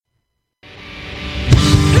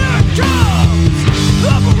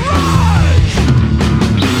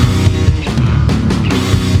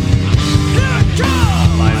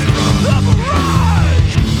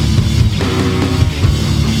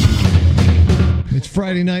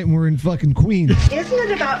Friday night and we're in fucking Queens. Isn't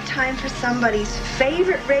it about time for somebody's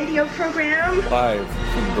favorite radio program? Live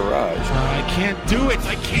from the garage. I can't do it.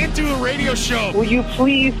 I can't do a radio show. Will you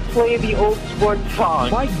please play the old sports song?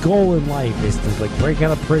 My goal in life is to break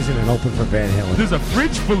out of prison and open for Van Halen. There's a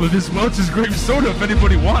fridge full of this Welch's grape soda if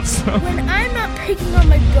anybody wants some. When I'm not picking on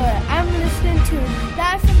my gut, I'm listening to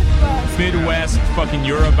Live from the Garage. Midwest, fucking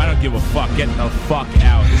Europe, I don't give a fuck. Get the fuck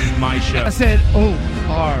out. This is my show. I said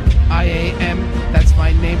O-R-I-A-M. That's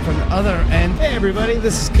my name from the other end. Hey everybody,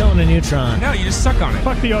 this is Conan Neutron. No, you just suck on it.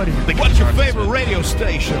 Fuck the audience. What's your favorite radio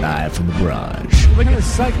station? Live from the garage. What kind of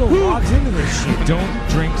psycho logs into this shit? Don't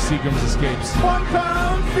drink Seagram's Escapes. 1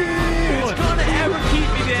 pound feet. It's gonna ever keep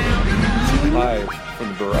me down. Live from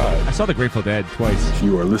the barrage. I saw The Grateful Dead twice.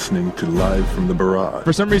 You are listening to Live from the Barrage.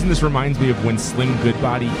 For some reason, this reminds me of when Slim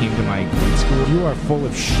Goodbody came to my grade school. You are full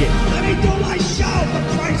of shit. Let me do my show,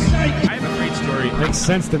 for Christ's sake! I have a great story. Makes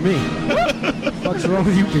sense to me. What's wrong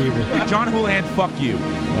with you, Peter? John Houlihan, fuck you.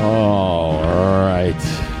 Oh, all right.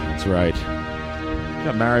 That's right.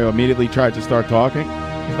 Yeah, Mario immediately tried to start talking.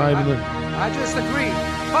 He's not even I just agree.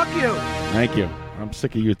 Fuck you. Thank you. I'm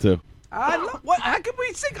sick of you too. What? How can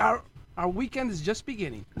we think our weekend is just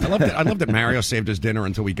beginning? I love that Mario saved his dinner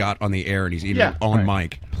until we got on the air and he's eating it on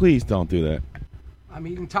mic. Please don't do that. I'm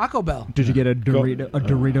eating Taco Bell. Did you get a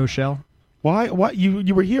Dorito shell? Why? What?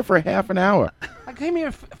 You were here for half an hour. I came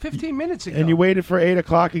here 15 minutes ago. And you waited for 8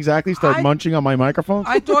 o'clock exactly, start munching on my microphone?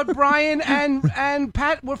 I thought Brian and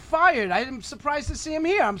Pat were fired. I'm surprised to see him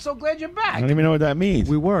here. I'm so glad you're back. I don't even know what that means.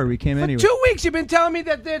 We came For anyway. 2 weeks you've been telling me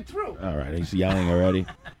that they're through. All right, he's yelling already.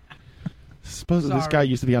 Suppose this guy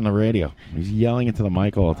used to be on the radio. He's yelling into the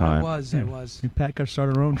mic all the time. I was. Pat got to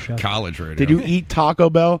start our own show. College radio. Did you eat Taco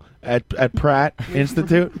Bell at Pratt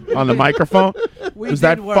Institute on the microphone? Was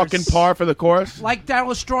that fucking par for the course? Like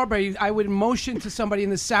Darryl Strawberry, I would motion to somebody in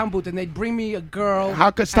the sound booth and they'd bring me a girl.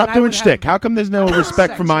 Stop doing shtick. How come there's no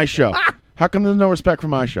respect for my show? How come there's no respect for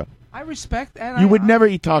my show? I respect and you would never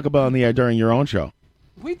eat Taco Bell on the air during your own show.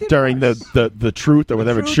 We did during the truth or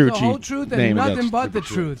whatever the whole truth and nothing but the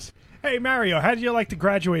truth. Hey, Mario, how do you like to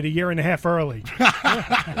graduate a year and a half early?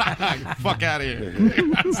 Fuck out of here.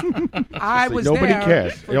 I was Nobody there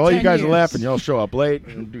cares. for All you 10 guys years. are laughing. Y'all show up late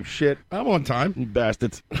and do shit. I'm on time. You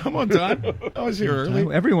bastards. I'm on time. I was here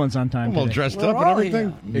early. Everyone's on time. I'm all today. dressed up and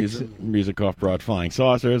everything. Music off brought flying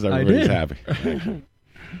saucers. Everybody's happy.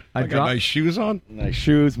 I got nice shoes on. Nice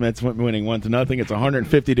shoes. Mets winning 1-0. It's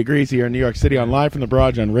 150 degrees here in New York City on Live from the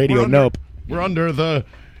Barrage on Radio Nope. We're under the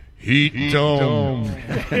heat dome.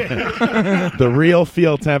 The real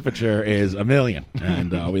field temperature is 1,000,000.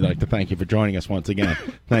 And we'd like to thank you for joining us once again.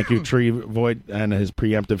 Thank you, Tree Void, and his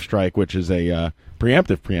preemptive strike, which is a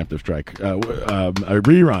preemptive strike. A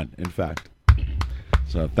rerun, in fact.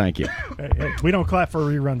 So thank you. Hey, we don't clap for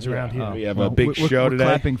reruns around here. We have a big show today.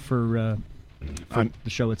 We're clapping for the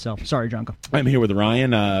show itself. Sorry, Jonko. I'm here with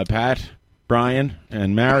Ryan, Pat, Brian,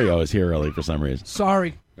 and Mario is here early for some reason.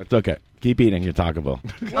 Sorry. That's okay. Keep eating your Taco Bell.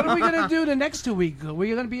 What are we going to do the next 2 weeks? Are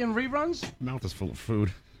we going to be in reruns? Mouth is full of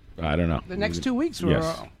food. I don't know. The next 2 weeks?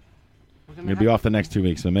 Yes. We'll be off the next 2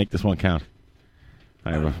 weeks, so make this one count.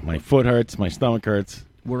 My foot hurts. My stomach hurts.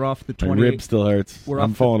 We're off the 28th. My 28th. rib still hurts.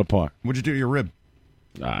 I'm falling apart. What'd you do to your rib?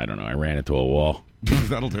 I don't know. I ran into a wall.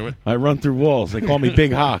 That'll do it. I run through walls. They call me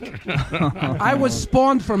Big Hawk. I was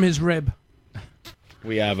spawned from his rib.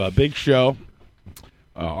 We have a big show.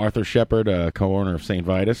 Arthur Shepard, co-owner of St.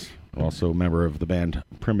 Vitus, also a member of the band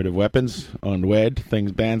Primitive Weapons, Unwed,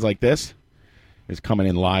 bands like this, is coming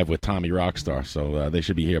in live with Tommy Rockstar. So they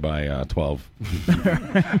should be here by 12.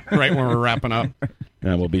 Right when we're wrapping up.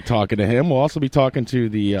 And we'll be talking to him. We'll also be talking to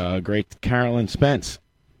the great Carolyn Spence,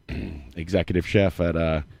 executive chef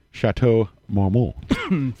at Chateau Marmont.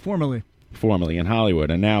 Formerly in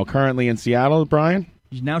Hollywood. And now currently in Seattle, Brian?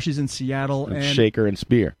 Now she's in Seattle. And Shaker and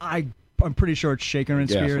Spear. I'm pretty sure it's Shaker and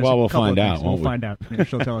Spear. Yes. Well, we'll find out. We'll find out. Yeah,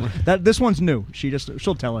 she'll tell us. This one's new. She'll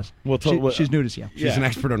tell us. She's new to Seattle. She's an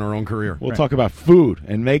expert in her own career. We'll talk about food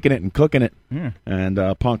and making it and cooking it. Yeah.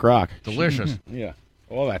 And punk rock. Delicious. Yeah.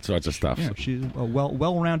 All that sorts of stuff. Yeah, she's a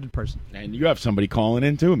well-rounded person. And you have somebody calling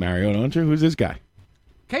in too, Mario, don't you? Who's this guy?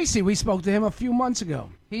 Casey, we spoke to him a few months ago.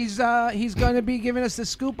 He's going to be giving us the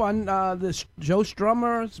scoop on the Joe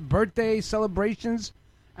Strummer's birthday celebrations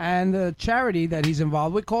and the charity that he's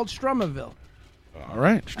involved with called Strummerville. All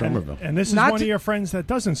right, Strummerville. And this is one of your friends that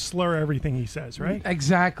doesn't slur everything he says, right?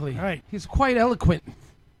 Exactly. Right. He's quite eloquent.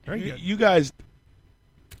 Very good. You guys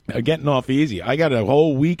are getting off easy. I got a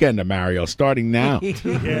whole weekend of Mario starting now.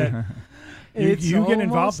 Yeah. It's you get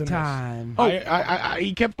involved in time. This.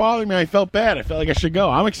 He kept bothering me. I felt bad. I felt like I should go.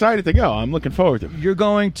 I'm excited to go. I'm looking forward to it. You're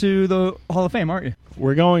going to the Hall of Fame, aren't you?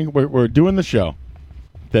 We're doing the show.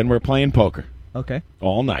 Then we're playing poker. Okay.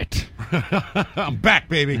 All night. I'm back,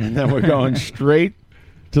 baby. And then we're going straight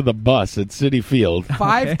to the bus at Citi Field.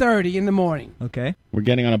 5:30 in the morning. Okay. We're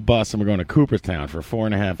getting on a bus and we're going to Cooperstown for a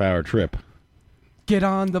 4.5-hour trip. Get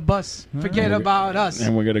on the bus. Forget about us.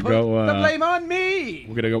 And we're going to Put go... the blame on me.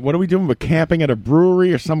 We're going to go... What are we doing? We're camping at a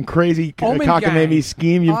brewery or some crazy Omen cockamamie Gang.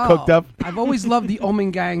 scheme you've cooked up? I've always loved the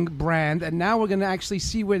Omen Gang brand, and now we're going to actually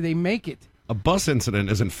see where they make it. A bus incident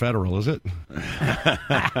isn't federal, is it?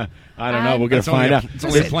 I don't know. We're going It's to find only a- out. it's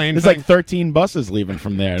only a plane There's thing. like 13 buses leaving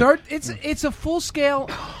from there. It's a full-scale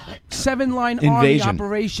 7-line army Invasion.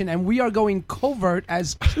 operation, and we are going covert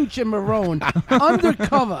as Chucha Marone,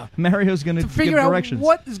 undercover, Mario's going to to give figure out directions.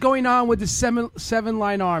 what is going on with the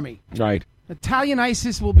 7-line army. Right. Italian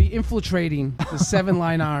ISIS will be infiltrating the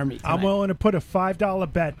 7-line army. I'm willing to put a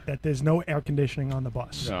 $5 bet that there's no air conditioning on the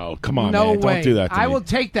bus. No, come on, No man. way. Don't do that to I me. will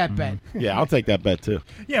take that bet. Yeah, I'll take that bet, too.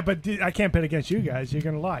 Yeah, but I can't bet against you guys. You're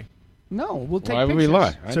going to lie. No, we'll take Why would we pictures.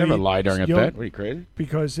 lie? I So never you- lie during a you'll- bet. What are you, crazy?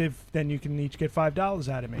 Because then you can each get $5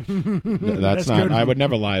 out of me. That's not... good. I would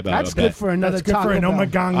never lie about That's a good bet. for another That's good for Taco an Bell.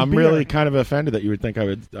 Omegang I'm beer. really kind of offended that you would think I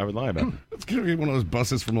would lie about it. It's going to be one of those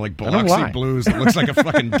buses from like I don't Biloxi lie. Blues that looks like a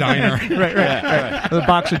fucking diner. Right. The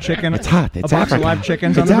box of chicken. It's hot. It's a box Africa. of live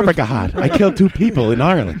chickens on It's the roof. Africa hot. I killed 2 people in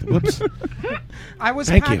Ireland. Whoops. I was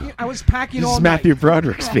Thank packing. you. I was packing This all is Matthew night.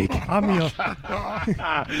 Broderick speaking. I'm your...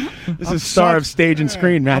 This is star of stage and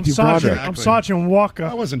screen, Matthew Broderick. I'm Sergeant Walker.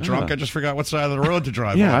 I wasn't drunk. I just forgot what side of the road to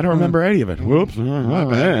drive Yeah, on. I don't remember any of it. Whoops.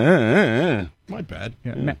 My bad.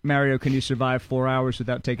 Yeah. Mario, can you survive 4 hours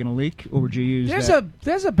without taking a leak, or would you use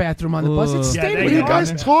There's a bathroom on the bus. It's Yeah, state there What are you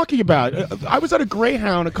guys Yeah. talking about? I was at a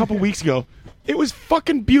Greyhound a couple weeks ago. It was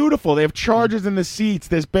fucking beautiful. They have chargers in the seats.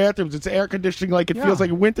 There's bathrooms. It's air conditioning like it feels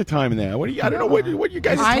like wintertime in there. What do you? I don't know what you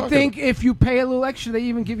guys are I talking think if you pay a little extra, they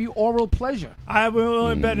even give you oral pleasure. I will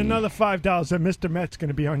only bet another $5 that Mr. Met's going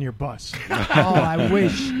to be on your bus. Oh, I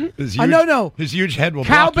wish. His No. His huge head will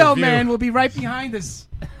Cowbell block your view. Man will be right behind us,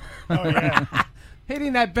 Oh, yeah.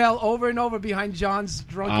 hitting that bell over and over behind John's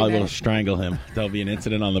drunken I will head. strangle him. There'll be an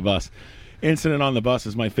incident on the bus. Incident on the Bus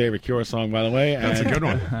is my favorite Cure song, by the way. That's a good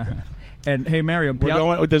one. And hey, Mario, We're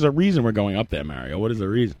going. There's a reason we're going up there, Mario. What is the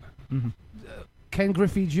reason? Ken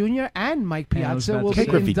Griffey Jr. and Mike Yeah, I was Piazza about will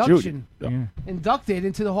to be say. inducted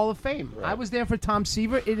into the Hall of Fame. I was there for Tom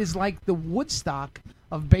Seaver. It is like the Woodstock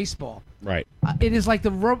of baseball. Right. It is like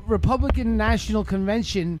the Republican National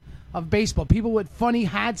Convention of baseball. People with funny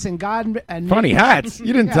hats and Funny hats?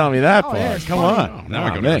 You didn't tell me that Oh, part. yeah, it's Come funny. on. Now I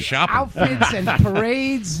go to man. the shopping. Outfits and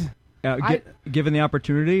parades. Given the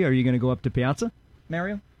opportunity, are you going to go up to Piazza,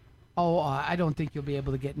 Mario? Oh, I don't think you'll be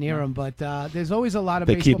able to get near them, but there's always a lot of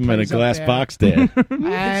They baseball keep him in a players up glass there. box there.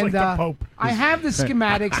 And like the Pope. I have the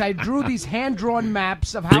schematics. I drew these hand-drawn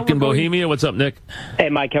maps of how Nick in we're going. Bohemia, what's up, Nick? Hey,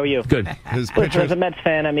 Mike, how are you? Good. His Listen, pictures. as a Mets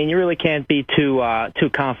fan, I mean, you really can't be too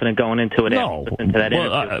confident going into it. No, after listening to that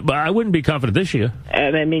well, interview. but I wouldn't be confident this year.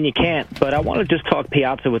 I mean, you can't. But I want to just talk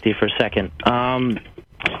Piazza with you for a second.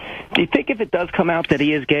 Do you think if it does come out that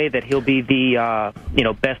he is gay, that he'll be the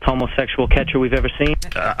best homosexual catcher we've ever seen?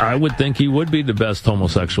 I would think he would be the best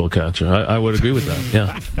homosexual catcher. I would agree with that.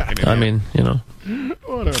 Yeah. I mean,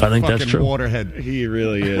 What a I think that's fucking true. Waterhead. He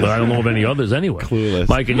really is. But I don't know of any others anyway. Clueless.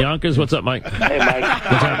 Mike and Yonkers, what's up, Mike? Hey, Mike.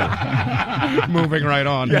 What's happening? Moving right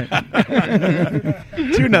on.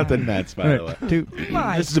 2-0 Mets, by the way.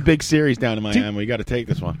 This is a big series down in Miami. We got to take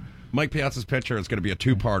this one. Mike Piazza's picture is going to be a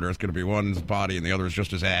two-parter. It's going to be one's body and the other is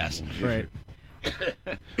just his ass. Right.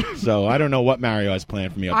 So I don't know what Mario has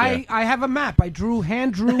planned for me up there. I have a map. I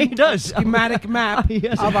hand-drew He does. schematic map He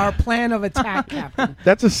has of a- our plan of attack, Captain.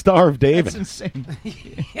 That's a Star of David. That's insane.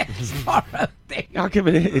 Yes, all right. How come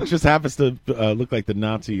it just happens to look like the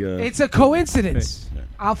Nazi? It's a coincidence.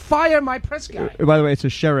 I'll fire my press guy. By the way, it's a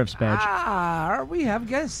sheriff's badge. We have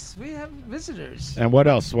guests. We have visitors. And what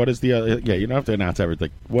else? What is the? Yeah, you don't have to announce everything.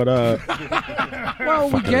 What? Well,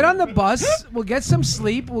 we get on the bus. We'll get some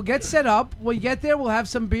sleep. We'll get set up. We'll get there. We'll have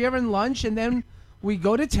some beer and lunch, and then we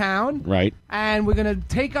go to town. Right. And we're gonna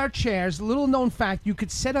take our chairs. Little known fact: you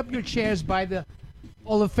could set up your chairs by the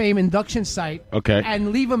Hall of Fame induction site. Okay.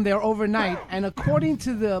 And leave them there overnight. And according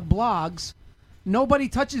to the blogs, nobody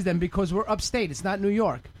touches them because we're upstate. It's not New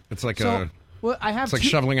York. It's like So, well, I have it's like two-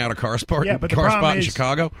 shoveling out a car spot. Yeah, but the car problem spot in is-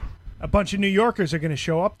 Chicago. A bunch of New Yorkers are going to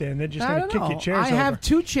show up there, and they're just I going to don't kick know. your chairs I over. have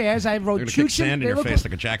two chairs. I wrote They're gonna kick Chooch sand in they your look face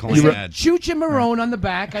like a jacqueline It ad. said Chooch and Marone on the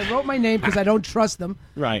back. I wrote my name because I don't trust them.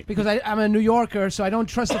 Right. Because I'm a New Yorker, so I don't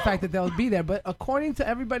trust the fact that they'll be there. But according to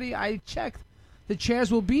everybody I checked, the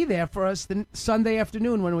chairs will be there for us the Sunday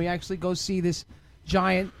afternoon when we actually go see this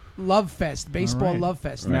giant Love Fest, baseball All right. Love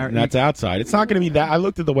Fest. Right, and that's outside. It's not going to be that. I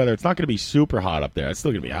looked at the weather. It's not going to be super hot up there. It's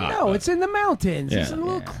still going to be hot. No, but- it's in the mountains. It's a Yeah.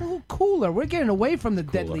 little cooler. We're getting away from the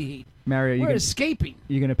deadly heat. Mario, We're you escaping.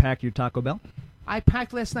 You gonna pack your Taco Bell? I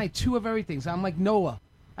packed last night 2 of everything. So I'm like Noah.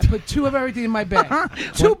 I put 2 of everything in my bag.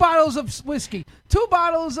 2 bottles of whiskey, 2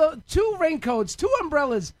 bottles of 2 raincoats, 2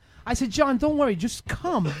 umbrellas. I said, John, don't worry. Just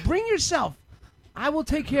come. Bring yourself. I will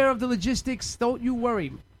take care of the logistics. Don't you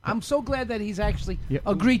worry. I'm so glad that he's actually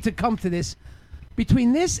agreed to come to this.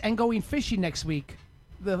 Between this and going fishing next week,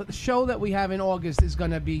 the show that we have in August is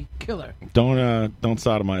going to be killer. Don't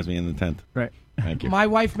sodomize me in the tent. Right. Thank you. My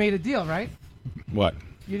wife made a deal, right? What?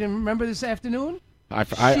 You didn't remember this afternoon? I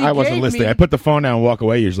She wasn't gave listening. me- I put the phone down and walk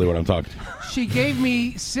away usually when I'm talking. She gave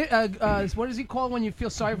me, what is he called when you feel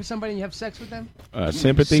sorry for somebody and you have sex with them?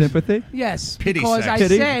 Sympathy? Sympathy? Yes, Pity because sex. I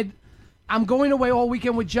Pity? said I'm going away all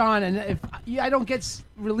weekend with John, and if I don't get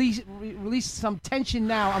release some tension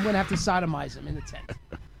now, I'm going to have to sodomize him in the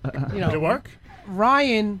tent. Did it work?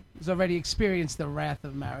 Ryan has already experienced the wrath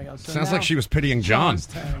of Mario. So Sounds now like she was pitying John. John's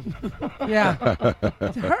turn. Yeah,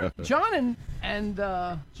 John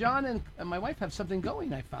and my wife have something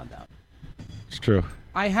going. I found out. It's true.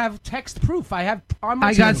 I have text proof. I have on my.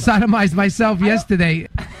 I got sodomized myself yesterday.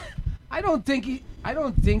 I don't think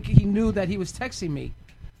he knew that he was texting me.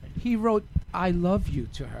 He wrote "I love you"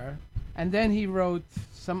 to her, and then he wrote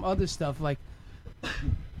some other stuff like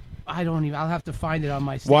I'll have to find it on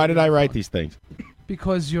my. Why did I write these things?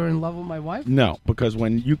 Because you're in love with my wife? No, because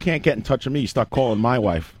when you can't get in touch with me, you start calling my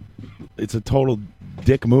wife. It's a total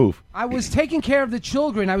dick move. I was taking care of the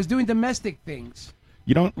children. I was doing domestic things.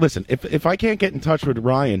 You don't listen. If I can't get in touch with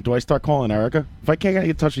Ryan, do I start calling Erica? If I can't get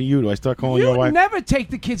in touch with you, do I start calling your You wife? never take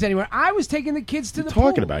the kids anywhere. I was taking the kids to the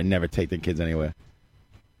Talking pool. about I never take the kids anywhere.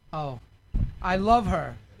 Oh, I love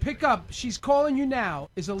her. Pick up. She's calling you now.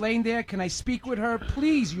 Is Elaine there? Can I speak with her?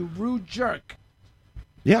 Please, you rude jerk.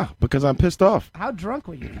 Yeah, because I'm pissed off. How drunk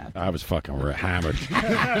were you, Captain? I was fucking hammered.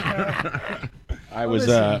 I Well, was.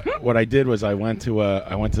 listen. What I did was I went to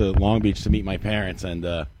Long Beach to meet my parents, and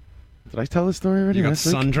did I tell this story already? You got last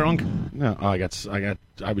week? sun drunk? No,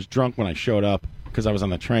 I was drunk when I showed up because I was on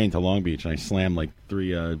the train to Long Beach, and I slammed like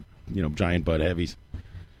 3 giant Bud Heavies.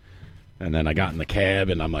 And then I got in the cab,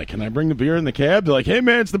 and I'm like, "Can I bring the beer in the cab?" They're like, "Hey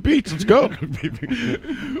man, it's the beach. Let's go."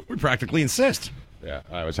 We practically insist. Yeah,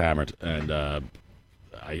 I was hammered, and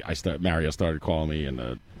Mario started calling me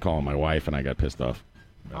and calling my wife, and I got pissed off.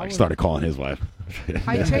 I started calling his wife.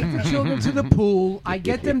 I take the children to the pool. I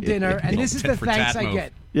get them dinner, and this is the thanks I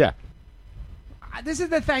get. Yeah. This is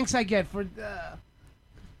the thanks I get for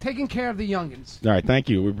taking care of the youngins. All right, thank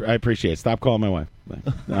you. I appreciate it. Stop calling my wife.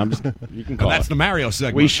 You can call. That's her. the Mario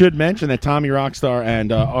segment. We should mention that Tommy Rockstar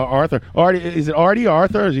and Arthur. Artie, is it Artie or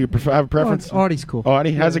Arthur? Do you have a preference? Artie's cool.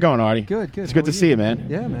 Artie, how's it going, Artie? Good. It's good to see you, man.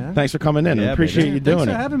 Yeah, man. Thanks for coming in. I appreciate you doing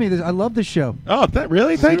Thanks it. for having me. I love this show. Oh,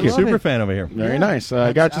 really? Thank you. Super fan over here. Very nice.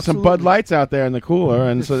 I got you some Bud Lights out there in the cooler,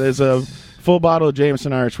 and so there's a full bottle of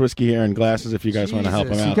Jameson Irish whiskey here and glasses if you guys want to help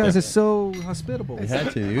him out. You guys there. are so hospitable.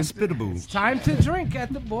 Hospitable. Time to drink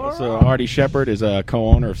at the bar. So Artie Shepard is a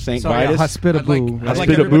co-owner of St. Vitus. Hospitable. I'd like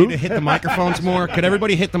everybody to hit the microphones more. Could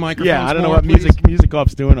everybody hit the microphones Yeah, I don't know more, what please? Music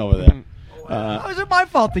Club's doing over there. How is it my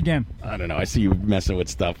fault again? I don't know. I see you messing with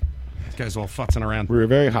stuff. This guy's all futzing around. We were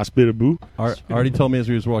very hospitable. Artie told me as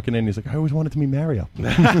we was walking in, he's like, I always wanted to meet Mario.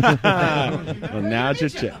 Well, now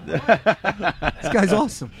just check. This guy's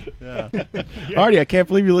awesome. Artie, I can't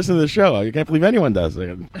believe you listen to the show. I can't believe anyone does.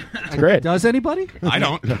 It's great. Does anybody? I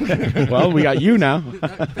don't. Well, we got you now.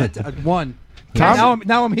 One. Tom-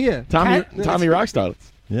 now I'm here. Tommy Rockstar.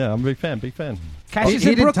 Yeah, I'm a big fan. He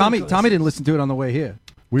didn't, Tommy didn't listen to it on the way here.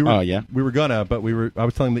 We were, Oh, yeah? We were gonna, but I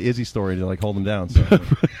was telling the Izzy story to hold him down. So.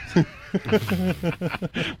 We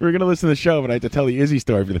were going to listen to the show, but I had to tell the Izzy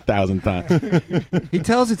story for the 1,000th time. He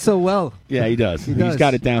tells it so well. Yeah, he does. He He's does.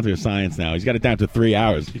 got it down to a science now. He's got it down to 3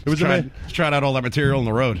 hours. It was tried out all that material on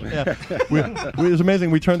the road. Yeah. It was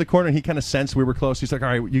amazing. We turned the corner, and he kind of sensed we were close. He's like, all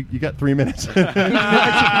right, you got 3 minutes. All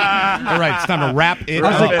right, it's time to wrap it I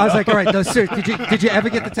up. was like, all right, no, sir, did you ever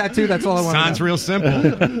get the tattoo? That's all I want. Sounds real simple.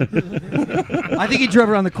 I think he drove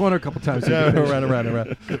around the corner a couple times. Yeah, around.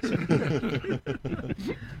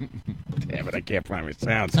 Damn it, I can't find my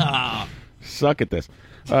sounds. Suck at this.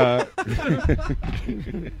 The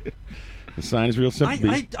sign is real simple.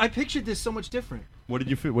 I pictured this so much different. What did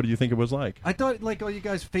you feel? What do you think it was like? I thought like all you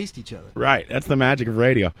guys faced each other. Right, that's the magic of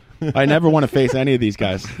radio. I never want to face any of these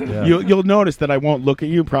guys. Yeah. You'll notice that I won't look at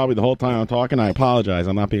you probably the whole time I'm talking. I apologize.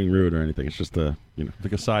 I'm not being rude or anything. It's just like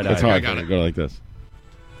a side eye. It's hard I got to it. go like this.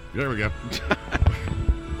 There we go.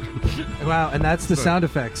 Wow, and that's the sound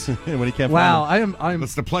effects. When he can't wow, find I'm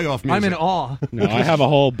That's the playoff music. I'm in awe. No, I have a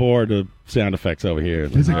whole board of sound effects over here.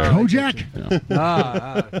 Is it Kojak?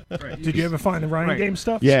 Did you ever find the Ryan game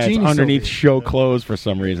stuff? Yeah, it's Genius underneath over show clothes for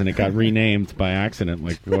some reason. It got renamed by accident,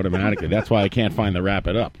 like automatically. That's why I can't find the wrap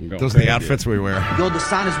it up. Those are the outfits we wear. Yo, the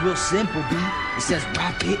sign is real simple, B. It says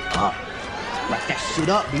wrap it up. Wrap that shit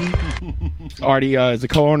up, B. Artie is the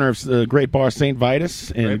co-owner of the great bar St. Vitus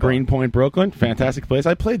in Greenpoint, Brooklyn. Fantastic place.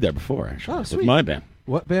 I played there before, actually. Oh, sweet. With my band.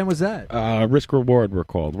 What band was that? Risk Reward, we're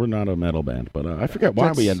called. We're not a metal band, but I forget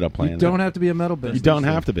why we ended up playing. You don't have to be a metal band. You don't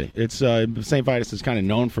have to be. It's St. Vitus is kind of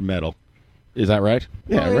known for metal. Is that right?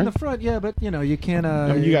 Well, Yeah, in right. the front, yeah, but you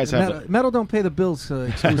can't. You guys have metal don't pay the bills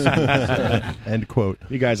exclusively. End quote.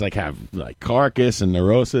 You guys have Carcass and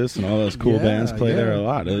Neurosis and all those cool bands play there a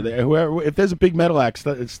lot. Whoever, if there's a big metal act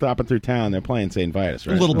stopping through town, they're playing St. Vitus,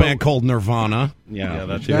 right? A little band called Nirvana. Yeah,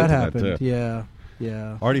 that's that happened.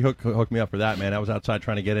 Yeah. Artie hooked me up for that, man. I was outside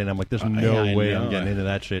trying to get in. I'm like, there's no way I'm getting into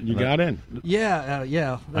that shit. You got in. Yeah,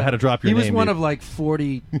 yeah. I had to drop your name. He was one dude. of like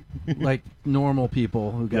 40 like normal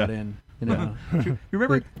people who got in. You know. You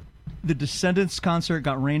remember the Descendants concert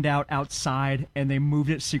got rained out outside, and they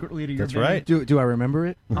moved it secretly to your That's venue? right. Do I remember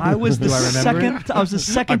it? I was the second. I was the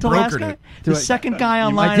second to last guy. The second guy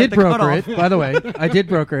online. I did at the broker cutoff. it, by the way. I did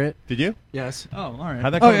broker it. Did you? Yes. Oh, all right.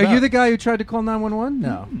 How'd that Oh, come are about? you the guy who tried to call 911?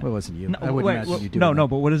 No, it wasn't you. No, I wouldn't wait, imagine well, you do. no,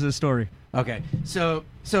 but what is the story? Okay, so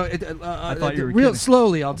I thought you were real kidding.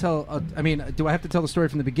 slowly. I'll tell. I mean, do I have to tell the story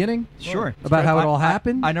from the beginning? Sure. About how it all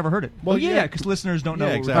happened? I never heard it. Well, yeah, because listeners don't know.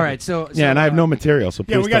 Yeah, what exactly. All right, so and I have no material, so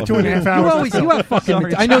Yeah, please we got tell 2.5 hours. you have fucking.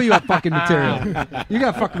 Sorry. I know you have fucking material. You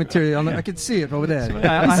got fucking material. I can see it over there.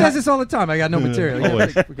 He says this all the time. I got no material.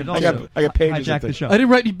 Always. I got pages. Hijack the show. I didn't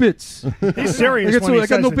write any bits. He's serious when he I got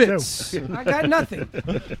says no it, bits. too. I got nothing.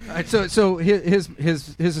 All right, so here's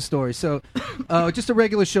a story. So, just a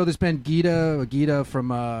regular show. This band Gita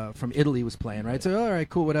from Italy was playing, right? So all right,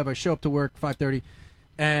 cool, whatever. I show up to work 5:30,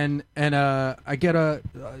 and I get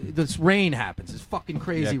this rain happens. This fucking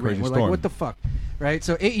crazy crazy rain. We're storm. like, what the fuck, right?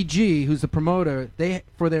 So AEG, who's the promoter, they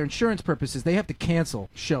for their insurance purposes they have to cancel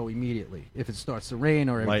show immediately if it starts to rain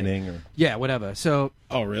or Lightning or yeah, whatever. So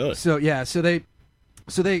Oh, really? so yeah, so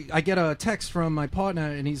I get a text from my partner,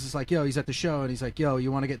 and he's just like, yo, he's at the show, and he's like, yo,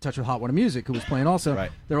 you want to get in touch with Hot Water Music, who was playing also.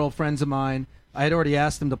 Right. They're old friends of mine. I had already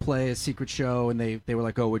asked them to play a secret show, and they were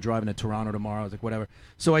like, oh, we're driving to Toronto tomorrow. I was like, whatever.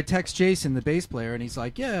 So I text Jason, the bass player, and he's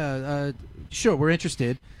like, yeah, sure, we're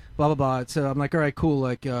interested, blah, blah, blah. So I'm like, all right, cool,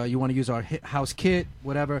 like, you want to use our house kit,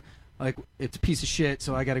 whatever. Like, it's a piece of shit,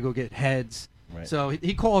 so I got to go get heads. Right. So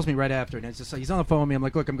he calls me right after, and it's just like, he's on the phone with me. I'm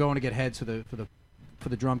like, look, I'm going to get heads for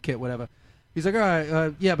the drum kit, whatever. He's like, all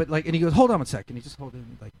right, yeah, but like, and he goes, hold on one second. He just hold it,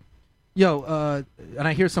 like, yo, and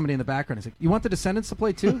I hear somebody in the background. He's like, you want the Descendants to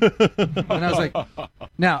play too? And I was like,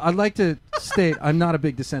 now I'd like to state I'm not a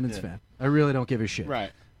big Descendants fan. I really don't give a shit.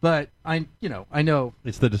 Right. But I know.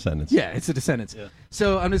 It's the Descendants. Yeah, it's the Descendants. Yeah.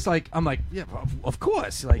 So I'm like, yeah, of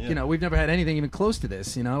course. Like, we've never had anything even close to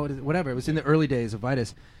this. Whatever. It was in the early days of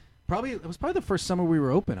Vitus. It was probably the first summer we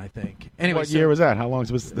were open, I think. Anyway, What year was that? How long has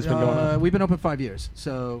this been going on? We've been open 5 years.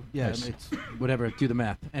 So, yeah, Nice. it's whatever. Do the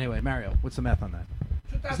math. Anyway, Mario, what's the math on that?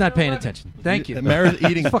 He's not paying attention. Thank you. Mario's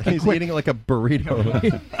eating. Fucking He's quick. eating like a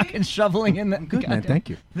burrito. Fucking shoveling in the Good man, thank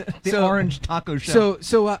you. the orange taco shell.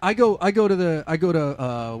 So I go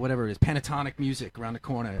to whatever it is, Pentatonic Music around the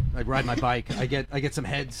corner. I ride my bike. I get some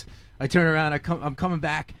heads. I turn around. I'm coming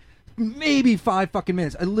back. Maybe 5 fucking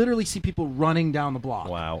minutes. I literally see people running down the block.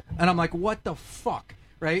 Wow. And I'm like, what the fuck,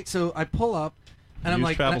 right? So I pull up, and I'm News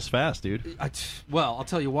like, travels fast, dude. well, I'll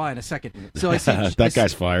tell you why in a second. So I see That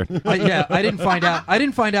guy's fired. I didn't find out. I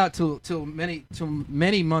didn't find out till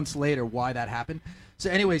many months later why that happened. So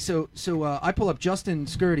anyway, so I pull up. Justin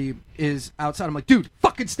Skirty is outside. I'm like, dude,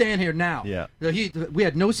 fucking stand here now. Yeah. We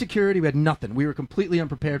had no security. We had nothing. We were completely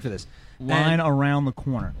unprepared for this. Line around the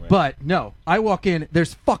corner. But no, I walk in.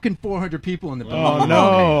 There's fucking 400 people in the building. Oh,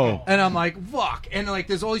 no. And I'm like, fuck. And like,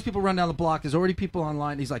 there's all these people running down the block. There's already people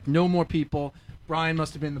online. He's like, no more people. Brian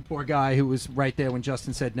must have been the poor guy who was right there when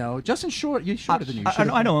Justin said no. Justin's short. You're shorter than you.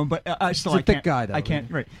 I know him, but I still He's a I can't. thick guy, though. I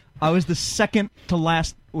can't. Right. I was the second to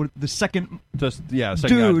last, or the second Second guy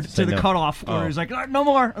dude say to the no. cutoff. Where Oh. he's like, no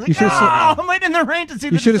more. I was You like, should've I'm waiting in the rain to see.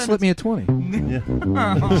 You the should have slipped me a 20.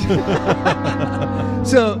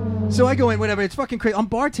 So I go in, whatever. It's fucking crazy. I'm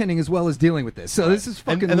bartending as well as dealing with this. So this is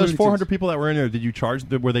fucking. And those Looney 400 Tunes. people that were in there, did you charge?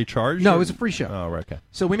 Were they charged? No, or- it was a free show. Oh, right. Okay.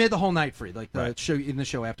 So we made the whole night free, like the show in the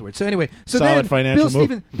show afterwards. So anyway, Solid then financial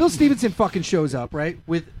move. Bill Stevenson fucking shows up, right,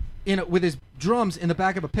 with his drums in the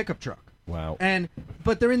back of a pickup truck. Wow.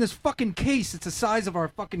 But they're in this fucking case. It's the size of our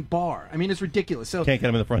fucking bar. I mean, it's ridiculous. So Can't get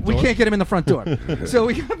him in the front we door. can't get him in the front door. So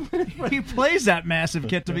we he plays that massive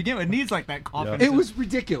kit to begin with. It needs like that coffin. It was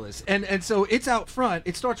ridiculous, and so it's out front.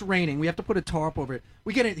 It starts raining. We have to put a tarp over it.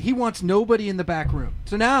 We get it. He wants nobody in the back room.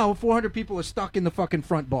 So now 400 people are stuck in the fucking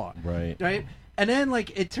front bar. Right. Right. And then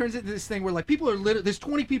like it turns into this thing where like people are there's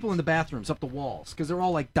 20 people in the bathrooms up the walls because they're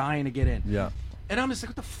all like dying to get in. Yeah. And I'm just like,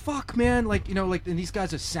 what the fuck, man? Like, you know, like, and these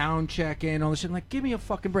guys are sound checking, all this shit. I'm like, give me a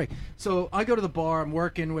fucking break. So I go to the bar, I'm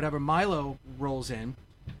working, whatever. Milo rolls in,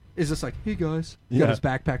 is just like, hey guys, got his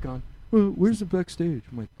backpack on. Well, where's the backstage?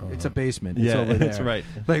 I'm like, it's a basement. It's over there. That's right.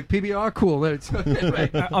 Like PBR, cool. Right.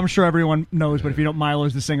 I'm sure everyone knows, but if you don't,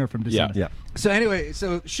 Milo's the singer from Descendants. Yeah. So anyway,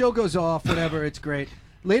 so show goes off, whatever. It's great.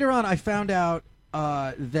 Later on, I found out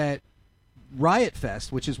that Riot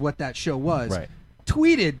Fest, which is what that show was,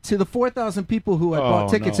 tweeted to the 4,000 people who had bought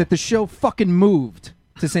tickets that the show fucking moved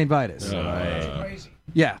to St. Vitus. Crazy.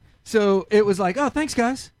 Yeah. So it was like, oh, thanks,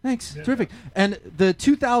 guys. Thanks. Terrific. And the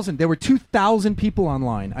 2,000, there were 2,000 people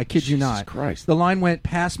online. I kid you not. Christ. The line went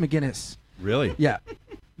past McGinnis. Really? Yeah.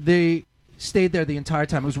 They stayed there the entire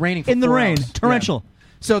time. It was raining for In the 4 rain. hours. Torrential. Yeah.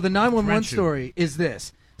 So the 911 Torrential. story is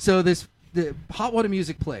this. So the hot water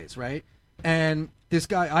music plays, right? And this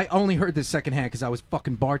guy, I only heard this secondhand because I was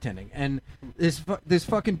fucking bartending. And this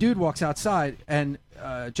fucking dude walks outside, and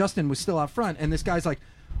Justin was still out front, and this guy's like,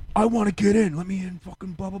 I want to get in. Let me in,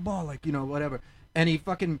 fucking blah, blah, blah. Like, you know, whatever. And he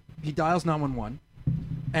dials 911.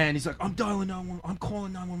 And he's like, I'm dialing 911. I'm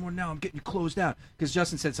calling 911 now. I'm getting you closed out. Because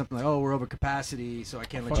Justin said something like, oh, we're over capacity, so I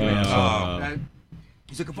can't let you in. And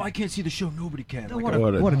he's like, if I can't see the show, nobody can. Like,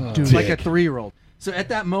 What a dude. like a 3-year-old. So at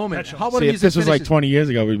that moment, hot water See, if music this was like finishes- 20 years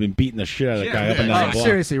ago, we'd been beating the shit out of that guy up and down the block.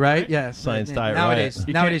 Seriously, right? Yeah. Science diet Nowadays,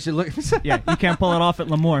 riot. you look. Yeah, you can't pull it off at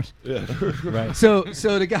L'Amour's. Right. So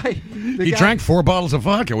the guy, He drank 4 bottles of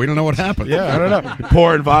vodka. We don't know what happened. Yeah, I don't know.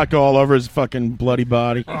 Pouring vodka all over his fucking bloody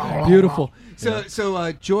body. Beautiful.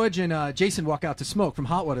 So George and Jason walk out to smoke from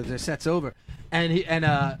Hot Water. Their set's over,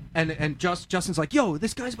 and Justin's like, "Yo,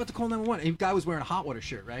 this guy's about to call 911." And the guy was wearing a Hot Water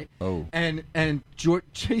shirt, right? Oh. And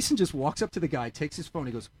Jason just walks up to the guy, takes his phone,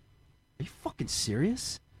 he goes, "Are you fucking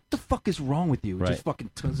serious? What the fuck is wrong with you?" And Right. just fucking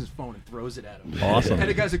turns his phone and throws it at him. Awesome. And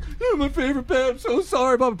the guy's like, "You're my favorite band. I'm so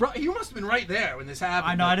sorry, blah, blah, blah." You must have been right there when this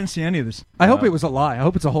happened. I know, I didn't see any of this. I hope it was a lie. I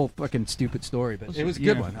hope it's a whole fucking stupid story, but it was a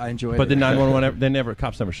good one. I enjoyed it. But the 911,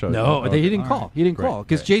 cops never showed. No, up. he didn't call. He didn't Great, call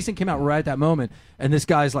because great. Jason came out right at that moment, and this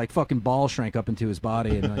guy's like fucking ball shrank up into his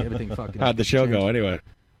body, and like, everything fucking. How'd the show go anyway?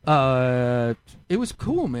 It was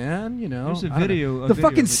cool, man. You know, There's a I don't know. video- a The video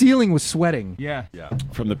fucking of it. ceiling was sweating. Yeah.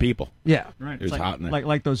 From the people. Yeah. Right. It was It's hot in there.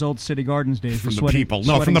 like those old City Gardens days. From the sweating- people.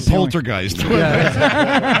 No, from sweating the ceiling. poltergeist.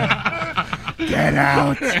 Get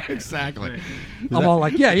out. Exactly. I'm all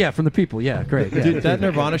like, yeah, from the people. Yeah, great. Yeah. Dude, that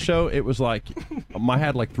Nirvana show, it was like, I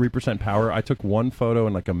had like 3% power. I took one photo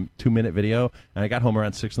and like a 2-minute video, and I got home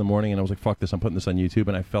around 6 in the morning, and I was like, fuck this, I'm putting this on YouTube,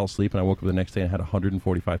 and I fell asleep, and I woke up the next day and had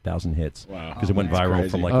 145,000 hits. Wow. Because it went That's viral crazy.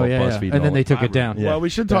 from like Oh, all yeah, yeah. BuzzFeed. And then all they that. took it down. Yeah. Well, we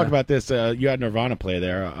should talk about this. You had Nirvana play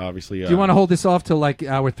there, obviously. Do you want to hold this off till like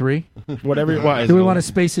hour 3? Whatever you want. Do we want to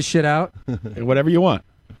space this shit out? Whatever you want.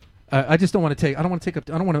 I just don't want to take. I don't want to take up.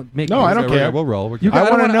 I don't want to make. No, I don't care. We'll roll. You guys, I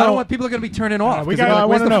I, wanna don't know- want people are going to be turning off. we 'cause gotta- they're like, I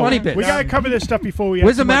where's wanna the know. funny bit? We got to cover this stuff before we.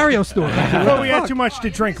 Where's the have too much- Mario story? Before we had too much to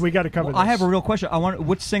drink, we got to cover this. I have a real question. I want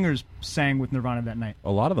which singers sang with Nirvana that night?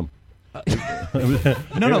 A lot of them.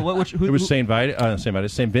 No. Which, who, It was who-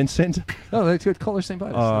 St. Vincent. Oh, they could call her St.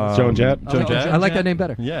 Vitus. Joan Jett? Joan Jett. I like that name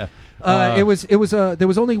better. Yeah. There was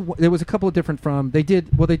a couple of different from. They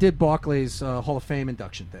did Barclay's Hall of Fame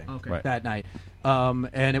induction thing Right. that night,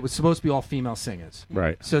 and it was supposed to be all female singers.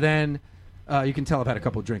 Right. So then. You can tell I've had a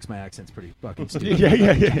couple of drinks. My accent's pretty fucking stupid. Yeah.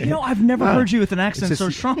 You know, I've never heard you with an accent It's so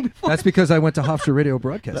just- strong before. That's because I went to Hofstra Radio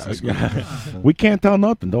Broadcasting School. We can't tell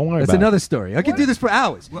nothing. Don't worry That's about another story. I could do this for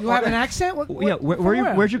hours. You have an accent? What, Yeah,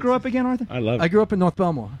 where'd you grow up again, Arthur? it. I love I it. grew up in North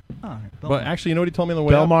Belmore. But actually, you know what he told me on the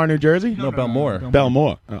way up? Belmar, New Jersey? No, Belmore.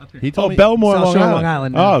 Belmore. He told me Belmore, South Long Shore, Island. Long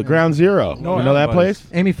Island. Oh, Yeah. Ground Zero. No, you know that buddies. place?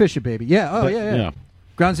 Amy Fisher, baby. Yeah. Oh, yeah.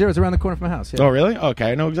 Ground Zero's around the corner from my house. Yeah. Oh, really?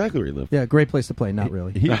 Okay, I know exactly where you live. Yeah, great place to play. Not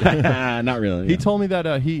really. Not really. He told me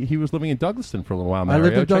that he was living in Douglaston for a little while. I Mario.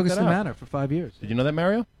 lived in Check that Douglaston out. Manor for 5 years. Did you know that,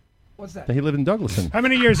 Mario? What's that? That he lived in Douglaston. How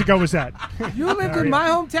many years ago was that? You lived in my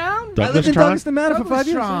hometown? Douglas I lived in Tron? Douglaston Manor for 5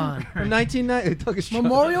 years. Douglas-tron. From 1990. Douglas Tron.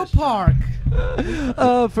 Memorial Park.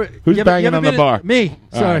 Who's banging on the bar? Me.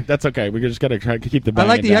 All Sorry. right, that's okay. We just got to try to keep the I banging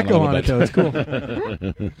like the down a echo little on it bit. though.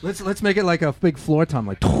 It's cool. let's make it like a big floor tom,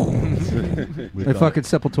 like fucking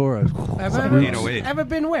Sepultura. Ever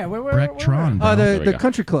been where? Breck-tron, Oh, There we the go.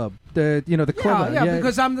 country club. The club. Yeah,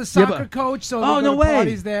 because I'm the Yeah, soccer but- coach, so Oh we no go to way!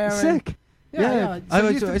 parties there. and- Sick. Yeah.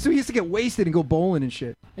 So we used to get wasted and go bowling and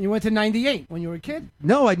shit. And you went to 98 when you were a kid?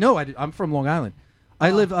 No, I'm from Long Island.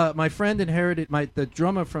 I live. My friend inherited the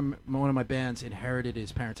drummer from one of my bands inherited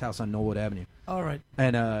his parents' house on Knollwood Avenue. All right.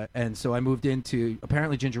 And so I moved into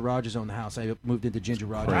apparently Ginger Rogers owned the house. I moved into Ginger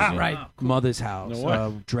Rogers' mother's house,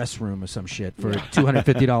 dress room or some shit for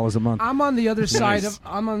 $250 a month. I'm on the other side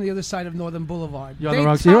of Northern Boulevard. You're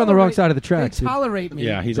on the wrong side of the tracks. They tolerate me.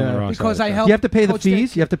 Yeah, he's on the wrong side. Because I help. You have to pay the coach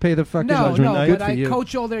fees. You have to pay the fucking. No, Good but for I you.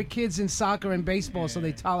 coach all their kids in soccer and baseball, so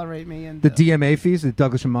they tolerate me. And The DMA fees, the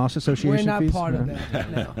Douglas and Moss Association we're not fees. part of that.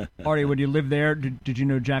 No. Artie, when you lived there, did you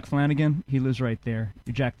know Jack Flanagan? He lives right there.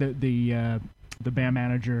 Jack, the band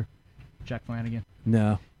manager, Jack Flanagan.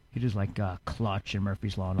 No. He does like Clutch and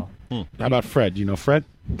Murphy's Law and all. How about Fred? You know Fred?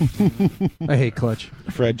 I hate Clutch.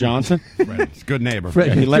 Fred Johnson? Fred, he's a good neighbor.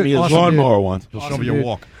 Yeah, he let me his Awesome lawnmower dude. once. He'll show you a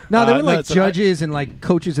walk. No, there were like so judges and like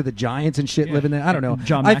coaches of the Giants and shit living there. I don't know.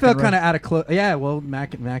 John I felt McEnroe. kind of out of Yeah, well,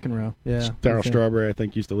 McEnroe. Yeah. Daryl Okay. Strawberry, I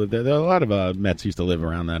think, used to live there. There are a lot of Mets used to live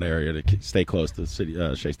around that area to stay close to the city,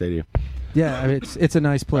 Shea Stadium. Yeah, I mean, it's a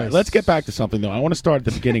nice place. All right, let's get back to something, though. I want to start at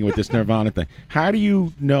the beginning with this Nirvana thing. How do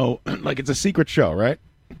you know? Like, it's a secret show, right?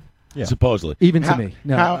 Yeah. Supposedly. Even to me.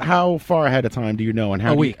 No. How far ahead of time do you know, and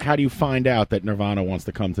how A do week. how do you find out that Nirvana wants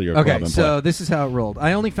to come to your club Okay, and so play? this is how it rolled.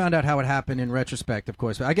 I only found out how it happened in retrospect, of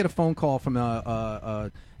course. But I get a phone call from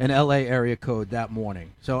an LA area code that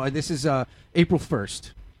morning. So this is April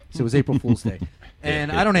 1st. So it was April Fool's Day. And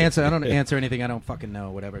I don't answer anything I don't fucking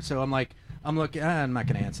know, whatever. So I'm looking, I'm not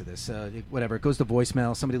going to answer this. Whatever. It goes to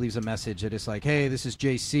voicemail. Somebody leaves a message. It's like, hey, this is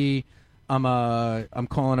JC. I'm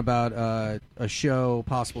calling about a show,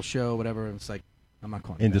 possible show, whatever. It's like, I'm not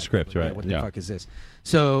calling. Indescript, right? What the fuck is this?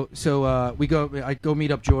 So I go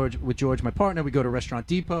meet up with George, my partner. We go to Restaurant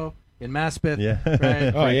Depot in Maspeth. Yeah.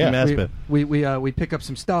 Right? Oh, yeah. Maspeth. We pick up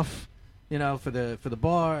some stuff, for the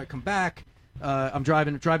bar. I come back. I'm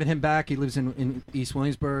driving him back. He lives in East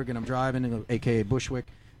Williamsburg, and I'm driving, aka Bushwick,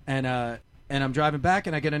 and I'm driving back,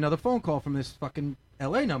 and I get another phone call from this fucking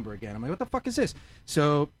LA number again. I'm like, what the fuck is this?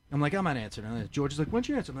 So I'm like, I'm not answering. And George is like, why don't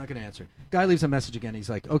you answer? I'm not going to answer. Guy leaves a message again. He's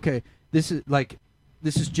like, okay, this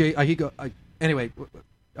is Jay. Anyway,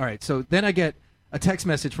 all right. So then I get a text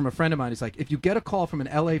message from a friend of mine. He's like, if you get a call from an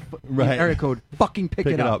LA area code, fucking pick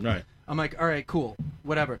it up. Right. I'm like, all right, cool,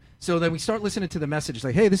 whatever. So then we start listening to the message. It's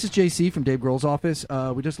like, hey, this is JC from Dave Grohl's office.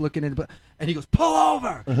 We're just looking at, and he goes, pull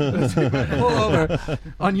over, pull over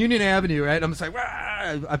on Union Avenue, right? I'm just like,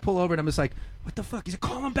 Wah! I pull over and I'm just like, what the fuck? He's like,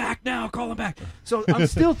 call him back now, call him back. So I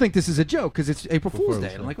still think this is a joke because it's April Fool's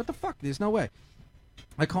Day. I'm like, what the fuck? There's no way.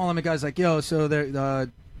 I call him, and guy's like, yo, so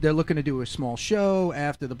they're looking to do a small show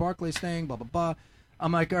after the Barclays thing, blah blah blah.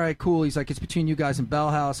 I'm like, all right, cool. He's like, it's between you guys and Bell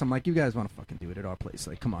House. I'm like, you guys want to fucking do it at our place?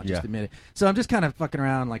 Like, come on, just admit it. So I'm just kind of fucking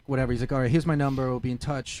around, like, whatever. He's like, all right, here's my number. We'll be in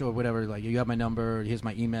touch or whatever. Like, you have my number. Here's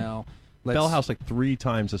my email. Bell House like 3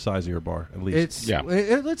 times the size of your bar, at least.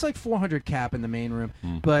 It's like 400 cap in the main room.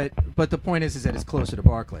 But the point is that it's closer to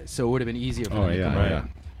Barclays, so it would have been easier for them to come around.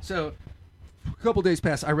 So a couple days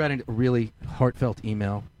passed. I read a really heartfelt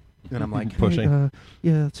email. And I'm like, pushing.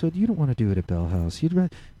 Yeah, so you don't want to do it at Bell House.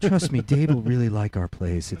 Trust me, Dave will really like our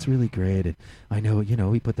place. It's really great. And I know,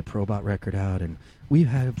 we put the Probot record out, and we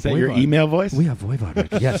have. Is that your email voice? We have Voivod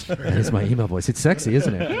record. Yes, that is my email voice. It's sexy,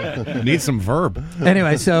 isn't it? Need some verb.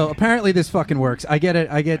 Anyway, so apparently this fucking works. I get it.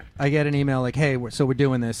 I get an email like, hey, we're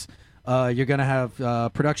doing this. You're going to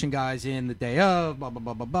have production guys in the day of, blah, blah,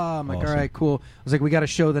 blah, blah, blah. I'm like, all right, cool. I was like, we got a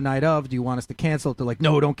show the night of. Do you want us to cancel it? They're like,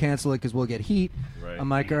 no, don't cancel it because we'll get heat. Right. I'm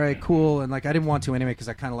like, all right, cool. And like, I didn't want to anyway because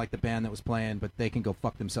I kind of like the band that was playing, but they can go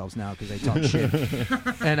fuck themselves now because they talk shit.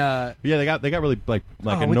 And yeah, they got really like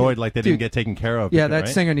annoyed, like they didn't get taken care of. Yeah, that right?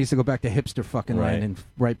 singer needs to go back to hipster fucking land and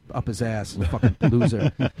right up his ass, fucking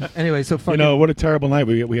loser. Anyway, so fucking. What a terrible night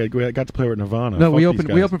we got to play with Nirvana. No, Fuck we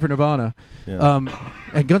these opened for Nirvana. Yeah.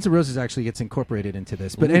 And Guns N' Roses actually gets incorporated into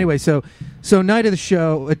this. But anyway, so night of the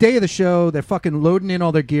show, a day of the show, they're fucking loading in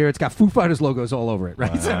all their gear. It's got Foo Fighters logos all over it,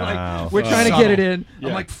 right? So like, we're trying to get it in. Yeah.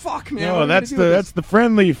 I'm like, fuck, man. No, that's the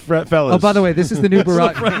friendly fellas. Oh, by the way, this is the new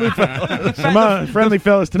Barrage. Come on, friendly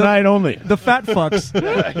fellas tonight only. The fat fucks.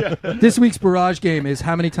 This week's Barrage game is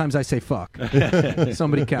how many times I say fuck.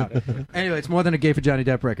 Somebody count. Anyway, it's more than a Gay for Johnny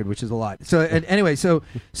Depp record, which is a lot. So anyway, so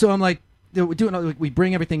I'm like, we're doing. We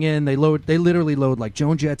bring everything in. They literally load like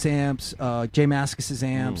Joan Jett's amps, Jay Mascis's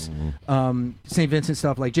amps, St. Vincent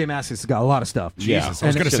stuff. Like Jay Mascis has got a lot of stuff. Jesus, I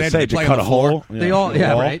was going to say, did you cut a hole? They all,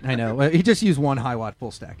 right. I know. He just used one high watt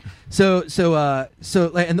full stack. So,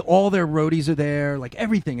 and all their roadies are there. Like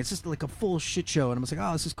everything. It's just like a full shit show. And I'm just like,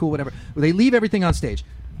 oh, this is cool. Whatever. They leave everything on stage.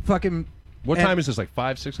 Fucking. What time is this? Like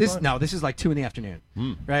 5, 6 o'clock? No, this is like 2 in the afternoon,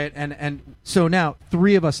 right? And so now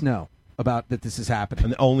 3 of us know. about that this is happening.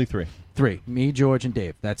 And only 3. 3. Me, George, and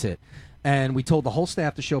Dave. That's it. And we told the whole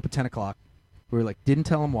staff to show up at 10 o'clock. We were like, didn't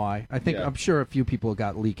tell them why. I'm sure a few people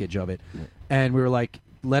got leakage of it. And we were like,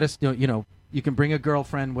 let us know, you can bring a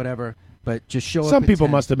girlfriend, whatever, but just show up. Some at people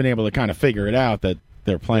 10. must have been able to kind of figure it out that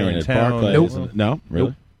they're playing in at town. Barclays. Nope. No,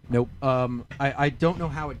 really. Nope. I don't know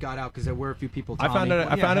how it got out because there were a few people. I found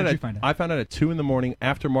out. I found out at 2 a.m.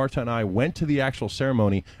 after Marta and I went to the actual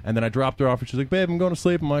ceremony, and then I dropped her off, and she's like, "Babe, I'm going to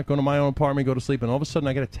sleep. I'm like going to my own apartment, go to sleep." And all of a sudden,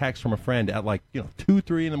 I get a text from a friend at 2,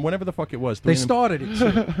 3, and then whatever the fuck it was. They started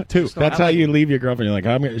it 2. That's how you leave your girlfriend. You're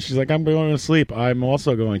like, she's like, I'm going to sleep. I'm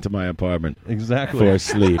also going to my apartment. Exactly. For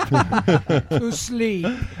sleep. To sleep.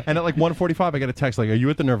 And at 1:45, I get a text like, "Are you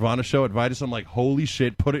at the Nirvana show at Vitus?" I'm like, "Holy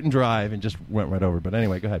shit!" Put it in drive, and just went right over. But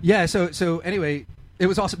anyway, go ahead. Yeah. So anyway, it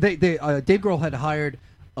was awesome. Dave Grohl had hired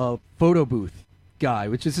a photo booth guy,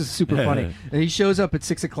 which is super funny. And he shows up at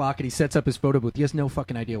 6 o'clock and he sets up his photo booth. He has no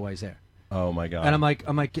fucking idea why he's there. Oh my god! And I'm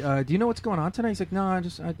like, do you know what's going on tonight? He's like, no,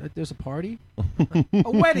 there's a party, a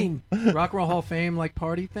wedding, Rock and Roll Hall of Fame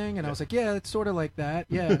party thing. And I was like, yeah, it's sort of like that,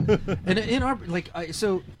 yeah. And in our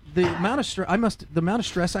so the amount of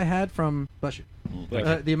stress I had from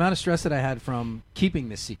the amount of stress that I had from keeping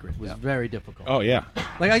this secret was very difficult. Oh yeah.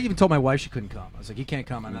 I even told my wife she couldn't come. I was like, you can't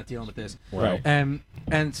come. I'm not dealing with this. Right.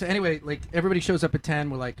 And so anyway, everybody shows up at 10.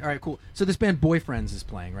 We're like, all right, cool. So this band Boyfriends is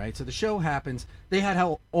playing, right? So the show happens. They had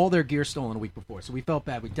all their gear stolen a week before, so we felt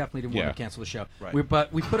bad. We definitely didn't want to cancel the show. Right.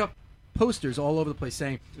 But we put up posters all over the place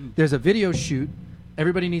saying there's a video shoot.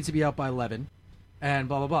 Everybody needs to be out by 11. And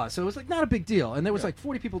blah, blah, blah. So it was not a big deal. And there was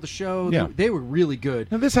 40 people at the show. Yeah. They were really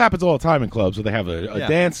good. Now, this happens all the time in clubs where they have a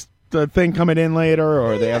dance thing coming in later,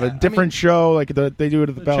 or they have a different show they do it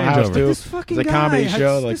at the Bell House too. This fucking There's a guy comedy has-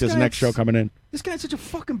 show, this this guy next has- show coming in. This guy had such a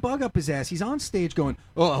fucking bug up his ass. He's on stage going,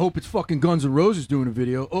 "Oh, I hope it's fucking Guns N' Roses doing a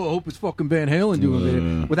video. Oh, I hope it's fucking Van Halen doing a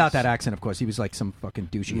video." Without that accent, of course. He was like some fucking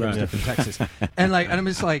douchey hipster from Texas. And I'm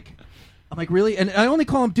just like, really? And I only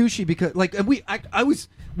call him douchey because I was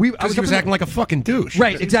acting like a fucking douche.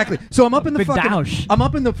 Right, exactly. So I'm up in the Big fucking douche. I'm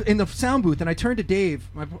up in the sound booth, and I turned to Dave,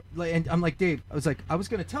 and I'm like, Dave, I was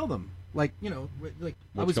going to tell them, I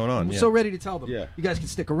was going on? so ready to tell them. Yeah. You guys can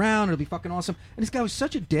stick around. It'll be fucking awesome. And this guy was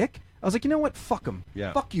such a dick. I was like, you know what? Fuck him.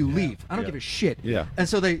 Yeah. Fuck you. Leave. I don't give a shit. Yeah. And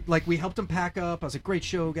so we helped him pack up. I was like, great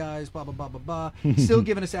show, guys. Blah blah blah blah blah. Still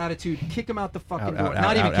giving us attitude. Kick him out the fucking door.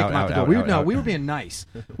 Not even kick him out the door. We were being nice.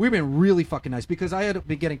 We were being really fucking nice because I had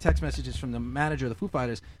been getting text messages from the manager of the Foo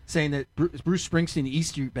Fighters saying that Bruce Springsteen, the E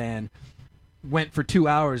Street Band, went for 2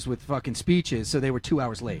 hours with fucking speeches, so they were 2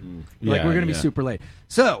 hours late. We're going to be super late.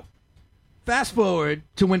 So, fast forward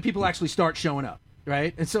to when people actually start showing up,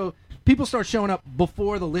 right? And so people start showing up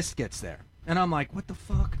before the list gets there. And I'm like, what the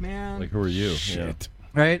fuck, man? Who are you? Shit.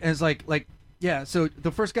 Right? And it's yeah, so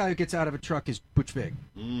the first guy who gets out of a truck is Butch Vig.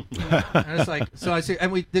 And it's so I say,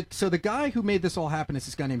 and so the guy who made this all happen is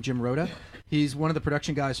this guy named Jim Rhoda. He's one of the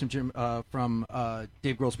production guys from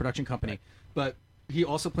Dave Grohl's production company. But he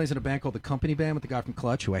also plays in a band called the Company Band with the guy from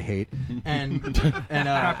Clutch, who I hate. And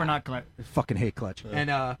Rapper not Clutch. I fucking hate Clutch.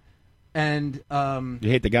 And You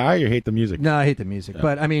hate the guy or you hate the music? no, I hate the music,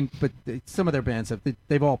 but some of their bands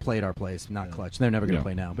they've all played our place, not Clutch. They're never going to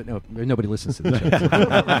play now, but nobody listens to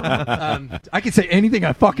the show. I can say anything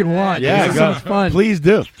I fucking want. Yeah, This is so much fun. Please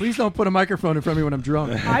do. Please don't put a microphone in front of me when I'm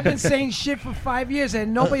drunk. I've been saying shit for 5 years,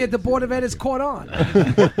 and nobody at the Board of Ed has caught on.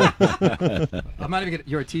 I'm not even.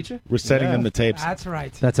 You're a teacher. We're sending them the tapes. That's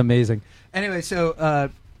right. That's amazing. Anyway, so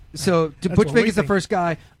Butch what Vig we is the think. first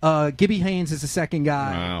guy. Gibby Haynes is the second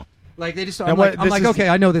guy. Wow. They just. And I'm what- like, this is- okay,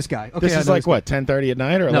 I know this guy. Okay, This I is know like this guy. what, 10:30 at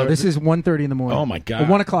night or No, 11? this is 1:30 in the morning. Oh, my God. Or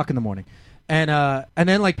 1 o'clock in the morning, and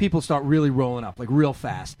then people start really rolling up real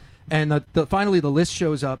fast, and finally the list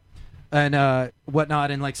shows up, and whatnot,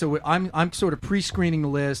 and so I'm sort of pre-screening the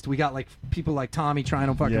list. We got people like Tommy trying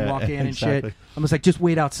to fucking walk in and exactly. shit. I'm just like, just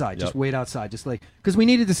wait outside, just Yep. wait outside, just because we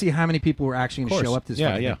needed to see how many people were actually going to show up to this. Yeah,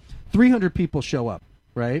 fucking yeah. thing. 300 people show up,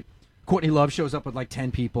 right? Courtney Love shows up with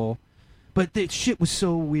 10 people, but the shit was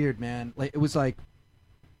so weird, man. It was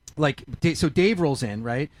so Dave rolls in,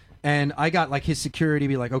 right? And I got his security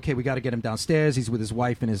be like, okay, we got to get him downstairs. He's with his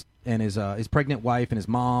wife and his pregnant wife and his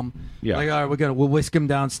mom. Yeah. All right, we'll whisk him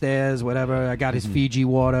downstairs, whatever. I got his Fiji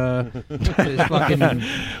water, his fucking,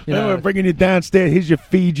 We're bringing you downstairs. Here's your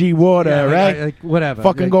Fiji water, yeah, right? whatever.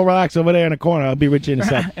 Fucking go relax over there in the corner. I'll be with you in a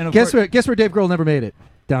sec. Guess where Dave Grohl never made it?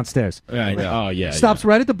 Downstairs. Right. Oh, yeah. Stops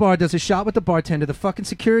right at the bar, does a shot with the bartender. The fucking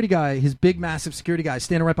security guy, his big, massive security guy, is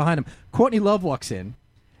standing right behind him. Courtney Love walks in,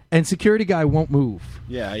 and security guy won't move.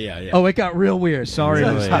 Yeah. Oh, it got real weird. Sorry,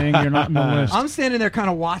 I'm saying you're not in the list. I'm standing there kind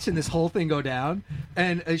of watching this whole thing go down,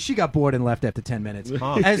 and she got bored and left after 10 minutes,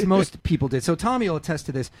 as most people did. So Tommy will attest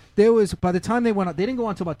to this. There was, by the time they went out, they didn't go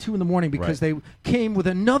on until about 2 in the morning because they came with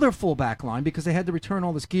another full back line because they had to return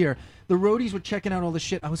all this gear. The roadies were checking out all the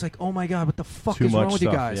shit. I was like, oh my God, what the fuck Too is wrong much with you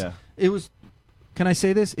stuff, guys? yeah. It was... Can I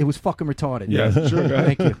say this? It was fucking retarded. Yeah, sure.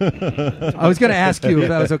 Thank you. I was going to ask you if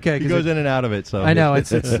that was okay. He goes in and out of it, so I know it's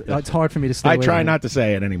hard for me to stay. I away try from not to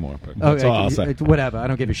say it anymore. But Oh, that's all I'll say. whatever. I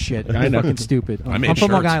don't give a shit. I I'm know. fucking stupid. I made I'm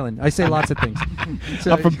from Long shirts. Island. I say lots of things.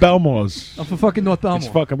 So- I'm from Belmore's. I'm from fucking North Belmore. It's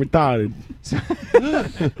fucking retarded.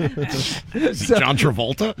 John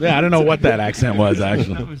Travolta? Yeah, I don't know what that accent was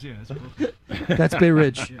actually. That's Bay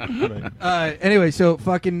Ridge. Anyway, so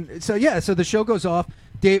the show goes off.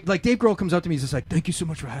 Dave Grohl comes up to me. He's just like, "Thank you so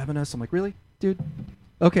much for having us." I'm like, "Really, dude?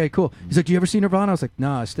 Okay, cool." He's like, "Do you ever see Nirvana?" I was like,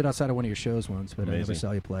 "No, I stood outside of one of your shows once, but I never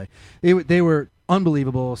saw you play." They were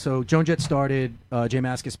unbelievable. So Joan Jett started. Jay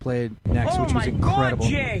Mascis played next, which was incredible.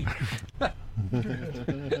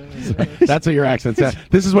 That's what your accent said.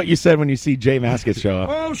 This is what you said when you see Jay Mascis show up.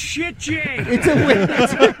 Oh shit, Jay! It's a wheel.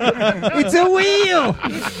 It's a wheel.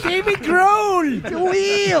 David Grohl. It's a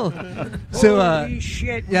wheel. So Holy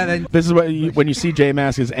shit! yeah, then This is what when you see Jay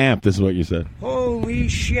Mascis amp. This is what you said. Holy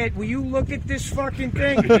shit! Will you look at this fucking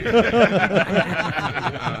thing?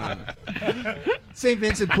 St.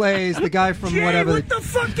 Vincent plays the guy from Jay, whatever. what the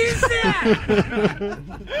fuck is that?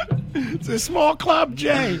 It's a small club,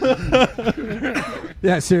 Jay.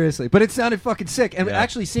 Yeah, seriously. But it sounded fucking sick. And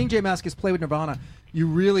actually, seeing Jay Mascis play with Nirvana, you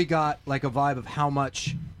really got like a vibe of how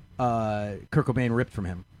much Kurt Cobain ripped from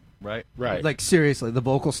him. Right. Like, seriously, the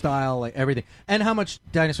vocal style, like everything. And how much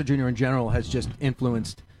Dinosaur Jr. in general has just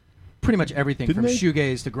influenced pretty much everything Didn't from they-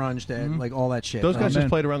 shoegaze to grunge to like all that shit. Those guys Oh, just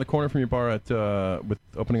played around the corner from your bar at with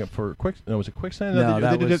opening up for was it Quicksand? No,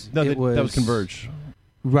 that was Converge.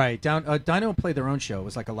 Right. Dino played their own show. It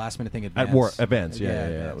was like a last minute thing at Events.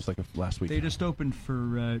 Yeah. It was like last week. They just opened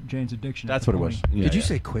for Jane's Addiction. That's what it was. Did you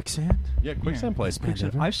say Quicksand? Yeah, Quicksand played.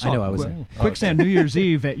 I saw. I know I was there. Quicksand New Year's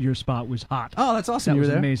Eve at your spot was hot. Oh, that's awesome. That You was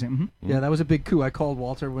were there? amazing. Yeah, that was a big coup. I called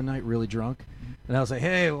Walter one night really drunk. And I was like,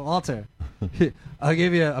 "Hey, Walter, I'll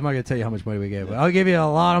give you. I'm not gonna tell you how much money we gave, but I'll give you a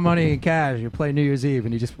lot of money in cash. You play New Year's Eve."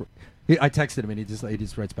 And I texted him, and he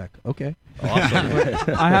just writes back, "Okay."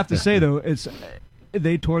 Awesome. I have to say though,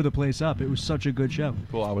 they tore the place up. It was such a good show.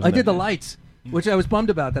 Cool. I did the lights, which I was bummed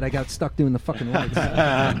about that I got stuck doing the fucking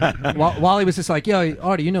lights. Wally was just like, "Yo,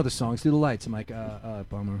 Artie, you know the songs. Do the lights." I'm like,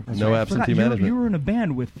 "Bummer." No absentee management. You were in a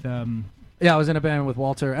band with. Yeah, I was in a band with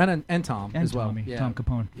Walter and Tom and as well. Tommy, Yeah. Tom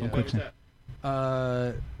Capone from Quicksand.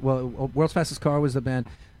 World's Fastest Car was the band.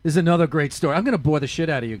 This is another great story. I'm going to bore the shit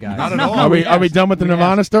out of you guys. Not at all. Are we done with the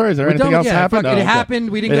Nirvana story? Is there We're anything done- else yeah, happened? fuck, it happened.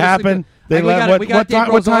 We didn't It get to sleep. happened. They We left. got- we got Dave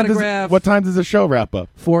Grohl's what autograph. time does the show wrap up?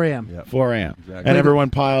 4 a.m. 4 a.m. Exactly. And everyone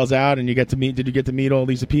piles out, and you get to meet. Did you get to meet all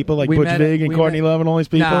these people like We Butch met- Vig and we Courtney met- Love and all these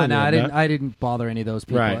people? No, And you I did didn't. not? I didn't bother any of those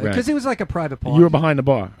people. Right. Because it was like a private party. You were behind the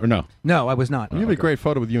bar, or no? No, I was not. You have a great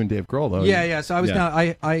photo with you and Dave Grohl, though. Yeah. So I was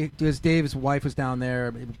Yeah. down. Because Dave's wife was down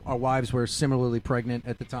there. Our wives were similarly pregnant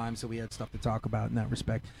at the time, so we had stuff to talk about in that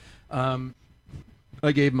respect.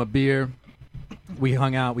 I gave him a beer. We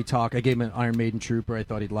hung out. We talked. I gave him an Iron Maiden Trooper. I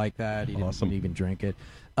thought he'd like that. He didn't even drink it.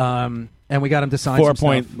 And we got him to sign some stuff.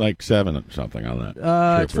 4.7 or something on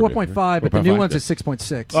that. It's 4.5, but the new one's at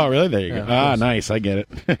 6.6. Oh, really? There you Yeah, go. of Ah, course. nice. I get it.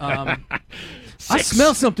 I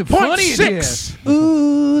smell something funny in here. 6.6.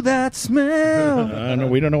 Ooh, that smell. No,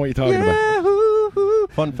 we don't know what you're talking about.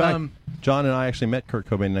 Fun fact: John and I actually met Kurt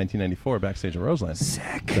Cobain in 1994 backstage in Roseland.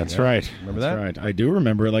 Sick. That's Yeah. right. Remember That's that? right. I do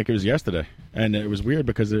remember it like it was yesterday. And it was weird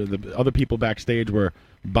because the other people backstage were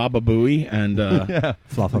Baba Booey and John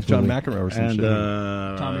McEnroe or some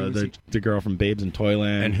and shit. the girl from Babes in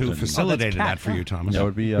Toyland. And who facilitated that for you, Thomas? That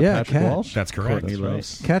would be Yeah, Patrick Cat. Walsh. That's correct. Courtney Love.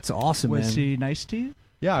 Cat's awesome, Was man. he nice to you?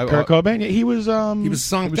 Yeah, Kurt Cobain. He was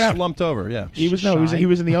sunk down. slumped over. Yeah, He was he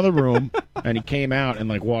was in the other room and he came out and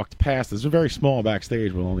like walked past. This was very small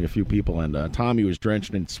backstage with only a few people and Tommy was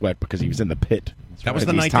drenched in sweat because he was in the pit. That was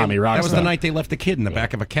the He's night. Tommy That was the Rockstar. night they left the kid in the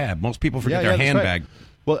back of a cab. Most people forget their that's right. handbag.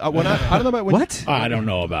 Well, I don't know about when What? I don't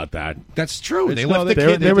know about that. That's true. It's- They no, left the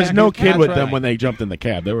they- kid. There was back no in the kid cab. with That's them right. when they jumped in the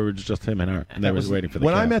cab. They were just him and her, and they was waiting for the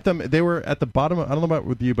when cab. I met them, they were at the bottom. I don't know about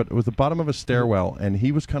with you, but it was the bottom of a stairwell, and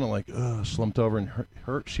he was kind of like slumped over, and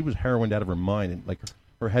her she was heroined out of her mind, and like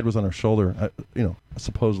her head was on her shoulder,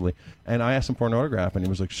 supposedly. And I asked him for an autograph, and he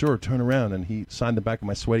was like, "Sure, turn around." And he signed the back of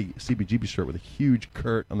my sweaty CBGB shirt with a huge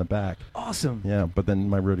Kurt on the back. Awesome. Yeah, but then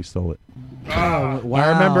my roadie stole it. Oh, wow. I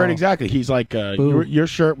remember it exactly. He's like, your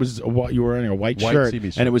shirt was you were wearing a white shirt, CB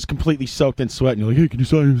shirt. and it was completely soaked in sweat. And you're like, "Hey, can you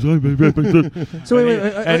sign?" So wait,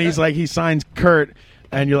 and he's like, he signs Kurt,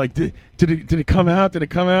 and you're like, "Did it come out? Did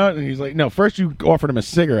it come out?" And he's like, "No." First, you offered him a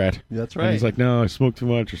cigarette. That's And right. he's like, "No, I smoked too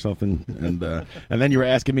much or something." And then you were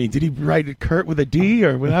asking me, "Did he write it Kurt with a D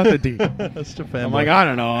or without the D?" That's the I'm like, "I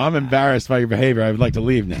don't know. I'm embarrassed by your behavior. I would like to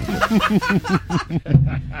leave now."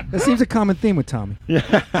 That seems a common theme with Tommy.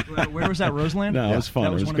 Where was that, Roseland? No, it was fun.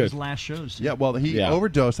 That It was was one good. of his last shows. Yeah, well, he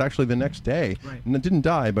overdosed actually the next day. Right. And didn't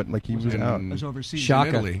die, but like he was out. It was overseas. In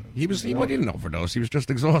Italy. He didn't overdose. He was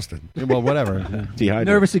just exhausted. Well, whatever. Dehydrated.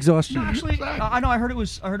 Nervous exhaustion. No, actually, I know. I heard it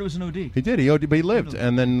was an OD. He did. He OD, but he lived,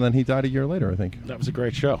 and then he died a year later, I think. That was a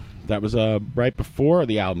great show. That was right before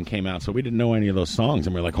the album came out, so we didn't know any of those songs,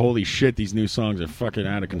 and we are like, "Holy shit, these new songs are fucking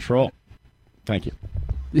out of control." Thank you.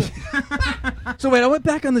 So wait, I went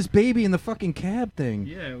back on this baby in the fucking cab thing.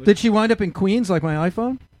 Yeah, Did she wind up in Queens like my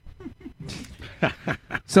iPhone?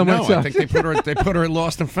 Someone No, I think they put her at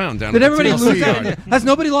Lost and Found down. Did at the everybody TLC lose yard. that? Has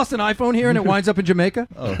nobody lost an iPhone here and it winds up in Jamaica?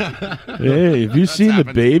 Oh. Hey, have you seen the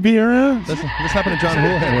baby around? This happened to John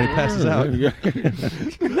Houlihan when he passes out.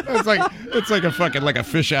 It's like a fucking like a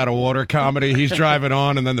fish out of water comedy. He's driving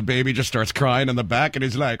on, and then the baby just starts crying in the back, and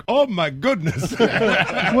he's like, "Oh my goodness,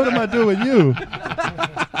 what am I doing, you?"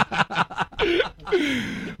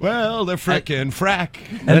 Well, they're frickin' frack,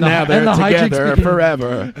 And now they're together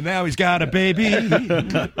forever. And now he's got a baby.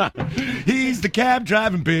 He's the cab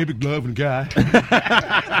driving, baby loving guy.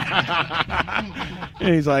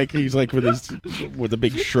 And he's like with a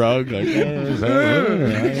big shrug, like,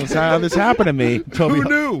 "That's how this happened to me." Who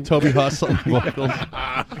knew? Toby Huss on vocals.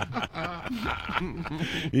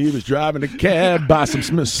 He was driving a cab by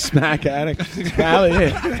some snack addict.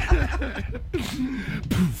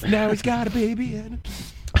 Now he's got a baby and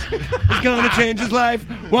he's gonna change his life.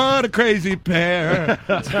 What a crazy pair.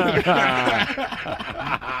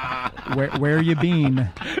 Where you been?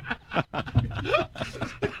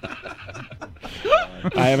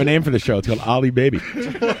 I have a name for the show. It's called Ollie Baby.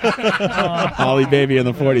 Ollie Baby and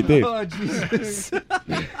the 40 Thieves. Oh, Jesus.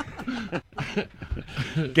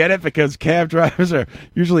 Get it? Because cab drivers are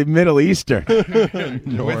usually Middle Eastern.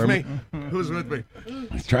 With me? Who's with me?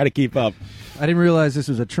 Let's try to keep up. I didn't realize this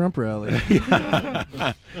was a Trump rally. We're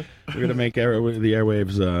gonna make the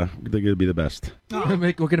airwaves. They're gonna be the best. We're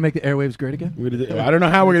gonna make the airwaves great again. I don't know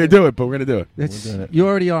how we're gonna do it, but we're gonna do it. You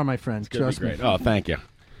already are, my friend. It's gonna be Trust me. great. Oh, thank you.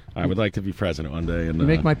 I would like to be president one day. And You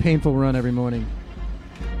make my painful run every morning.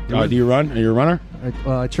 Oh, do you run? Are you a runner?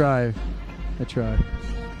 I try.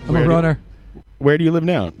 I'm a runner. Where do you live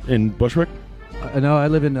now? In Bushwick? No, I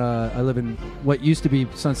live in what used to be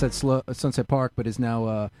Sunset Park, but is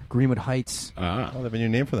now Greenwood Heights. Ah, they have a new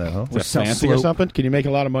name for that, huh? Is that fancy or something? Can you make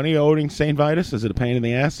a lot of money owning St. Vitus? Is it a pain in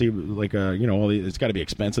the ass? It's got to be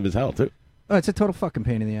expensive as hell too. Oh, it's a total fucking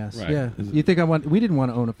pain in the ass. Right. Yeah. You think we didn't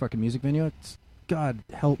want to own a fucking music venue? God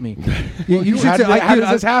help me. How does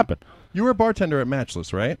this happen? You were a bartender at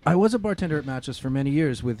Matchless, right? I was a bartender at Matchless for many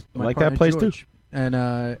years with my like partner, that place George. too.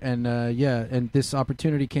 And this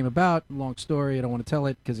opportunity came about. Long story. I don't want to tell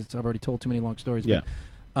it because I've already told too many long stories. Yeah.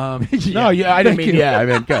 But, No, yeah, I didn't mean yeah. I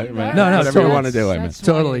mean, no, whatever totally. you want to do. I mean,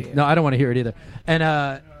 Totally. No, I don't want to hear it either.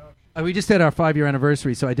 And we just had our 5-year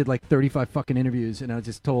anniversary, so I did like 35 fucking interviews, and I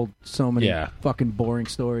just told so many fucking boring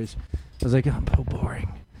stories. I was like, I'm so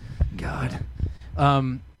boring. God.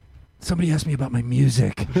 Somebody asked me about my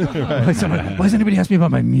music. Why does anybody ask me about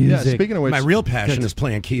my music? Yeah, speaking of which, my real passion is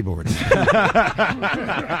playing keyboards.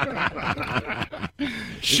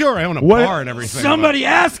 Sure, I own a bar and everything. Somebody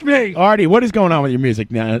ask me! Artie, what is going on with your music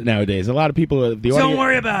nowadays? A lot of people. Don't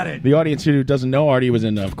worry about it. The audience who doesn't know, Artie was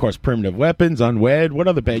in, of course, Primitive Weapons, Unwed. What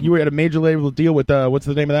other band? You were at a major label deal with. What's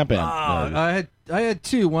the name of that band? I had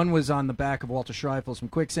two. One was on the back of Walter Schreifels from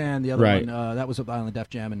Quicksand. The other one that was with Island Def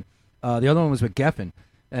Jam, and the other one was with Geffen.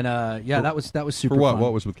 And that was super. For what? Fun.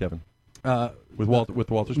 What was with Kevin? With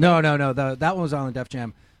Walter's? No. That one was Island Def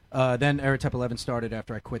Jam. Then Aerotep 11 started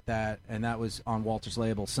after I quit that, and that was on Walter's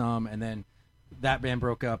label, Some, and then that band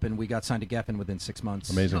broke up, and we got signed to Geffen within 6 months.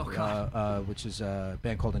 Amazing. Which is a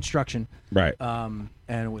band called Instruction. Right. And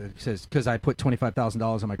it says because I put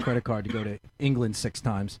 $25,000 on my credit card to go to England 6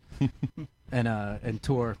 times, and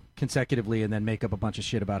tour consecutively, and then make up a bunch of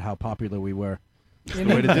shit about how popular we were. That's the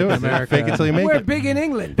way to do it. America. Fake it till you make We're it. big in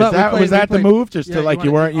England. But was that the move? Just to like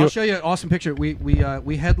you weren't. I'll show you an awesome picture. We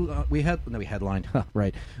headlined.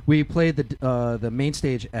 Right. We played the main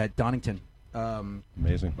stage at Donington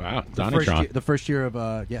Amazing. Wow, The first year of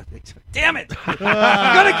yeah. Damn it! I'm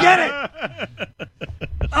gonna get it.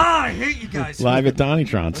 I hate you guys. Live at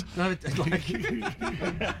Donnytron's.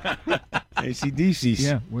 ACDC's.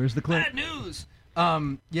 Yeah, where's the clip? Bad news.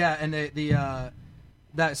 Yeah, and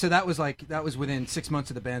that was within 6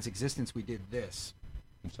 months of the band's existence. We did this.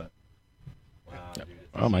 What's that?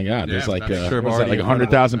 Oh my God! There's like sure was that like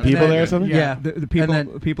 100,000 people there or something. Yeah,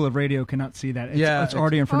 the people of radio cannot see that. It's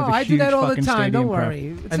already in front of a I huge do that all the fucking time. stadium Don't crowd.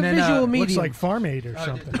 worry. It's a visual medium. Looks like Farm Aid or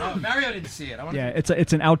something. Mario didn't see it. Yeah,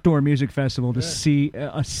 it's an outdoor music festival to see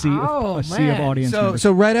a sea of audience members.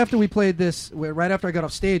 So right after we played this, right after I got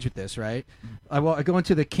off stage with this, right, I go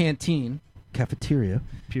into the cafeteria,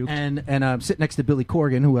 and I'm sitting next to Billy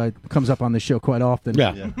Corgan, who comes up on this show quite often.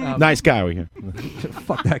 Yeah, nice guy we hear.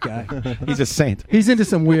 Fuck that guy. He's a saint. He's into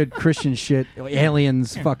some weird Christian shit,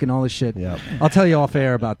 aliens, fucking all this shit. Yeah. I'll tell you off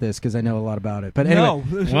air about this because I know a lot about it. But anyway,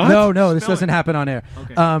 No. no, this doesn't happen on air.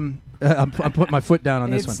 Okay. I'm putting my foot down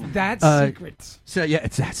on this one. It's that secret. So yeah,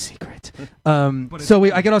 it's that secret. So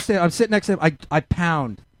I get off stage. I'm sitting next to him. I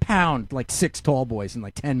pound like 6 tall boys in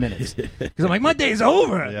like 10 minutes because I'm like, my day's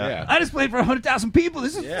over. Yeah. I just played for 100,000 people.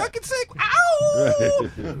 This is fucking sick. Ow,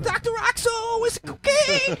 Dr. Roxo is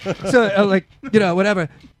okay. So like, whatever.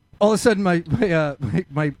 All of a sudden, my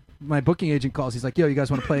booking agent calls. He's like, yo, you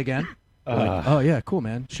guys want to play again? Like, oh yeah, cool,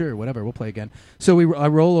 man. Sure, whatever. We'll play again. So we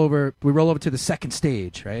roll over to the second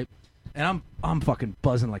stage, right? And I'm fucking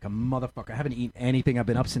buzzing like a motherfucker. I haven't eaten anything. I've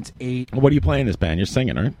been up since 8. What do you play in this band? You're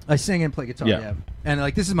singing, right? I sing and play guitar. Yeah. Yeah. And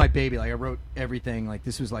like this is my baby. Like I wrote everything. Like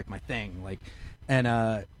this was like my thing. Like, and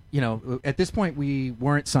at this point we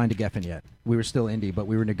weren't signed to Geffen yet. We were still indie, but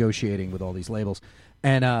we were negotiating with all these labels.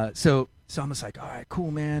 And so I'm just like, all right,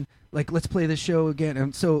 cool, man. Like let's play this show again.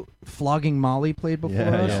 And so Flogging Molly played before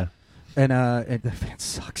us. Yeah. And the band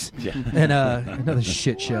sucks. Yeah. And another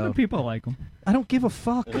shit show. Other people like them. I don't give a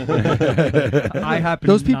fuck. I happen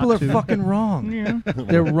Those people not are to. fucking wrong. Yeah.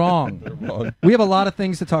 They're wrong. We have a lot of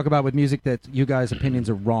things to talk about with music that you guys' opinions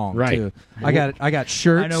are wrong Right. too. I got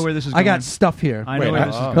shirts. I know where this is I got going. stuff here. I know where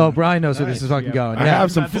this is going. Oh, Brian knows where this is fucking going. I Yeah.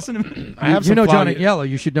 have some. I have You some know John floggy- and Yellow.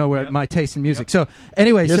 You should know where my taste in music. So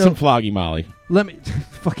anyway, Here's so some Floggy Molly. let me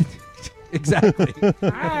fucking exactly.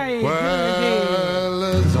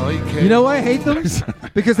 You know why I hate them?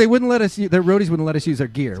 Because they wouldn't let us. Their roadies wouldn't let us use our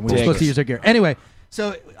gear. We were supposed to use our gear. Anyway,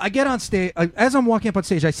 so I get on stage. As I'm walking up on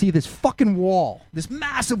stage, I see this fucking wall, this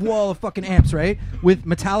massive wall of fucking amps, right, with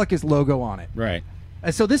Metallica's logo on it. Right.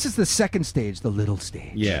 And so this is the second stage, the little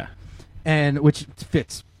stage. Yeah. And which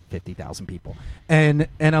fits 50,000 people. And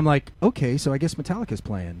I'm like, okay, so I guess Metallica's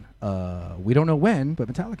playing. We don't know when,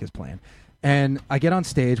 but Metallica's playing. And I get on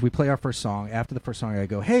stage, we play our first song. After the first song, I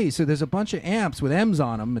go, hey, so there's a bunch of amps with M's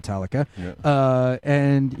on them, Metallica,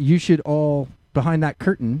 and you should all, behind that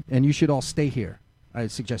curtain, and you should all stay here. I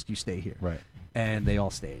suggest you stay here. Right. And they all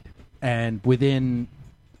stayed. And within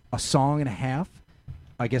a song and a half,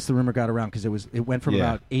 I guess the rumor got around because it went from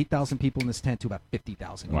about 8,000 people in this tent to about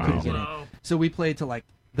 50,000. Wow. So we played to like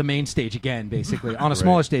the main stage again, basically, on a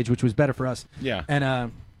smaller stage, which was better for us. Yeah.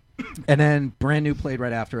 And then Brand New played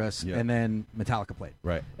right after us, and then Metallica played.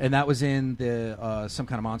 Right. And that was in the Some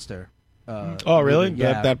Kind of Monster. Oh, really? Movie.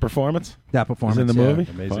 Yeah. That performance? That performance was in the yeah.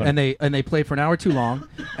 movie? Amazing. And they played for an hour too long.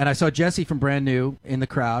 And I saw Jesse from Brand New in the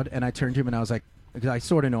crowd, and I turned to him and I was like, because I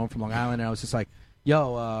sort of know him from Long Island, and I was just like,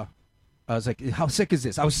 yo, I was like, how sick is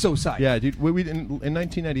this? I was so psyched. Yeah, dude. We in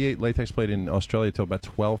 1998, Latex played in Australia till about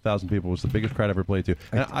 12,000 people. It was the biggest crowd I ever played to.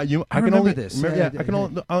 And I can remember only, this. I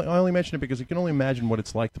only mention it because you can only imagine what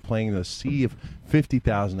it's like to playing in a sea of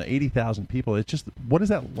 50,000 to 80,000 people. It's just, what is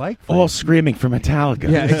that like? For All you? screaming for Metallica.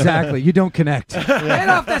 Yeah, exactly. You don't connect. Get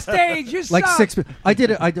off the stage. You Like suck. 6. I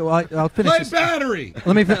did it. I'll finish. My this. battery.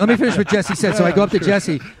 Let me finish what Jesse said. So I go up to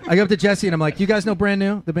Jesse. And I'm like, "You guys know Brand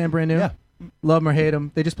New? The band Brand New? Yeah. Love them or hate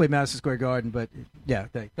them. They just played Madison Square Garden, but yeah,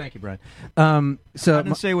 thank you, Brian. So I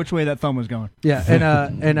didn't say which way that thumb was going. yeah, the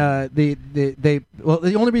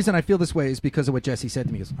only reason I feel this way is because of what Jesse said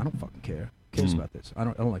to me. He goes, I don't fucking care. Who cares about this? I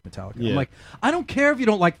don't like Metallica. Yeah. I'm like, I don't care if you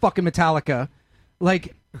don't like fucking Metallica.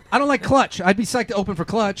 Like, I don't like Clutch. I'd be psyched to open for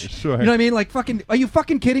Clutch. Sure. You know what I mean? Like, fucking, are you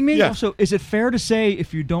fucking kidding me? Yeah. Also, is it fair to say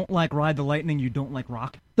if you don't like Ride the Lightning, you don't like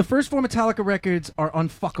rock? The first 4 Metallica records are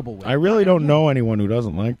unfuckable with. I really don't know anyone who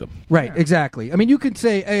doesn't like them. Right, exactly. I mean, you could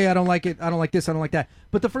say, hey, I don't like it, I don't like this, I don't like that.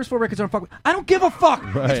 But the first 4 records are unfuckable. I don't give a fuck.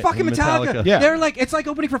 Right. It's fucking Metallica. Metallica. Yeah. They're like, it's like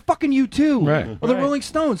opening for fucking U2 Right. or the Rolling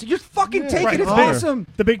Stones. You just fucking take Right. it. It's Right. awesome.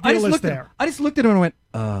 The big I deal just is looked there. I just looked at him and went,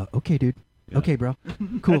 okay, dude. Okay, bro.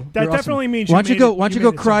 Cool. That You're definitely awesome. means Why you don't you made go? it- Why don't you you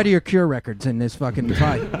go made it cry to your Cure records in this fucking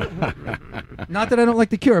fight? Not that I don't like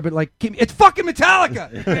the Cure, but like, it's fucking Metallica.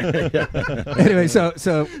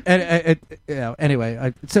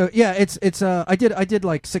 Anyway, I did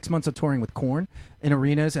like 6 months of touring with Korn in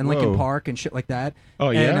arenas and Linkin Whoa. Park and shit like that.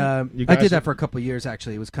 Oh, yeah? And, You I guys did are- that for a couple of years.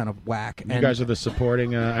 Actually, it was kind of whack. You guys are the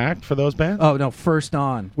supporting act for those bands? Oh no, First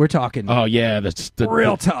On. We're talking. Oh yeah, that's the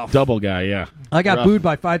Real the tough. double guy. Yeah, I got Rough. booed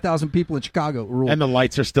by 5,000 people in Chicago. Rule. and the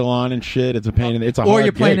lights are still on and shit. It's a pain. It's a or hard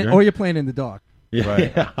you're playing gig, it, right? or you're playing in the dark.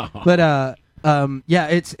 Yeah. But yeah,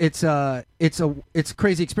 it's a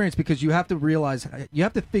crazy experience because you have to realize you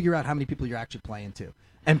have to figure out how many people you're actually playing to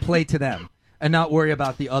and play to them and not worry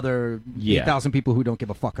about the other Yeah. 8,000 people who don't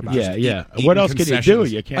give a fuck about Yeah, it. yeah. What else can you do?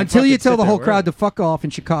 You can't until you fucking tell sit the there, whole right? crowd to fuck off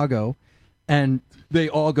in Chicago, and they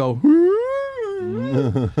all go.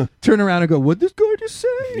 Turn around and go, what'd this guy just say?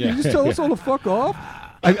 Did Yeah. you just tell us all to fuck off?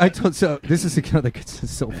 I told so this is another this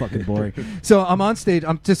is so fucking boring. So I'm on stage,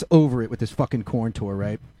 I'm just over it with this fucking Korn tour,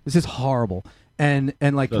 right? This is horrible. And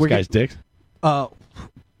like Those we're guys' dicks? Okay,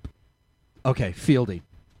 Fieldy.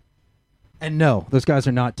 And no, those guys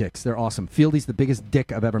are not dicks. They're awesome. Fieldy's the biggest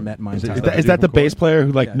dick I've ever met in my entire life. Is that the bass player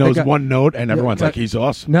who like Yeah, knows that guy- one note and Yeah, everyone's that- like he's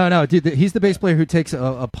awesome? No, dude, he's the bass player who takes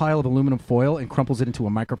a pile of aluminum foil and crumples it into a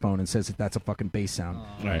microphone and says that that's a fucking bass sound.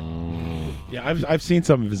 Right. Yeah, I've seen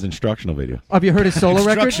some of his instructional videos. Have you heard his solo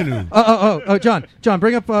record? Instructional. Oh, John,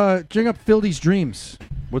 bring up Fieldy's Dreams.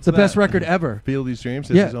 What's the that? best record ever? Fieldy's Dreams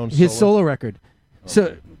is Yeah, his own his solo? solo record.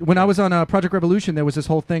 So when I was on Project Revolution, there was this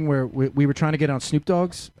whole thing where we were trying to get on Snoop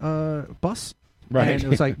Dogg's bus. Right. And it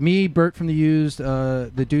was like me, Bert from The Used,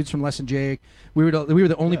 the dudes from Less Than Jake. We were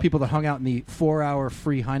the only people that hung out in the 4-hour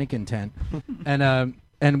free Heineken tent,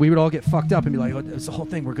 and we would all get fucked up and be like, "Oh, it's the whole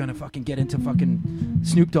thing. We're gonna fucking get into fucking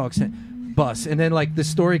Snoop Dogg's bus." And then like the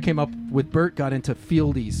story came up with Bert got into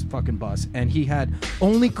Fieldy's fucking bus, and he had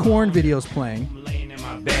only Korn videos playing.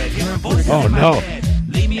 Oh no!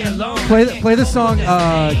 Play the song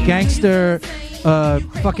Gangster,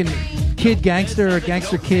 fucking Kid Gangster or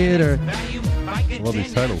Gangster Kid or. I love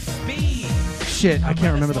these titles. Shit, I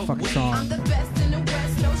can't remember the fucking song.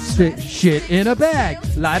 Shit in a bag,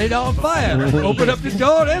 light it on fire. Open up the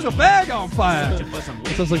door, there's a bag on fire.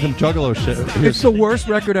 It sounds like some Juggalo shit. It's the worst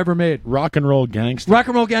record ever made. Rock and Roll Gangster. Rock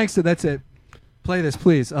and Roll Gangster, that's it. Play this,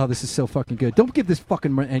 please. Oh, this is so fucking good. Don't give this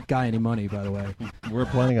fucking guy any money, by the way. We're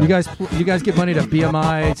planning on You guys give money to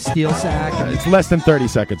BMI, Steel Sack. And It's less than 30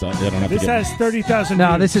 seconds. I don't have This to get has 30,000 No,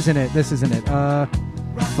 views. this isn't it. This isn't it.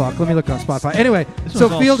 Fuck. Let me look on Spotify. Anyway, This so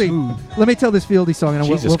one's all Fieldy, smooth. let me tell this Fieldy song, and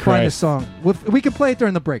Jesus we'll find this Christ. song. We can play it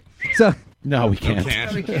during the break. So No, we can't.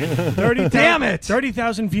 30, Damn it!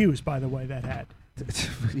 30,000 views, by the way, that had.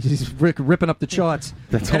 he's ripping up the charts.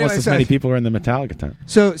 That's Anyway, almost as so- many people are in the Metallica tent.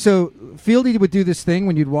 So Fieldy would do this thing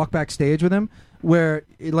when you'd walk backstage with him, where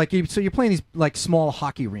like you're playing these like small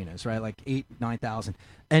hockey arenas, right? Like 8,000-9,000,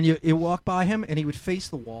 and you walk by him, and he would face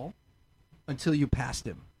the wall until you passed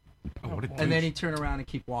him. And then he'd turn around and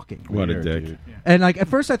keep walking. What a dick. And like at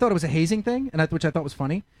first I thought it was a hazing thing, which I thought was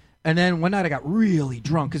funny. And then one night I got really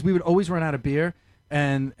drunk because we would always run out of beer,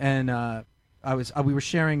 and we were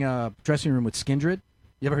sharing a dressing room with Skindred.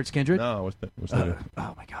 You ever heard Skindred? No, what's that?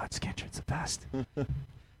 Oh my God, Skindred's the best.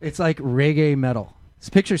 It's like reggae metal.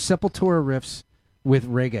 Picture Sepultura riffs with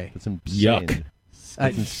reggae. That's insane. Yuck.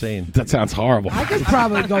 That's insane. That sounds horrible. I could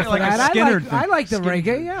probably go for Like a that. Skinner I like the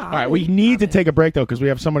reggae. Yeah. All right, we need to take a break though because we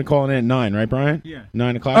have someone calling in at 9, right, Brian? Yeah.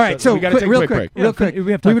 9 o'clock. All right, so we got to take a real quick quick, break. real quick.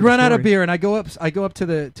 we have time We would for the run out of story. beer, and I go up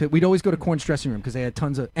to we'd always go to Korn's dressing room because they had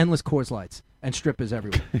tons of endless Coors Lights and strippers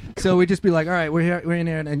everywhere. So we'd just be like, all right, we're in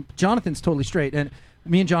there, and Jonathan's totally straight, and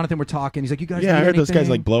me and Jonathan were talking. He's like, you guys. Yeah, I need heard those guys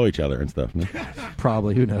anything? like blow each other and stuff. No?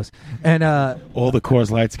 Probably, who knows? And all the Coors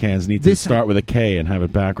Lights cans need to start with a K and have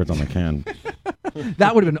it backwards on the can.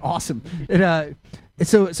 that would have been awesome. And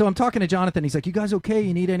so I'm talking to Jonathan. He's like, you guys okay?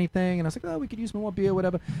 You need anything? And I was like, oh, we could use more beer,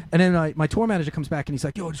 whatever. And then my tour manager comes back and he's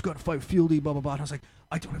like, yo, I just got to fight Fieldy, blah, blah, blah. And I was like,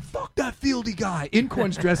 I don't fuck that Fieldy guy in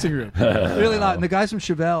Korn's dressing room. Really loud. And the guys from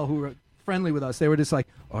Chevelle who were friendly with us, they were just like,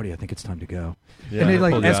 Artie, I think it's time to go. Yeah, and they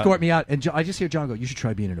like pulled you out. escort me out. And I just hear John go, you should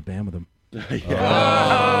try being in a band with him.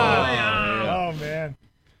 Oh, man.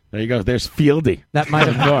 There you go. There's Fieldy. That might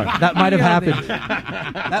have happened. That might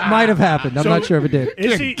have happened. I'm So, not sure if it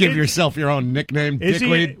did. Give yourself your own nickname, Is he,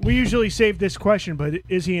 dickweed. we usually save this question, but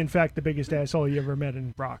is he in fact the biggest asshole you ever met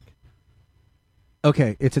in rock?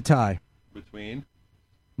 Okay, it's a tie. Between?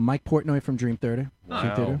 Mike Portnoy from Dream Theater,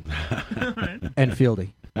 Wow. and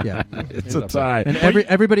Fieldy. Yeah, It's a tie. and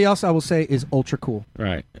everybody else I will say is ultra cool.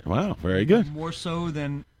 Right. Wow. Very good. More so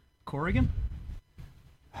than Corrigan?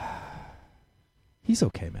 He's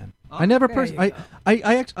okay, man. I never there you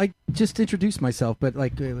I just introduced myself, but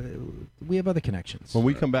like we have other connections. When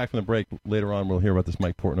we come back from the break later on, we'll hear about this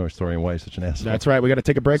Mike Portnoy story and why he's such an asshole. That's right. We got to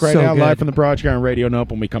take a break right So now, good. live from the Barrage here on Radio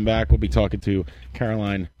Nope. When we come back, we'll be talking to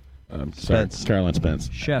Caroline Spence. Caroline Spence.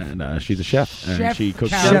 Chef. And she's a chef. And Chef she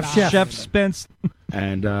cooks Caroline. Chef Spence.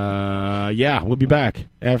 And yeah, we'll be back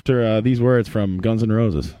after these words from Guns N'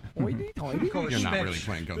 Roses. You're not really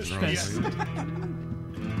playing Guns N' Roses.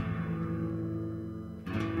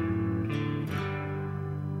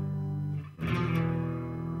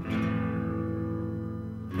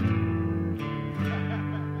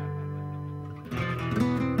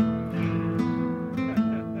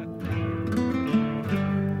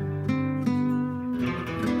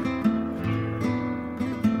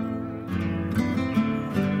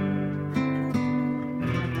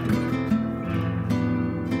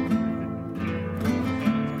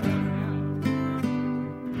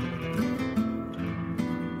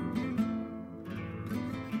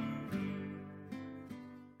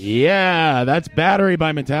 Yeah, that's Battery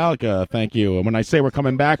by Metallica. Thank you. And when I say we're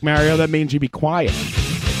coming back, Mario, that means you be quiet.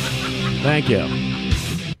 Thank you.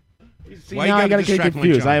 See, Why you now I gotta gotta get distract my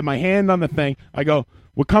confused. John? I have my hand on the thing. I go,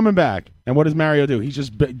 we're coming back. And what does Mario do? He's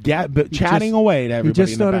just chatting away to everybody He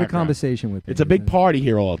just in the started a background. conversation with me. It's a big party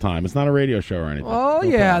here all the time. It's not a radio show or anything. Oh, No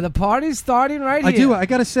yeah. problem. The party's starting right I here. do. I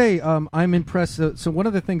gotta say, I'm impressed. So one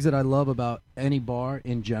of the things that I love about any bar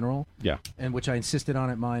in general, Yeah. and which I insisted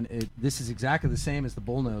on at mine, this is exactly the same as the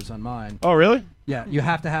bullnose on mine. Oh, really? Yeah, you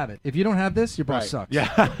have to have it. If you don't have this, your bar Right. sucks.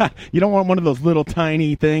 Yeah. You don't want one of those little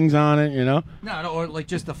tiny things on it, you know? No, or like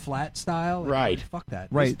just a flat style. Right. Fuck that.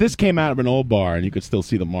 This came out of an old bar, and you could still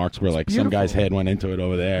see the marks where, like, some beautiful. guy's head went into it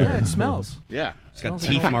over there. Yeah, it smells. Yeah. It's got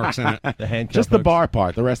teeth marks in it. The handcuff Just the hooks. bar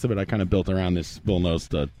part. The rest of it I kind of built around this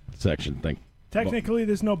bullnose section thing. Technically,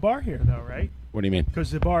 there's no bar here, though, right? What do you mean?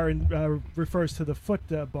 Because the bar refers to the foot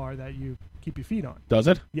bar that you keep your feet on. Does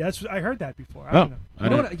it? Yes, I heard that before. I Oh, don't know. I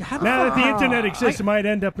didn't- Now that the internet exists, it might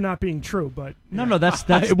end up not being true, but No, that's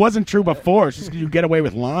It wasn't true before. It's just you get away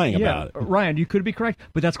with lying yeah, about it. Ryan, you could be correct,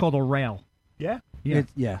 but that's called a rail. yeah.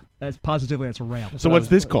 Yeah, that's positively that's a rail. So what's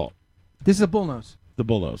this called? This is a bullnose. The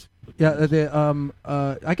bullnose. Yeah.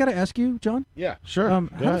 I gotta ask you, John. Yeah, sure. How Go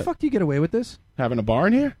the ahead. fuck do you get away with this? Having a bar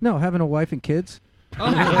in here? No, having a wife and kids.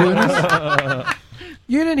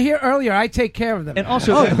 You didn't hear earlier. I take care of them. And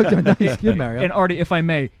also, Good, Mario. and Artie, if I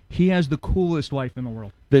may, he has the coolest wife in the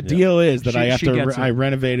world. The deal is that She- I have she to. gets it. I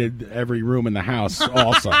renovated every room in the house.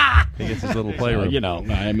 Also, He gets his little playroom. you know.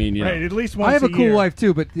 I mean, you know. Right, at least once I have a cool year. wife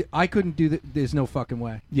too, but I couldn't do that. There's no fucking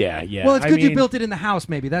way. Yeah, yeah. Well, it's I good you mean, built it in the house.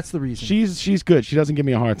 Maybe that's the reason. She's good. She doesn't give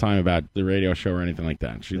me a hard time about the radio show or anything like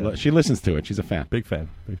that. She listens to it. She's a fan. Big fan.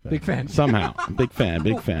 Big fan. Big fan. Somehow, big fan.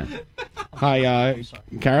 Big fan. Hi,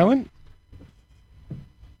 Carolyn.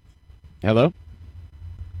 Hello.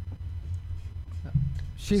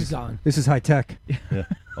 She's gone. This is high tech. Yeah,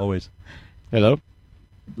 always. Hello.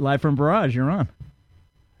 Live from Barrage, you're on.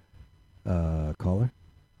 Caller.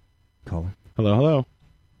 Hello.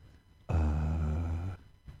 Hello.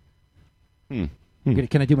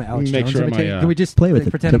 Can I do my Alex Make Jones sure imitation? my, Can we just play with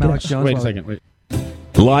it. pretend I'm Alex Jones? Wait a while- second. Wait.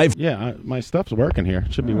 Live. Yeah, my stuff's working here.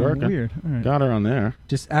 It should be Oh, working. weird. All right. Got her on there.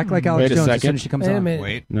 Just act like Alex Wait a Jones as second. soon as she comes Wait a on. minute.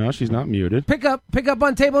 Wait. No, she's not muted. Pick up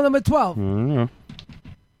on table number 12. I don't know.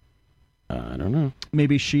 I don't know.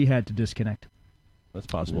 Maybe she had to disconnect. That's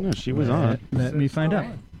possible. No, she was on. Let me find out.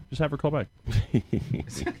 Just have her call back.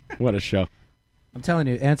 What a show. I'm telling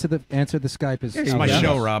you, answer the Skype is. It's my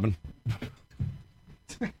show, Robin.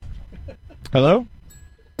 Hello.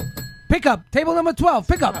 Pick up table number 12.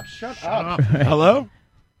 Pick up. Shut up. Hello.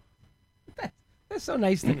 That's so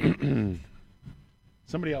nice to me.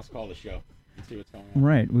 Somebody else call the show. Let's see what's going on.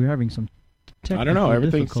 Right, we're having some. I don't know.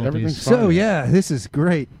 Everything's difficulties. fine. So yeah, this is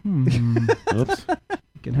great. Oops.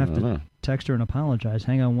 Gonna have I don't to know. text her and apologize.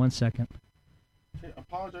 Hang on 1 second.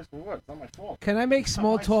 Apologize for what? It's not my fault. Can I make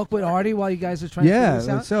small talk with Artie while you guys are trying to figure this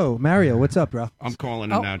Yeah. out? So Mario, what's up, bro? I'm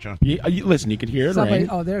calling Oh. in now, John. Listen, you can hear it Somebody,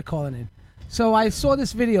 ring. they're calling in. So I saw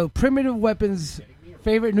this video, Primitive Weapons'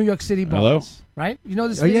 favorite New York City bars. Hello? Right? You know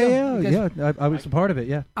this Oh video? yeah. You guys- I was a part of it.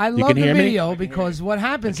 Yeah. I You love can the hear me? video because what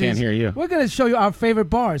happens I can't is hear you. we're going to show you our favorite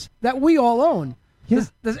bars that we all own. Yeah.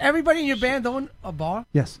 Does everybody in your band own a bar?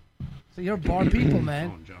 Yes. So you're bar people,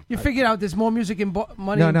 man. You figured out there's more music and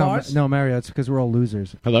money No, in bars? no, Mario. It's because we're all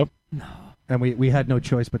losers. Hello. And we had no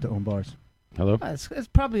choice but to own bars. Hello. It's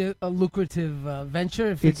probably a lucrative venture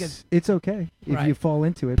if you get. It's okay if Right. you fall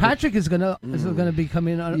into it. Patrick is gonna be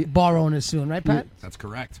coming on bar owner soon, right, Pat? That's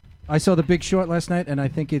correct. I saw The Big Short last night, and I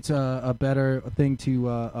think it's a better thing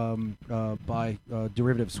to buy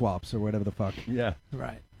derivative swaps or whatever the fuck. Yeah.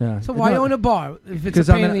 Right. Yeah. So why own a bar if it's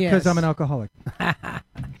a pain in the ass? Because I'm an alcoholic.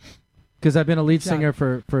 Because I've been a lead singer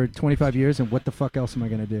for 25 years, and what the fuck else am I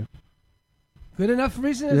going to do? Good enough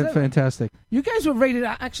reason. Is Yeah, that? fantastic. You guys were rated.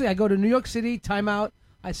 Actually, I go to New York City. Time out.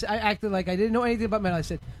 I acted like I didn't know anything about metal. I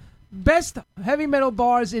said, best heavy metal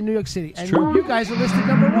bars in New York City, and you guys are listed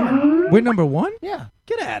number 1. We're number 1? Yeah.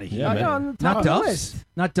 Get out of here. Yeah, man. on the top Not of the Duff's? list.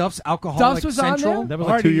 Not Duff's Alcoholic Duff's was on Central? there? That was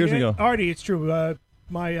like 2 years ago. Artie, it's true.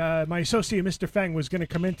 My associate, Mr. Feng, was going to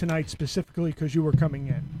come in tonight specifically because you were coming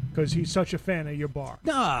in, because he's such a fan of your bar.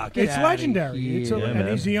 Nah, get It's outta legendary. here. And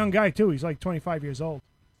he's a young guy, too. He's like 25 years old.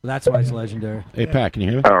 That's why it's legendary. Hey, Pat, can you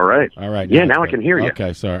hear me? All right. All right. Yeah, it's now I good. can hear you.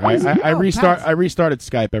 Okay, sorry. Why is it- I No, restarted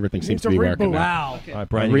Skype. Everything seems to be working now. Wow. All right,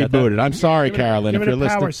 Brian, I you got that? rebooted. I'm sorry, Give it a- Carolyn. give If it you're a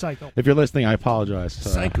power listening, cycle. if you're listening, I apologize.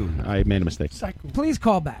 Psycho. I made a mistake. Please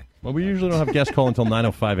call back. Well, we usually don't have guests call until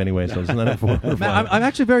 9:05 anyway, so it's 9:04. I'm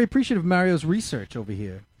actually very appreciative of Mario's research over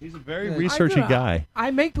here. He's a very researchy guy. I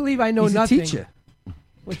make believe I know He's nothing. a teacher.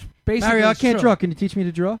 Which basically Mario, I is can't true. draw. Can you teach me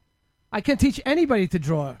to draw? I can teach anybody to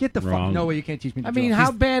draw. Get the Wrong. fuck. No way, you can't teach me to I draw. mean,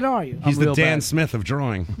 how bad are you? He's I'm the real Dan bad. Smith of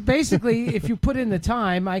drawing. Basically, if you put in the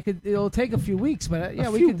time, it'll take a few weeks, but yeah,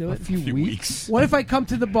 we can do it. A few weeks. What if I come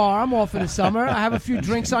to the bar? I'm off for the summer. I have a few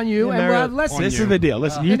drinks on you, Yeah, and Mario, we'll have lessons. This is the deal.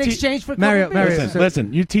 Listen, you in te- exchange for a Mario, couple beers. Listen,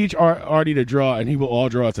 listen. You teach Artie to draw, and he will all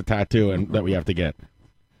draw us a tattoo, and that we have to get.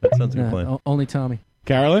 That sounds like a Yeah, plan. only Tommy.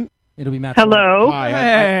 Carolyn. It'll be Matt. Hello. Hi.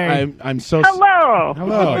 Hey. I'm so. Hello.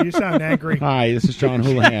 Hello. Oh, you sound angry. Hi. This is John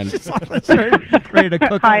Houlihan. Ready to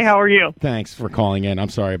cook. Hi, how are you? Thanks for calling in. I'm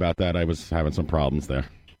sorry about that. I was having some problems there.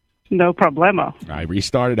 No problemo. I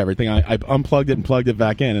restarted everything. I unplugged it and plugged it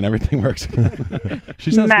back in, and everything works.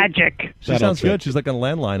 She sounds Magic. Good. She sounds good. She's like on a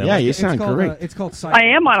landline. Yeah, you It's sound called, great. it's called I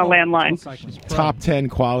am on a landline. Top 10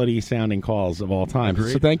 quality sounding calls of all time.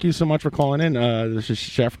 So thank you so much for calling in. This is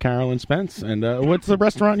Chef Carolyn Spence, and what's the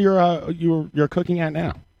restaurant you're cooking at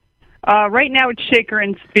now? Right now it's Shaker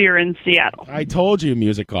and Spear in Seattle. I told you,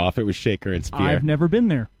 Music Off. It was Shaker and Spear. I've never been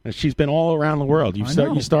there. And she's been all around the world. You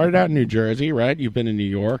started out in New Jersey, right? You've been in New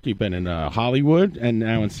York. You've been in Hollywood, and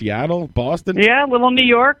now in Seattle, Boston. Yeah, little New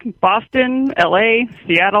York, Boston, L.A.,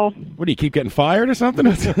 Seattle. What do you keep getting fired or something?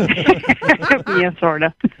 Yeah, sort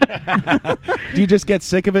of. Do you just get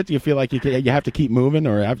sick of it? Do you feel like you have to keep moving,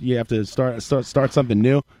 or you have to start something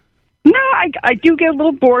new? No, I do get a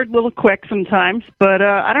little bored, a little quick sometimes, but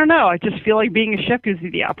I don't know. I just feel like being a chef gives you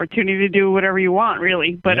the opportunity to do whatever you want,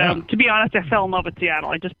 really. But Yeah. to be honest, I fell in love with Seattle.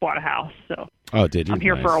 I just bought a house, so Oh, did you? I'm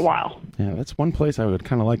here Nice. for a while. Yeah, that's one place I would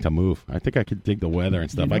kind of like to move. I think I could dig the weather and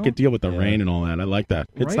stuff. I could deal with the rain and all that. I like that.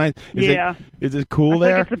 It's Right? nice. Yeah. Is it cool I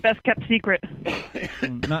there? think it's the best kept secret.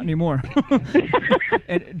 Not anymore.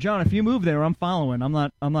 And John, if you move there, I'm following. I'm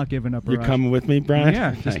not giving up. You're Barrage. coming with me, Brian?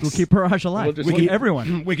 Yeah, just Thanks. we'll keep Barrage alive. We'll We'll just keep keep-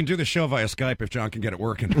 everyone. We can do the show via Skype if John can get it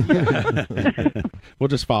working. We'll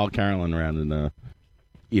just follow Carolyn around and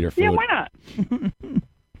eat her food. Yeah, why not?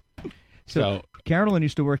 So Carolyn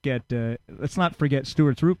used to work at. Let's not forget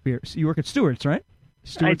Stewart's Root Beer. You work at Stewart's, right?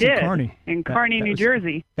 Stewart's I did. in Kearney. In Kearney, That New was-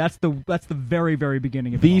 Jersey. That's the very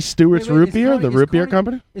beginning of it The all. Stewart's Wait, wait, Root is Beer, Kearney- the is root beer Kearney-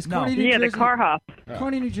 company? Is No. Kearney, New Yeah, the Jersey? car hop.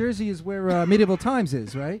 Kearney, New Jersey is where Medieval Times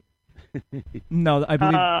is, right? No, I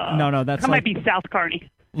believe no. That's That like, might be South Kearney.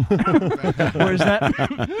 Or is that?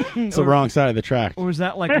 It's the wrong side of the track. Or is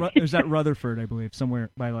that like? Is that Rutherford? I believe somewhere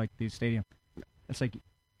by like the stadium. That's like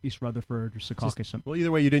East Rutherford or Secaucus. Well,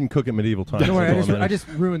 either way, you didn't cook at medieval times. Don't worry, That's all that I matters.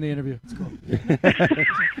 just ruined the interview. It's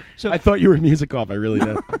cool. I thought you were Music Off. I really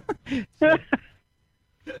did.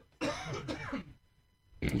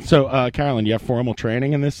 So, Carolyn, you have formal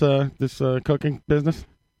training in this cooking business?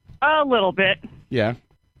 A little bit. Yeah.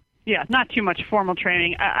 Yeah, not too much formal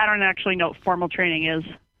training. I don't actually know what formal training is.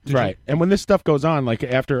 Right. And when this stuff goes on, like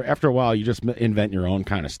after a while, you just invent your own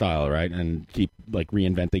kind of style, right? And keep like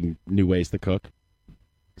reinventing new ways to cook.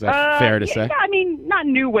 Is that fair to say? Yeah, I mean, not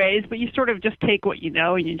new ways, but you sort of just take what you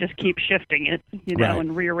know and you just keep shifting it, Right.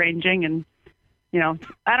 and rearranging. And,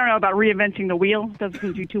 I don't know about reinventing the wheel.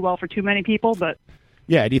 Doesn't do too well for too many people, but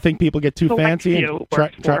Yeah. Do you think people get too select fancy? few And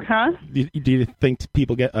works for, huh? Do you think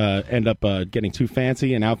people end up getting too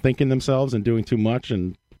fancy and outthinking themselves and doing too much?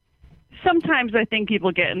 And Sometimes I think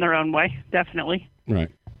people get in their own way, definitely. right.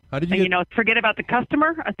 How did And, forget about the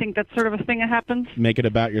customer. I think that's sort of a thing that happens. Make it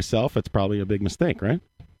about yourself. It's probably a big mistake, right?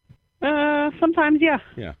 Sometimes, yeah.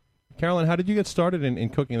 Yeah. Carolyn, how did you get started in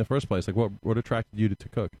cooking in the first place? Like, what attracted you to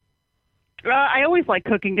cook? I always liked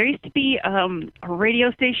cooking. There used to be a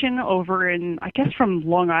radio station over in, I guess, from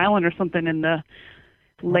Long Island or something in the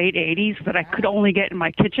late 80s that I could only get in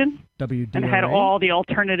my kitchen. WDRE. And it had all the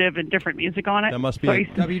alternative and different music on it. That must be so a- I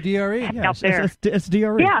used to WDRE. hang out there. It's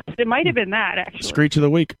DRE. Yeah, it might have been that, actually. Screech of the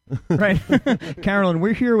week. Right. Carolyn,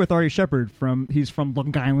 we're here with Artie Shepard he's from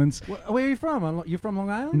Long Island. Where are you from? You from Long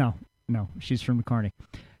Island? No, she's from McCarney.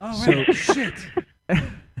 Oh, So- right. Shit.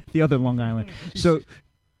 The other Long Island. So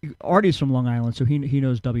Artie's from Long Island, so he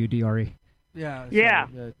knows WDRE. Yeah. Yeah.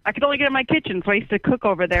 I could only get in my kitchen, so I used to cook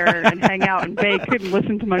over there and hang out and bake and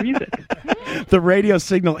listen to my music. The radio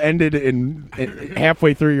signal ended in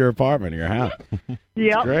halfway through your apartment or your house.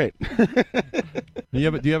 Yep. Great. Do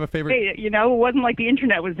you have a favorite? Hey, it wasn't like the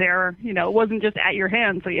internet was there. It wasn't just at your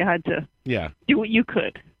hand, so you had to Yeah. do what you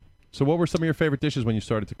could. So what were some of your favorite dishes when you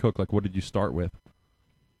started to cook? Like, what did you start with?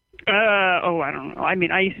 I don't know. I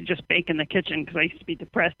mean, I used to just bake in the kitchen because I used to be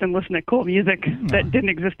depressed and listen to cool music that didn't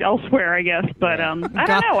exist elsewhere, I guess. But I don't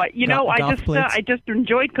know. I just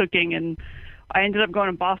enjoyed cooking, and I ended up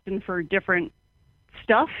going to Boston for different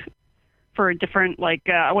stuff,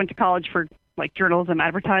 I went to college for like journalism,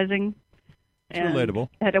 advertising. It's and relatable.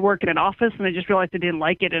 I had to work in an office, and I just realized I didn't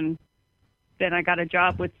like it, and then I got a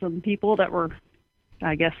job with some people that were,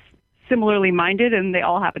 I guess, similarly minded, and they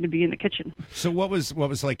all happened to be in the kitchen. So what was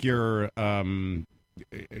like your how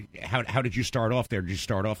did you start off there? Did you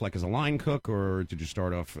start off like as a line cook, or did you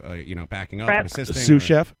start off backing up Prep. and assisting? Sous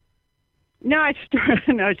chef? No, I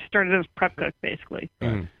started as prep cook, basically.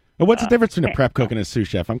 Well, what's the difference between a prep cook and a sous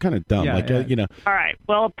chef? I'm kind of dumb. Yeah, yeah. All right.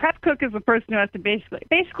 Well, a prep cook is the person who has to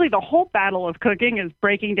basically the whole battle of cooking is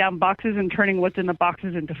breaking down boxes and turning what's in the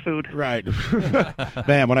boxes into food. Right.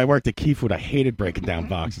 Man, when I worked at Key Food, I hated breaking down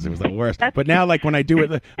boxes. It was the worst. But now, like, when I do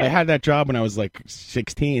it, I had that job when I was like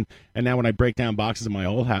 16, and now when I break down boxes in my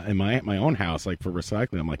old house, in my own house, like for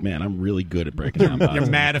recycling, I'm like, man, I'm really good at breaking down boxes. You're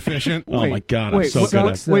mad efficient. Oh my god, I'm so good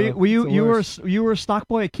at Were you were a stock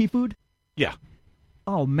boy at Key Food? Yeah.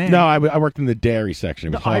 Oh man. No, I worked in the dairy section.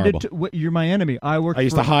 It was I horrible. did. You're my enemy. I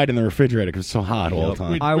used to hide in the refrigerator because it's so hot all the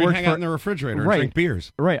time. We'd hang out in the refrigerator and drink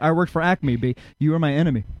beers. Right. I worked for Acme. B. You were my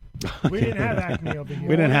enemy. We didn't have Acme over here.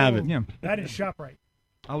 We didn't have it. Yeah. That is ShopRite.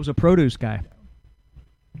 I was a produce guy.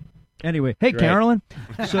 Anyway, hey, Great. Carolyn.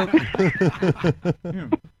 So,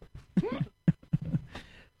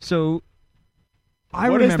 so I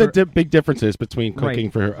what remember is the big differences between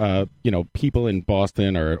cooking Right. for people in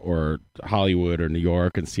Boston or Hollywood or New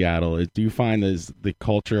York and Seattle? Do you find the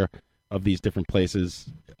culture of these different places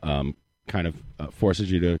kind of forces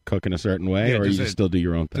you to cook in a certain way, or you just still do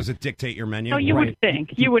your own thing? Does it dictate your menu? No, you would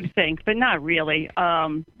think. You would think, but not really.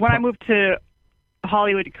 When I moved to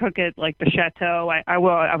Hollywood to cook at like the Chateau, I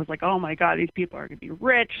was like, oh my god, these people are going to be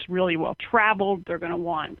rich, really well traveled. They're going to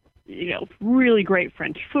want really great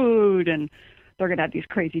French food, and they're going to have these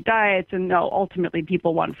crazy diets. And no, ultimately,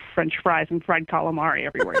 people want French fries and fried calamari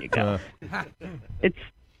everywhere you go.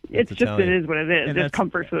 It's just Italian. it is what it is. And It's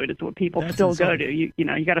comfort food. It's what people that's still go insane. to.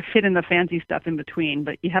 You got to fit in the fancy stuff in between,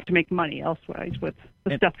 but you have to make money elsewise with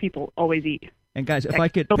the stuff people always eat. And guys, if I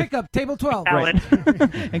could Pick up table 12. Salad.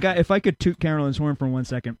 and guys, if I could toot Carolyn's horn for 1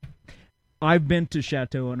 second, I've been to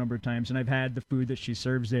Chateau a number of times, and I've had the food that she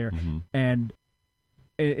serves there. And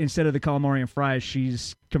instead of the calamari and fries,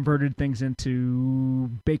 she's converted things into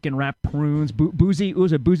bacon wrapped prunes,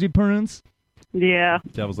 boozy prunes. Yeah.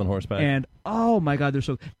 Devils on horseback. And oh my God, they're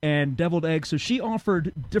so and deviled eggs. So she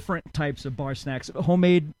offered different types of bar snacks,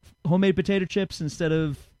 homemade potato chips instead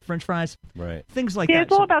of French fries, right? Things like Yeah, that.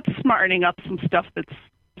 it's all about smartening up some stuff that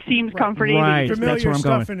seems comforting. Right, Familiar that's where I'm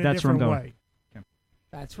stuff going. in a That's where I'm different going. way.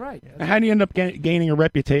 That's right. How do you end up gaining a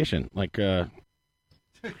reputation? Like, You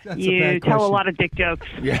tell a lot of dick jokes.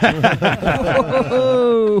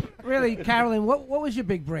 Really, Carolyn, what was your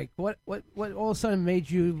big break? What all of a sudden made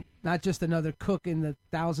you not just another cook in the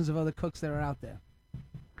thousands of other cooks that are out there?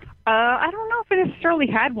 I don't know if I necessarily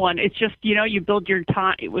had one. It's just, you build your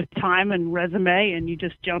time with time and resume, and you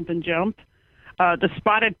just jump and jump. The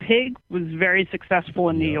Spotted Pig was very successful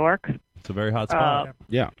in New York. It's a very hot spot.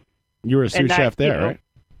 yeah, you were a sous And that, chef there, right?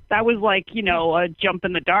 That was like, a jump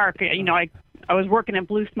in the dark. I was working at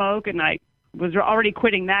Blue Smoke, and I was already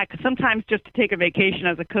quitting that because sometimes just to take a vacation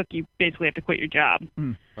as a cook, you basically have to quit your job.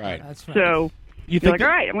 Right. That's right. So You you're like, all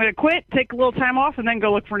right, I'm going to quit, take a little time off, and then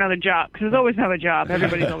go look for another job because there's always another job.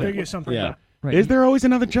 Everybody's always Figure something Yeah. out. Right. Is there always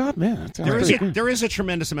another job, man? That sounds There is pretty good. there is a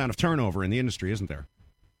tremendous amount of turnover in the industry, isn't there?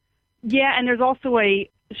 Yeah, and there's also a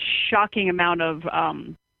shocking amount of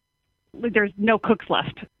there's no cooks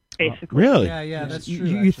left, basically. Really? Yeah, that's true.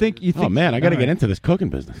 You think? Oh man, I got to get into this cooking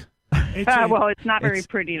business. Well, it's not very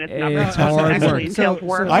pretty, and it's not very It's hard actually work. entails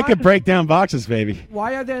work. I could break down boxes, baby.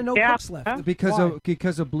 Why are there no cooks left? Because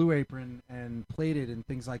Why? of Blue Apron and Plated and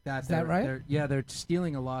things like that. Is that right? They're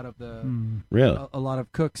stealing a lot of the Really? a lot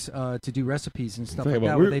of cooks to do recipes and stuff Tell you like what,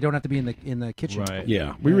 that. we're- Where they don't have to be in the kitchen.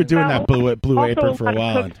 Yeah, we were doing that Blue also, Apron for a lot of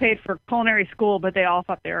while. Cooks paid for culinary school, but they all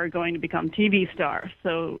thought they were going to become TV stars.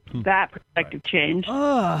 So that perspective changed.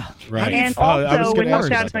 Right. And Oh, I was also, when gonna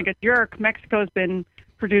you ask sound like a jerk, Mexico's been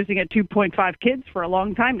producing at 2.5 kids for a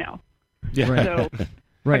long time now. Yeah. So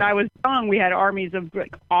when I was young, we had armies of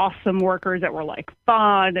like awesome workers that were like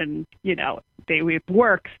fun, and they would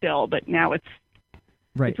work still. But now it's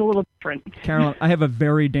Right. it's a little different. Carolyn, I have a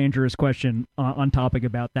very dangerous question on topic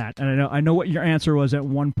about that, and I know what your answer was at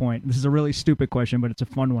one point. This is a really stupid question, but it's a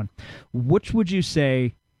fun one. Which would you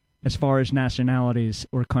say, as far as nationalities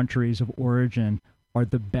or countries of origin, are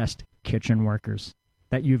the best kitchen workers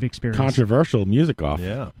that you've experienced? Controversial music off.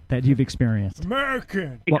 Yeah. That you've experienced.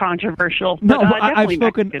 American. Well- Controversial. No, but, but I've definitely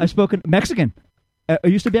spoken. Mexican. I've spoken Mexican. I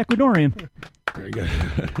used to be Ecuadorian. Very good.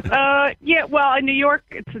 Yeah, well, in New York,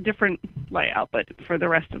 it's a different layout, but for the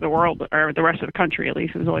rest of the world, or the rest of the country at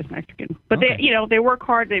least, it was always Mexican. But Okay. they work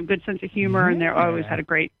hard, they have a good sense of humor, and they always had a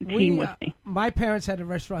great team with me. My parents had a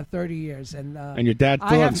restaurant 30 years, and And your dad I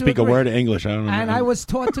still have doesn't to speak a agree. word of English. I don't know. And I was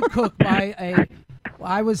taught to cook by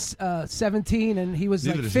I was 17, and he was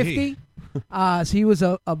Neither like is 50. he. So he was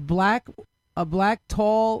a black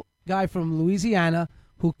tall guy from Louisiana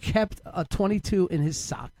who kept a 22 in his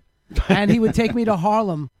sock. And he would take me to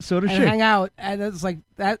Harlem So does and she. hang out, and it's like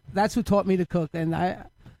that's who taught me to cook. And I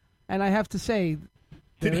have to say,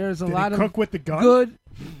 there's a lot of cook with the gun? good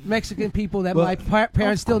Mexican people that Well, my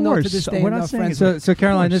parents still know to this day. We're and not are saying friends So, with. so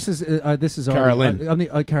Caroline, Of this course. is Carolyn. Caroline.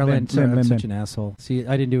 Lynn, Sorry, Lynn, I'm Lynn, such Lynn. an asshole. See,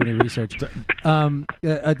 I didn't do any research.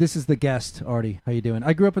 This is the guest, Artie. How you doing?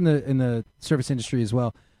 I grew up in the service industry as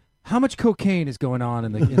well. How much cocaine is going on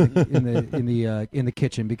in the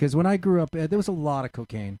kitchen? Because when I grew up, there was a lot of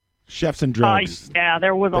cocaine. Chefs and drugs. Yeah,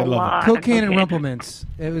 there was a They love it. lot. Cocaine of and rumplements.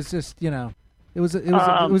 It was just it was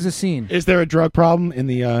a scene. Is there a drug problem in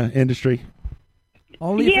the industry?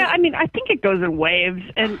 Yeah, I mean, I think it goes in waves,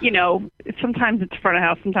 and sometimes it's front of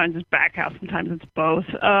house, sometimes it's back house, sometimes it's both.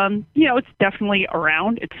 It's definitely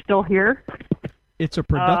around. It's still here. It's a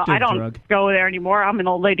productive I don't drug. go there anymore. I'm an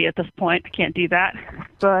old lady at this point. I can't do that.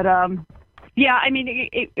 But yeah, I mean,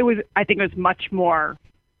 it was. I think it was much more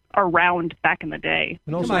around back in the day.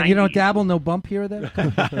 Come on, you don't dabble, no bump here or there?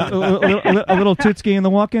 a little tootski in the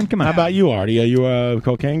walk-in. Come on. How about you, Artie? Are you a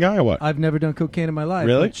cocaine guy or what? I've never done cocaine in my life.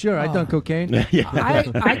 Really? But sure, I've done cocaine.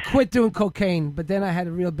 I quit doing cocaine, but then I had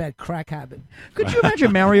a real bad crack habit. Could you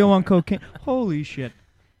imagine Mario on cocaine? Holy shit.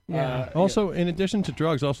 Yeah. Also, in addition to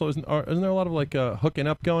drugs, also isn't there a lot of like hooking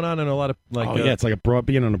up going on, and a lot of like Oh yeah, it's like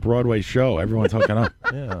being on a Broadway show. Everyone's hooking up.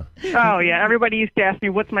 Yeah. Oh yeah, everybody used to ask me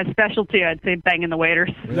what's my specialty. I'd say banging the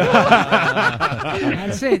waiters.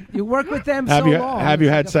 That's it. You work with them Have so you long. have you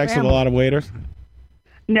It's had like a sex with a family. lot of waiters?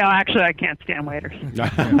 No, actually, I can't stand waiters.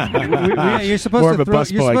 You're supposed More to of a throw.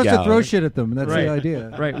 busboy You're supposed to gal. throw shit at them. That's Right. the idea.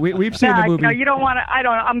 Right. We've seen No, the movie. no, you don't want to.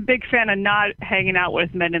 I'm a big fan of not hanging out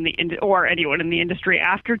with men in the or anyone in the industry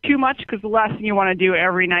after too much, because the last thing you want to do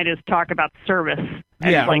every night is talk about service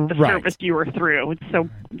and Yeah, like the right. service you were through. It's so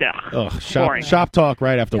Ugh, boring. shop talk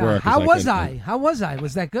right after Yeah, work. How is was like I? How was I?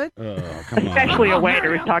 Was that good? Oh, come on. Especially a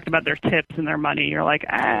waiter who's talked about their tips and their money. You're like,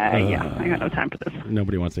 yeah, I got no time for this.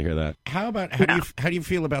 Nobody wants to hear that. How about how do you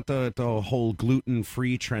feel about the whole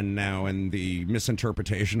gluten-free trend now and the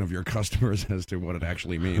misinterpretation of your customers as to what it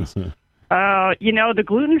actually means? The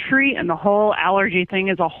gluten-free and the whole allergy thing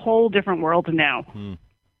is a whole different world now.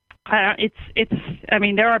 It's. I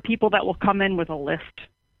mean, there are people that will come in with a list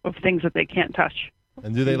of things that they can't touch.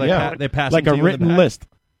 And do they they pass like them a to you in the written back? list?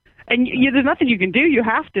 And there's nothing you can do. You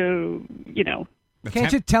have to,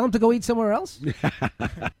 Can't you tell them to go eat somewhere else?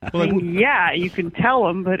 yeah, you can tell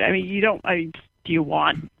them, but I mean, you don't. Do you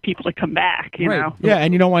want people to come back? You know? Yeah,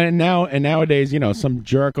 and you know what? Nowadays, some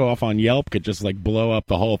jerk off on Yelp could just like blow up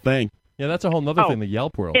the whole thing. Yeah, that's a whole nother thing. The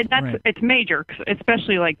Yelp world. It's major,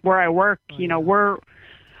 especially like where I work.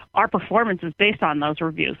 Our performance is based on those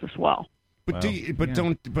reviews as well. But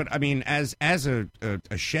I mean, as a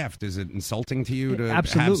chef, is it insulting to you to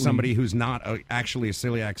Absolutely. have somebody who's not actually a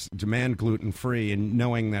celiac demand gluten free and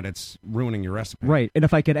knowing that it's ruining your recipe? Right, and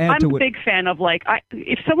if I could add I'm to a it, big fan of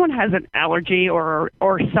if someone has an allergy or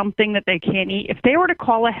something that they can't eat, if they were to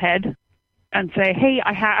call ahead and say, "Hey,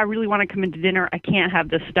 I really want to come into dinner. I can't have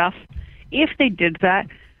this stuff." If they did that,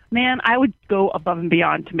 man, I would go above and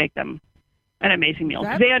beyond to make them an amazing meal.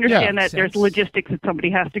 'Cause they understand that there's logistics that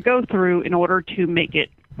somebody has to go through in order to make it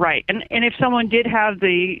Right. And if someone did have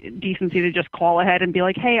the decency to just call ahead and be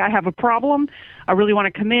like, hey, I have a problem. I really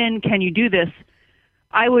want to come in. Can you do this?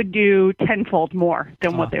 I would do tenfold more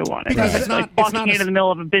than what they wanted. Because It's like walking in the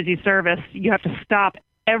middle of a busy service, you have to stop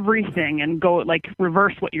everything and go like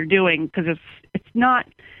reverse what you're doing because it's not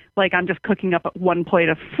like I'm just cooking up one plate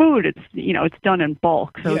of food. It's it's done in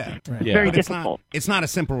bulk, so it's very But difficult. It's not a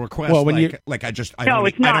simple request. Well, when like, you- like I just I No, don't,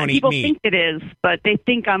 it's not. I don't eat People meat. think it is, but they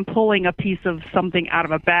think I'm pulling a piece of something out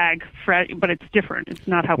of a bag. But it's different. It's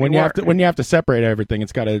not how When we you work. have to separate everything,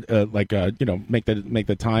 it's got to make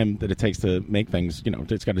the time that it takes to make things.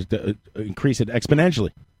 It's got to increase it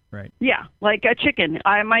exponentially. Right. Yeah, like a chicken.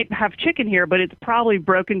 I might have chicken here, but it's probably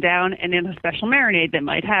broken down and in a special marinade that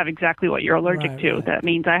might have exactly what you're allergic to. That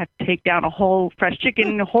means I have to take down a whole fresh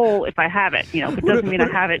chicken whole if I have it. But it doesn't mean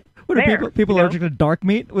I have it What are there. people allergic to dark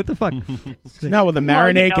meat? What the fuck? No, well, the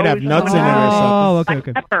marinade could have it's nuts in it or Oh, something.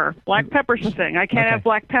 okay, okay. Pepper. Black pepper's the thing. I can't have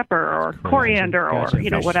black pepper or coriander or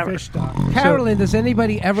whatever. Carolyn, does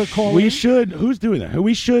anybody ever call We in? should. Who's doing that?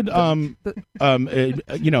 We should.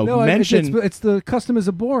 Mention. It's the customers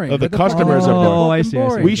are boring. Oh, the They're customers are boring. Oh, I see,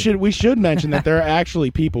 I see. We should mention that there are actually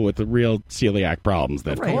people with the real celiac problems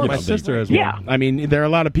that Right. My sister has one. Yeah. I mean, there are a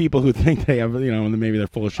lot of people who think they have, and maybe they're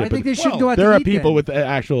full of shit. I think but they should go out There to are eat people then. with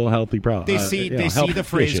actual healthy problems. They see health the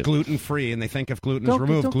phrase issues. gluten free and they think if gluten is Don't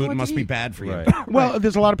removed, go gluten out must to be eat. bad for you. Right. Well,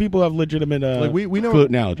 there's a lot of people who have legitimate Like we know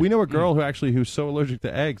gluten allergy. we know a girl who's so allergic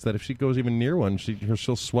to eggs that if she goes even near one,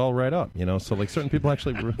 she'll swell right up. So like certain people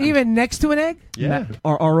actually. Even next to an egg? Yeah.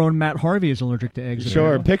 Our own Matt Harvey is allergic to eggs.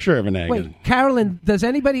 Sure, a picture of an egg. Wait, Carolyn, does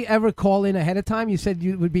anybody ever call in ahead of time? You said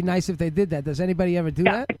it would be nice if they did that. Does anybody ever do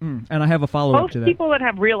that? And I have a follow-up Most to that. people that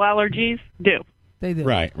have real allergies do. They do.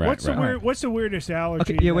 Right. What's the weirdest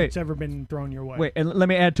allergy that's ever been thrown your way? Wait, and let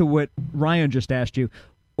me add to what Ryan just asked you.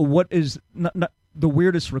 What is not the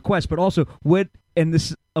weirdest request, but also what? And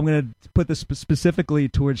this, I'm going to put this specifically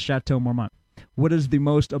towards Chateau Marmont. What is the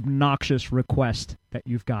most obnoxious request that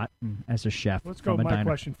you've gotten as a chef? Let's go from with a my diner?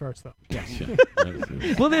 question first, though.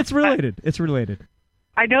 Well, it's related. It's related.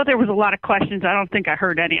 I know there was a lot of questions. I don't think I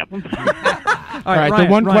heard any of them. All right. The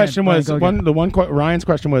one question was go again. Ryan's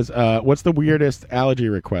question was, what's the weirdest allergy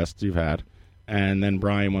request you've had? And then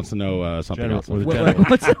Brian wants to know something else. What's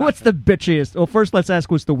the bitchiest? Well, first let's ask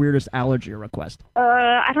what's the weirdest allergy request.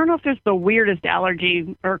 I don't know if there's the weirdest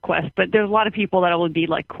allergy request, but there's a lot of people that would be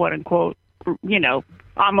like, quote unquote,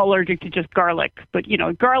 I'm allergic to just garlic. But,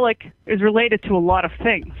 garlic is related to a lot of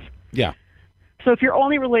things. Yeah. So if you're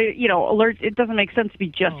only related, allergic, it doesn't make sense to be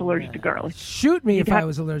just allergic to garlic. Shoot me if I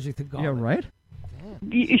was allergic to garlic. Yeah, right?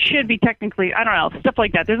 It should be technically, I don't know, stuff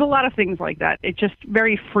like that. There's a lot of things like that. It's just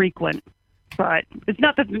very frequent. But it's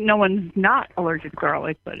not that no one's not allergic to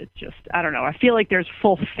garlic, but it's just, I don't know. I feel like there's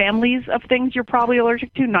full families of things you're probably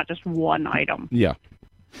allergic to, not just one item. Yeah.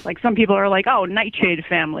 Like some people are like, oh, nightshade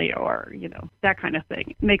family or, that kind of thing.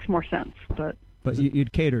 It makes more sense. But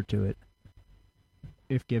you'd cater to it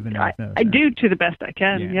if given enough notice. I do to the best I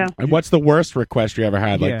can, yeah. And what's the worst request you ever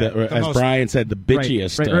had? Like, Yeah. as Brian said, the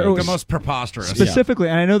bitchiest. The most preposterous. Specifically,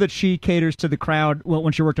 and I know that she caters to the crowd. Well,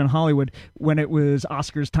 when she worked in Hollywood, when it was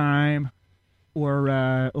Oscars time, or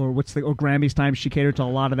Grammys time, she catered to a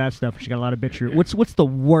lot of that stuff. She got a lot of bitchery. What's the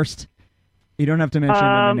worst? You don't have to mention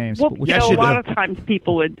any names. Well, but what's a lot of times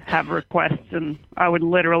people would have requests, and I would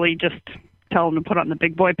literally just tell them to put on the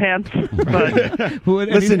big boy pants. But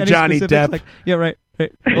Listen, Johnny Depp. Like, yeah, right.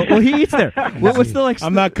 Well, he eats there. What's the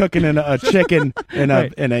I'm not cooking a chicken in a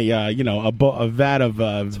vat of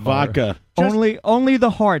vodka. Only the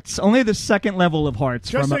hearts, only the second level of hearts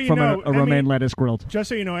Just from so you know, a romaine lettuce grilled. Just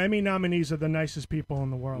so you know, Emmy nominees are the nicest people in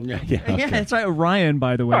the world. Yeah, that's right. Ryan,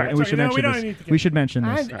 by the way, All right, and we so, should you know, we mention don't need this. to We should mention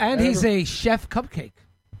this. And he's a chef cupcake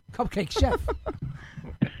chef.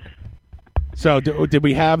 So, did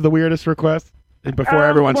we have the weirdest request? Before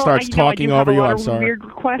everyone starts talking over you, I'm sorry. Weird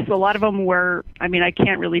requests. A lot of them were. I mean, I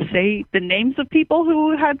can't really say the names of people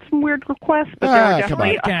who had some weird requests, but there were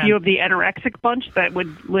definitely a few of the anorexic bunch that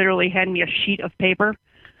would literally hand me a sheet of paper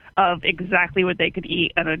of exactly what they could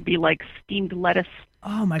eat, and it'd be like steamed lettuce.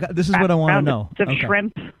 Oh my God, this is what I want to know. Of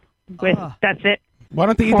shrimp. With that's it. Why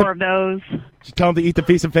don't they eat 4 of those? Just tell them to eat the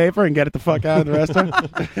piece of paper and get it the fuck out of the restaurant.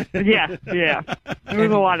 Yeah.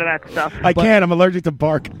 There's a lot of that stuff. I can't. I'm allergic to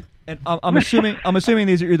bark. And I'm assuming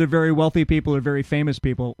these are either very wealthy people or very famous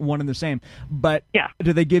people, one and the same. But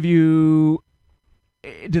do they give you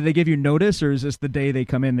notice, or is this the day they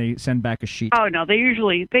come in they send back a sheet? Oh no, they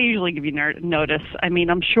usually give you notice. I mean,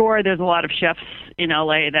 I'm sure there's a lot of chefs in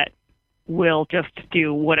LA that will just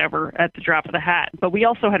do whatever at the drop of the hat. But we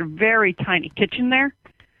also had a very tiny kitchen there,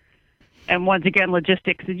 and once again,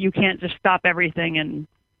 logistics. You can't just stop everything and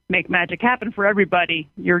make magic happen for everybody.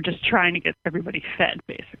 You're just trying to get everybody fed,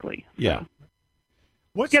 basically. Yeah.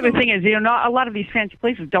 The other thing is, not a lot of these fancy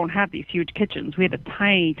places don't have these huge kitchens. We had a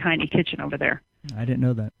tiny, tiny kitchen over there. I didn't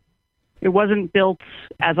know that. It wasn't built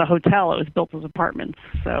as a hotel. It was built as apartments.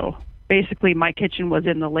 So basically, my kitchen was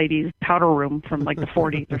in the ladies' powder room from like the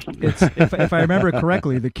 40s or something. If I remember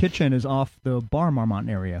correctly, the kitchen is off the Bar Marmont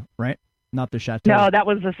area, right? Not the Chateau. No, that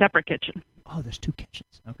was a separate kitchen. Oh, there's two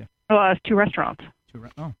kitchens. Okay. Oh, it's 2 restaurants.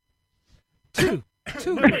 Two.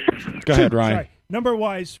 Go ahead, Ryan. Sorry.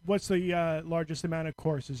 Number-wise, what's the largest amount of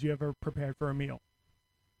courses you ever prepared for a meal?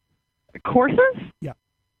 Courses? Yeah.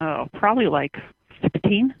 Oh, probably like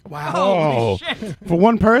 16. Wow. Oh, for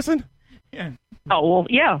one person? Yeah. Oh, well,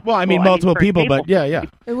 yeah. Well, I mean, Well, multiple for a people, table. but yeah.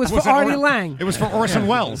 It was for Artie Lang. It was for Orson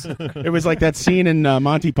Welles. It was like that scene in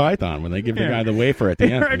Monty Python when they give the guy the wafer at the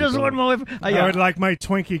end. I would like my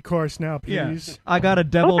Twinkie course now, please. I got a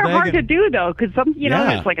deviled Those are hard egg. to do, though, because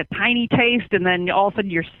Yeah. it's like a tiny taste, and then all of a sudden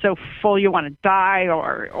you're so full you want to die,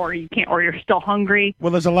 or you can't, or you're still hungry.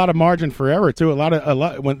 Well, there's a lot of margin for error too.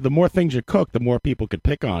 When the more things you cook, the more people could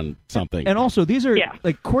pick on something. And also, these are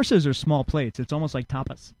like courses are small plates. It's almost like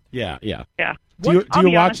tapas. Yeah. Yeah. Do you I'll be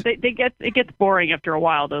watch? honest, it gets boring after a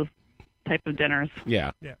while. Those type of dinners. Yeah.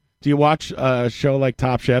 Do you watch a show like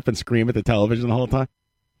Top Chef and scream at the television the whole time?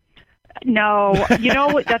 No,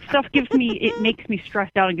 that stuff makes me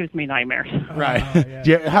stressed out and gives me nightmares. Right.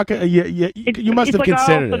 How can you must it's have like considered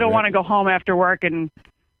I also it. don't right? want to go home after work and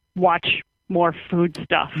watch more food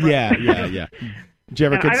stuff. Yeah. Did you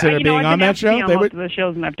ever consider being on that show? I've been most of the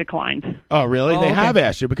shows and I've declined. Oh, really? They okay. have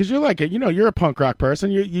asked you because you're like you're a punk rock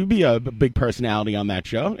person. You'd be a big personality on that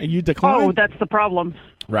show, and you declined. Oh, that's the problem.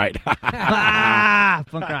 Right.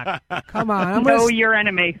 Punk rock. Come on, know your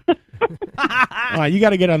enemy. You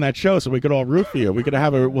got to get on that show so we could all root for you.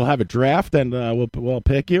 We'll have a draft and we'll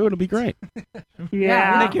pick you. It'll be great.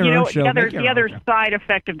 Yeah, make your own show. the other side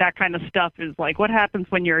effect of that kind of stuff is like what happens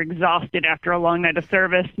when you're exhausted after a long night of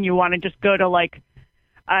service and you want to just go to like,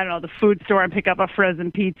 I don't know, the food store and pick up a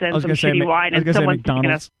frozen pizza and some shitty wine and someone's taking a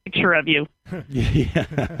McDonald's. picture of you.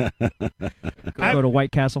 Go to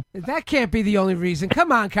White Castle. That can't be the only reason.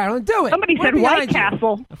 Come on, Carolyn, do it. Somebody We're said White behind you.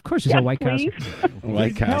 Castle. Of course, there's a White Castle.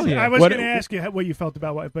 White Castle. I was What- going to ask you what you felt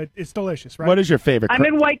about White, but it's delicious, right? What is your favorite? I'm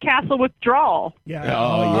in White Castle withdrawal. Yeah. Oh,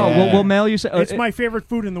 yeah. Oh, we'll mail you. It's my favorite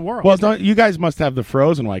food in the world. Well, you guys must have the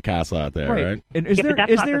frozen White Castle out there, right? And is Yeah, there? but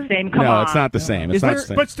that's is not there? the same. Come No, on. it's not the same. It's Is not there- the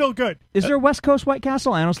same. but still good. Is there West Coast White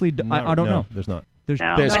Castle? I honestly, I don't know. There's not. No,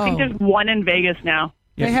 There's- I think there's one in Vegas now.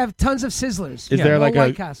 They have tons of sizzlers. Is there no like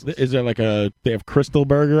White a? Castles. Is there like a? They have Crystal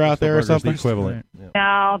Burger out there or Burger's the something? equivalent.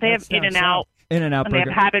 No, they have That's down In-N-Out. In-N-Out And they have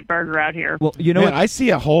burger. Habit Burger out here. Well, you know Man, what? I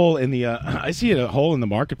see a hole in the. I see a hole in the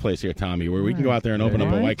marketplace here, Tommy, where we can go out there and open up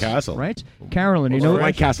a Right. White Castle. Right, Carolyn. You Or know a what?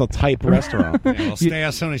 White Castle type restaurant. Well, stay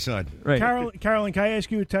on Sunny side. Right. Carolyn, can I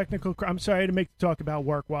ask you a technical? I'm sorry to make you talk about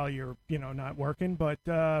work while you're not working, but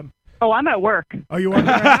Oh, I'm at work. are you working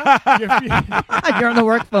right now? You're on the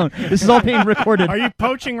work phone. This is all being recorded. Are you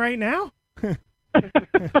poaching right now?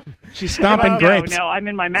 She's stomping grapes. No, I'm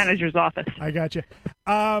in my manager's office. I got you.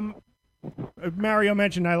 Mario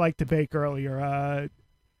mentioned I like to bake earlier. I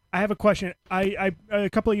have a question. I a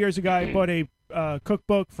couple of years ago I bought a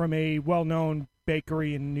cookbook from a well-known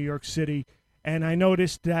bakery in New York City, and I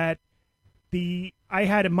noticed that I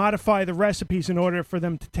had to modify the recipes in order for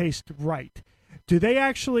them to taste right. Do they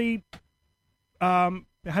actually? How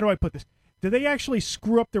do I put this? Do they actually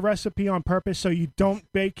screw up the recipe on purpose so you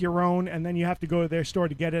don't bake your own and then you have to go to their store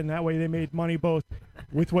to get it, and that way they made money both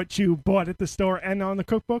with what you bought at the store and on the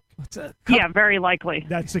cookbook? Yeah, very likely.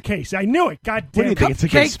 That's the case. I knew it. God What do damn you it. think? It's a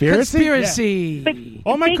conspiracy? But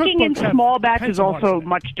All my baking in cookbooks have small batch pens is and water also in it.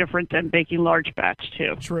 much different than baking large batch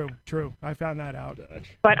too. True. I found that out.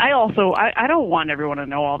 But I don't want everyone to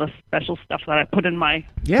know all the special stuff that I put in my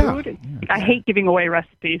Yeah. food. I hate giving away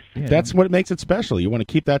recipes. That's what makes it special. You want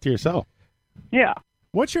to keep that to yourself. Yeah.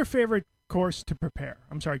 What's your favorite course to prepare?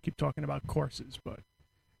 I'm sorry, I keep talking about courses, but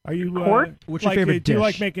are you Course? What's your like, favorite do you dish?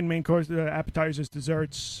 like making main course, appetizers,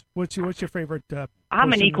 desserts? What's your favorite? I'm an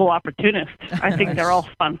course in- equal opportunist. I think they're all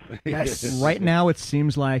fun. Yes. Right now, it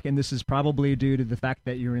seems like, and this is probably due to the fact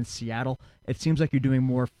that you're in Seattle, it seems like you're doing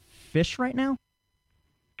more fish right now.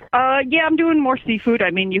 Yeah, I'm doing more seafood. I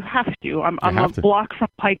mean, you have to. I'm a have to. block from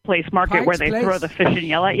Pike Place Market where Pike's they Place? throw the fish and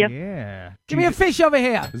yell at you. Yeah. Give me a fish over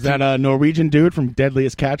here. Is that a Norwegian dude from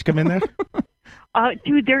Deadliest Catch come in there?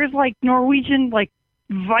 Dude, there's like Norwegian, like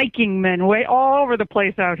Viking men way all over the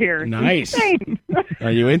place out here. It's Nice. insane.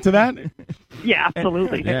 Are you into that? Yeah,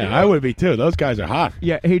 absolutely. Yeah, I would be too. Those guys are hot.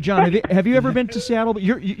 Yeah. Hey, John, have you ever been to Seattle? But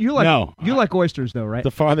you like No. you like oysters though, right?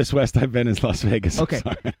 The farthest west I've been is Las Vegas. I'm Okay.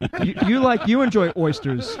 sorry. you enjoy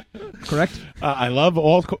oysters, correct? I love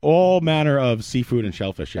all manner of seafood and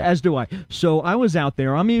shellfish. Yeah. As do I. So I was out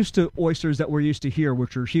there. I'm used to oysters that we're used to here,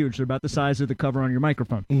 which are huge. They're about the size of the cover on your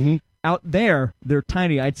microphone. Mm-hmm. Out there, they're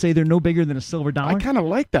tiny. I'd say they're no bigger than a silver dollar. I kind of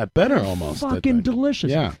like that better almost. I Fucking think. delicious.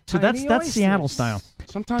 Yeah. So Tiny that's oysters. Seattle style.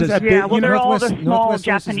 Sometimes Does- that Yeah, big, well, they're all the Northwest- small Northwest oysters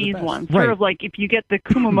are the Japanese best. ones. Right. Sort of like if you get the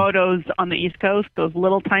Kumamotos on the East Coast, those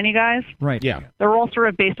little tiny guys, Right. Yeah. they're all sort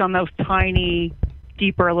of based on those tiny,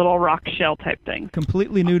 deeper little rock shell type things.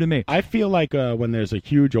 Completely new to me. I feel like when there's a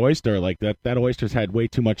huge oyster, like that oyster's had way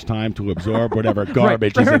too much time to absorb whatever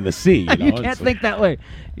garbage is in the sea. You, know? You can't It's think that way.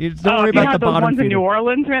 You don't worry If you about have the those bottom ones in feeder. New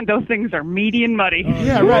Orleans, man, those things are meaty and muddy.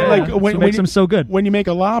 yeah, right. Like So when it makes you, them so good. when you make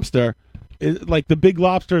a lobster, like the big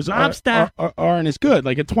lobsters aren't as good.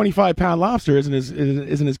 Like a 25-pound lobster isn't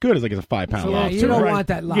as good as like a 5-pound Yeah, lobster. you don't right? want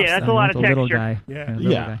that lobster. Yeah, that's a lot of The little texture. guy. Yeah.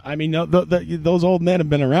 little Yeah, guy. I mean, those old men have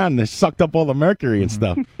been around and they sucked up all the mercury and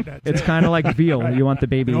stuff. It's kind of like veal. You want the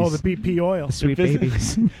babies. And all the BP oil. The sweet If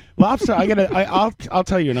it's- babies. Lobster, I'll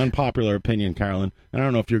tell you an unpopular opinion, Carolyn. I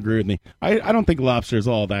don't know if you agree with me. I don't think lobster is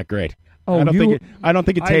all that great. Oh, I don't you-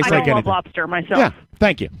 think it tastes I like don't love anything. lobster myself. Yeah,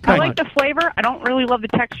 thank you. I Thank like you. the flavor. I don't really love the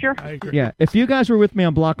texture. I agree. Yeah, if you guys were with me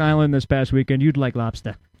on Block Island this past weekend, you'd like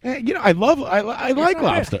lobster. You know, I like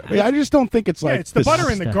lobster. I just don't think it's Yeah, like it's the this- butter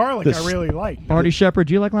and the garlic this- I really like. Artie Shepherd,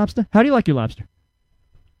 do you like lobster? How do you like your lobster?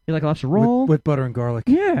 You like lobster roll? with butter and garlic.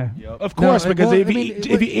 Yeah. Of course, No, because well, if, I you mean, eat,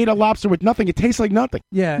 if you eat a lobster with nothing, it tastes like nothing.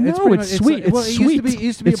 Yeah, No, it's pretty it's much, sweet. Like, well, It's it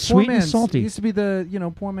used to be It's a poor sweet and man's. salty. It used to be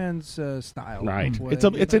the poor man's style. Right. Well,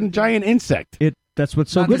 It's a giant insect. That's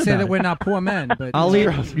what's so not good to say about that it. we're not poor men, but I'll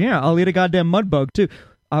eat a goddamn mud bug too.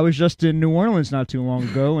 I was just in New Orleans not too long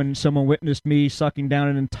ago, and someone witnessed me sucking down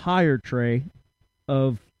an entire tray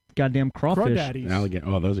of goddamn crawfish. Alligator.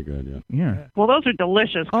 Oh, those are good. Yeah. Yeah. Well, those are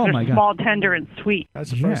delicious. 'cause Oh, they're my God. small, tender, and sweet.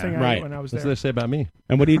 That's the first thing I Right. ate when I was That's there. what they say about me.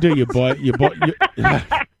 And what do? You boil.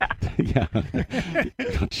 Yeah.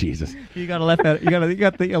 Oh, Jesus. You gotta laugh at it. You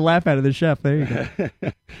got the laugh out of the chef. There you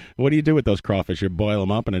go. What do you do with those crawfish? You boil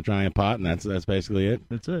them up in a giant pot, and that's basically it.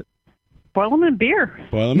 That's it. Boil them in beer.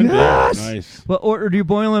 Boil them in Yes! beer. Nice. Well, or do you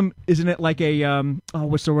boil them? Isn't it like a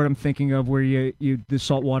what's the word I'm thinking of? Where you the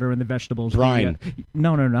salt water and the vegetables. Brine.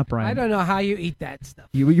 No, not brine. I don't know how you eat that stuff.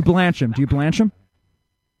 You blanch them. Do you blanch them?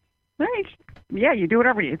 Right. Yeah, you do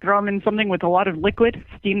whatever. You throw them in something with a lot of liquid,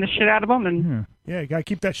 steam the shit out of them, and Yeah, you gotta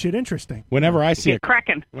keep that shit interesting. Whenever I see get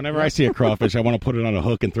cracking. Whenever I see a crawfish, I want to put it on a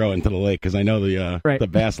hook and throw it into the lake because I know the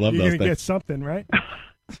bass love You're those gonna things. get something, right?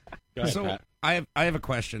 Go ahead, So Pat. I have a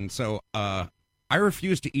question. So I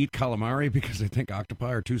refuse to eat calamari because I think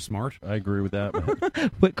octopi are too smart. I agree with that.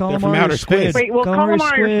 But from calamari outer or squid. space. Wait, well,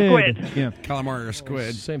 calamari or squid? Yeah. Calamari or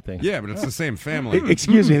squid. Same thing. Yeah, but it's the same family.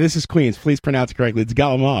 Excuse me, this is Queens. Please pronounce it correctly. It's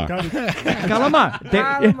Galamar. Calamar.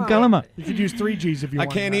 Calamar. You could use 3 G's if you I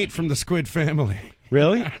want. can't eat from the squid family.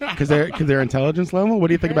 Really? Because their intelligence level? What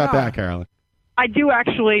do you think about that, Carolyn? I do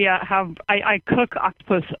actually have. I cook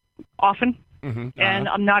octopus often. And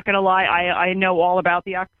I'm not going to lie, I know all about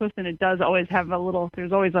the octopus, and it does always have a little,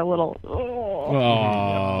 there's always a little,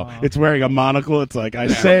 Oh, it's wearing a monocle. It's like, I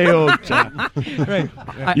say, old chap. Right.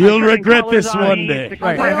 You'll regret colors this on one it, day. the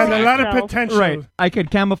Right. colors It has a on lot of itself. potential. Right. I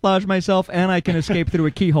could camouflage myself, and I can escape through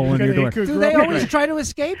a keyhole in your door. Do they always try to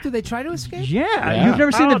escape? Do they try to escape? Yeah. You've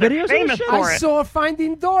never seen the videos of this shit? I saw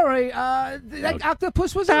Finding Dory. That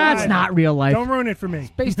octopus was That's alive. not real life. Don't ruin it for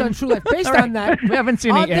me. Based on true life. Based All right. on that, We haven't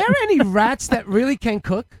seen are it yet. there any rats that really can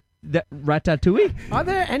cook? Ratatouille? Are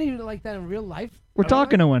there any like that in real life? We're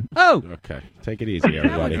talking to one. Oh! Okay, take it easy,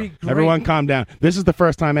 everybody. be great. Everyone calm down. This is the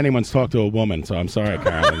first time anyone's talked to a woman, so I'm sorry,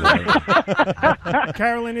 Carolyn.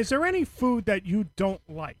 Carolyn, is there any food that you don't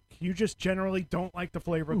like? You just generally don't like the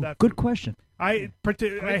flavor of that Good food? question. I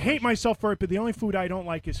hate myself for it, but the only food I don't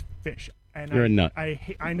like is fish. And You're a nut.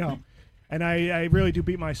 I know. And I really do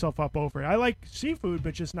beat myself up over it. I like seafood,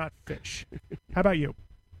 but just not fish. How about you?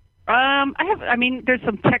 I mean, there's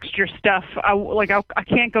some texture stuff. I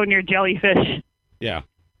can't go near jellyfish. Yeah.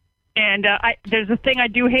 And there's a thing I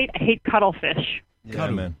do hate. I hate cuttlefish. Yeah,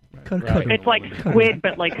 man. It's like squid,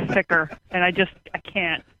 but like thicker. And I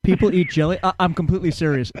can't. People eat jelly. I'm completely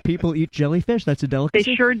serious. People eat jellyfish. That's a They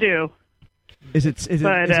delicacy. sure do. Is it?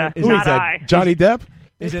 But, Who not is that? I. Johnny Depp?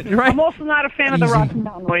 Is it right? I'm also not a fan of the Easy. Rocky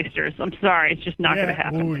Mountain oysters. I'm sorry. It's just not going to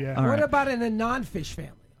happen. Ooh, yeah. All What right. about in a non-fish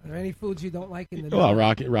family? Are there any foods you don't like in the Well,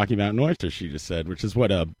 Rocky Mountain oysters, she just said, which is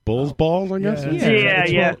what, bull's balls, I guess?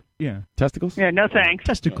 Yeah. Testicles? Yeah, no thanks.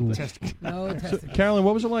 Testicles. No So, testicles. Carolyn,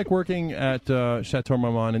 what was it like working at Chateau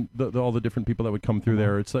Marmont and all the different people that would come through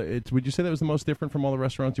there? Would you say that was the most different from all the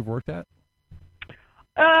restaurants you've worked at?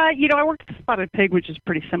 I worked at Spotted Pig, which is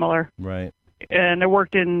pretty similar. Right. And I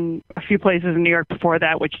worked in a few places in New York before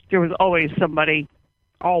that, which there was always somebody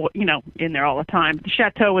in there all the time. The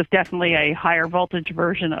Chateau was definitely a higher voltage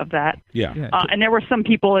version of that. Yeah. And there were some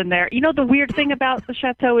people in there. The weird thing about the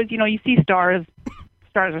Chateau is, you see stars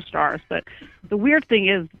are stars, but the weird thing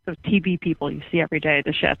is the TV people you see every day at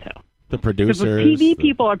the Chateau. The Because the producers. TV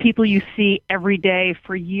people are people you see every day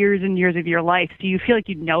for years and years of your life, so you feel like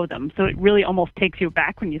you know them. So it really almost takes you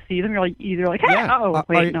back when you see them. You're like, either like, hey, wait, no, I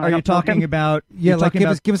are you don't know talking him. about? Yeah, you're like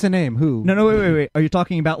talking give us a name. Who? No, wait. Are you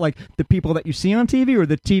talking about like the people that you see on TV, or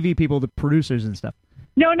the TV people, the producers and stuff?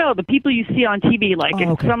 No, the people you see on TV, like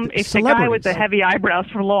Oh, okay. if the guy with the heavy eyebrows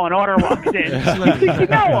from Law and Order walks in, you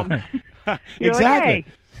know him. You're Exactly.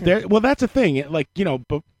 Like, hey. Well, that's the thing. Like,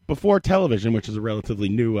 before television, which is a relatively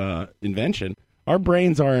new invention, our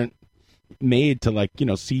brains aren't made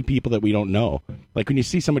to, see people that we don't know. Like, when you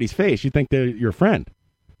see somebody's face, you think they're your friend.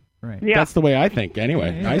 Right. Yeah. That's the way I think,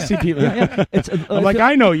 anyway. Yeah. I see people. Yeah. I'm like,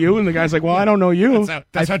 I know you. And the guy's like, well, I don't know you.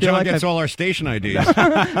 That's how John gets all our station IDs.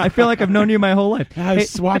 I feel like I've known you my whole life. I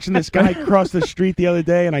was watching this guy cross the street the other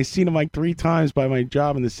day, and I seen him like 3 times by my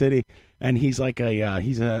job in the city. And he's like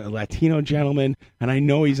he's a Latino gentleman, and I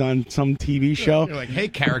know he's on some TV show. You're like, hey,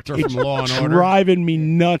 character from It's Law and Order. driving me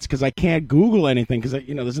nuts because I can't Google anything because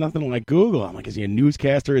there's nothing like Google. I'm like, is he a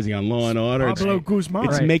newscaster? Is he on Law and Order? Pablo Guzman.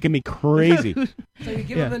 It's Right. making me crazy. So you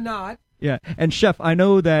give him the nod. Yeah, and Chef, I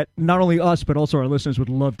know that not only us but also our listeners would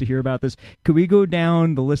love to hear about this. Could we go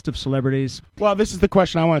down the list of celebrities? Well, this is the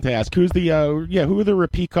question I wanted to ask. Who's the who are the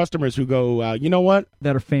repeat customers who go? You know what?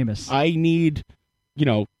 That are famous. I need,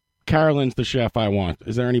 Carolyn's the chef I want.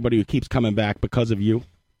 Is there anybody who keeps coming back because of you?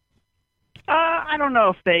 I don't know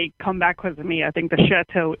if they come back because of me. I think the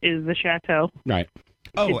Chateau is the Chateau. Right.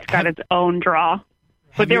 It's got its own draw.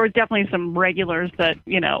 But there were definitely some regulars that,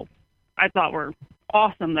 I thought were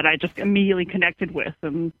awesome that I just immediately connected with,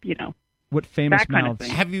 and, What famous that kind of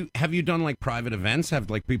mouths? thing. Have you done like private events? Have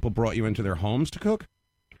like people brought you into their homes to cook?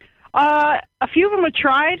 A few of them have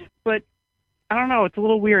tried, but I don't know. It's a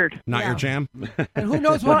little weird. Not your jam? And who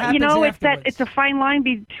knows what happens it's a fine line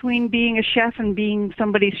between being a chef and being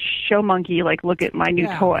somebody's show monkey. Like, look at my new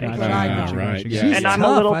toy. Right. And I'm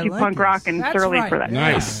a little too punk rock and surly for that.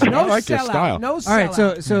 Nice. No I like your sellout. style. No All right,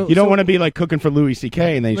 sellout. so You don't want to be like cooking for Louis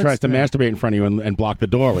C.K. and then he Let's tries to do it. masturbate in front of you and block the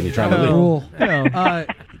door when you try to leave. Rule.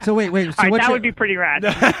 So wait. So All right, what's that your, would be pretty rad.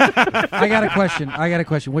 I got a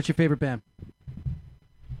question. What's your favorite band?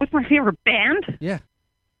 What's my favorite band? Yeah.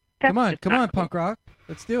 That's Come on, punk rock.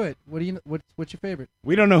 Let's do it. What's your favorite?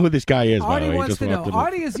 We don't know who this guy is, by Artie the way. He wants just to walked know. in.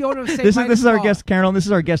 Artie is the owner of St. This is our Bar. guest, Carolyn. This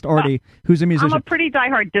is our guest, Artie, who's a musician. I'm a pretty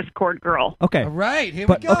diehard Discord girl. Okay. All right, here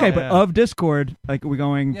but we go. okay, but of Discord, like, are we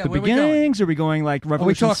going Yeah, the where we going? beginnings? Are we going like Are we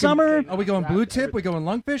Revolution talking Summer? Are we going Blue Tip? Are we going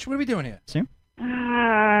Lungfish? What are we doing here? See?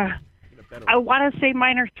 I want to say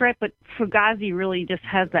Minor Threat, but Fugazi really just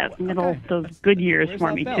has that those good years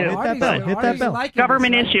for me, too. Hit that bell. Hit that bell.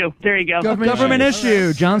 Government issue. There you go. Government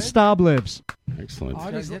issue. John Staub lives. Excellent.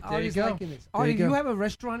 Artie's There you Artie's go. liking this. There Artie, you do you go. have a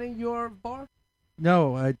restaurant in your bar?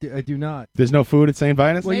 No, I do not. There's no food at St.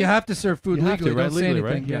 Vitus? Well, you have to serve food You have to, legally. right? Don't say Legally,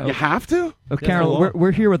 right? anything. Yeah. You have to? Oh, Carol,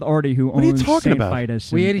 we're here with Artie, who What are you owns talking St. about?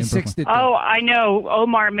 Vitus. We in 86'd it. Oh, I know.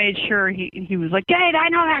 Omar made sure he was like, Dad, I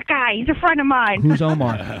know that guy. He's a friend of mine. Who's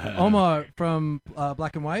Omar? Omar from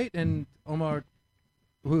Black and White, and Omar.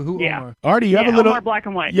 Who Yeah. Omar? Artie, you have a Yeah, little Omar Black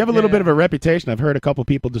and White. You have a little Yeah. bit of a reputation. I've heard a couple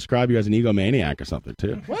people describe you as an egomaniac or something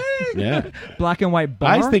too. What? Yeah. Black and White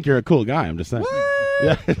bar? I just think you're a cool guy. I'm just saying.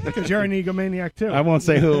 Yeah. Because you're an egomaniac, too. I won't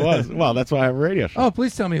say who it was. Well, that's why I have a radio show. Oh,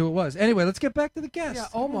 please tell me who it was. Anyway, let's get back to the guest. Yeah,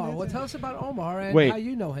 Omar. Well, tell us about Omar and Wait. how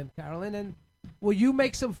you know him, Carolyn. And will you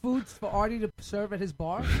make some foods for Artie to serve at his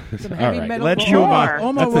bar? Some All heavy right, metal. let's food? move on.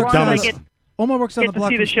 Omar That's the works dumbest. Omar works on Get the to block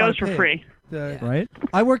see the from shows Spotted for Pig. free. Right?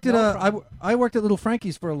 I worked at No problem. I worked at Little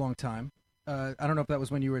Frankie's for a long time. I don't know if that was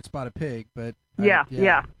when you were at Spotted Pig, but Yeah.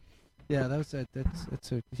 yeah, that was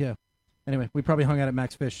that's a yeah. Anyway, we probably hung out at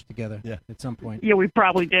Max Fish together. Yeah. At some point. Yeah, we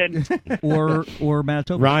probably did. or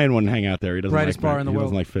Manitoba. Ryan wouldn't hang out there. He doesn't Brightest like bar in the he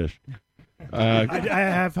world. doesn't like fish. I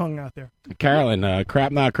have hung out there. Carolyn,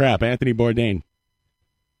 crap not crap. Anthony Bourdain.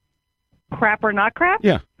 Crap or not crap?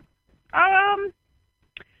 Yeah.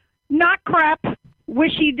 Not crap.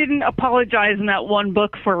 Wish he didn't apologize in that one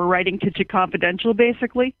book for writing Kitchen Confidential,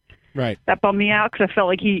 basically. Right. That bummed me out because I felt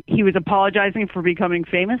like he was apologizing for becoming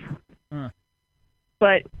famous.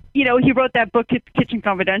 But he wrote that book, Kitchen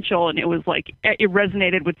Confidential, and it was like it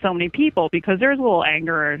resonated with so many people because there's a little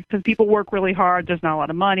anger because people work really hard. There's not a lot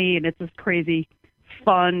of money, and it's this crazy,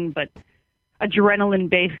 fun but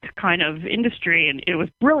adrenaline-based kind of industry, and it was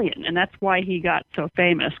brilliant, and that's why he got so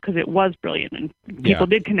famous because it was brilliant, and people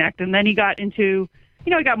did connect. And then he got into,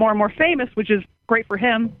 he got more and more famous, which is great for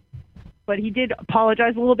him. But he did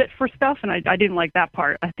apologize a little bit for stuff, and I didn't like that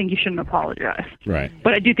part. I think he shouldn't apologize. Right.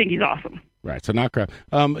 But I do think he's awesome. Right. So not crap.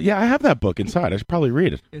 Yeah, I have that book inside. I should probably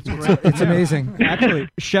read it. It's amazing. Actually,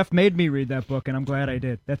 Chef made me read that book, and I'm glad I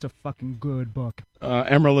did. That's a fucking good book.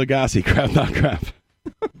 Emeril Lagasse, crap, not crap.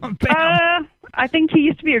 I think he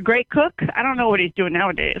used to be a great cook. I don't know what he's doing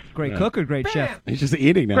nowadays. Great cook or great chef? He's just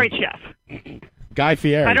eating now. Great chef. Guy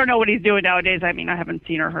Fieri. I don't know what he's doing nowadays. I mean, I haven't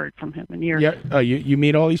seen or heard from him in years. Yeah. You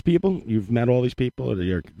meet all these people? You've met all these people?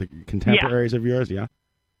 The contemporaries of yours? Yeah.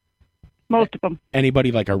 Most of them.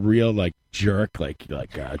 Anybody like a real jerk, try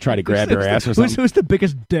to grab your ass or something? Who's the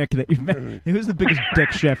biggest dick that you've met? Who's the biggest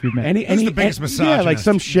dick chef you've met? Who's the biggest misogynist? Yeah, like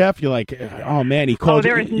some chef. You're like, oh man, he called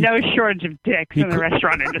there you. is no shortage of dicks in the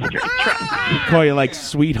restaurant industry. He call you like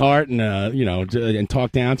sweetheart and and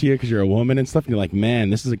talk down to you because you're a woman and stuff. And you're like,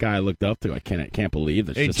 man, this is a guy I looked up to. I can't believe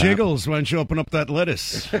this. Hey, Jiggles, why don't you open up that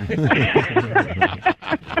lettuce?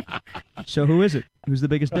 So who is it? Who's the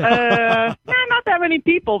biggest dick? Not that many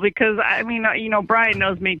people because, I mean, Brian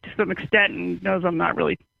knows me to some extent and knows I'm not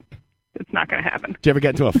really, it's not going to happen. Did you ever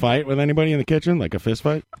get into a fight with anybody in the kitchen, like a fist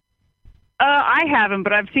fight? I haven't,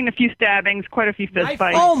 but I've seen a few stabbings, quite a few fist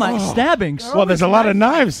fights. Oh, my stabbings. Well, there's a lot of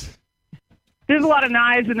knives. There's a lot of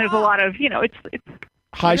knives and there's a lot of, it's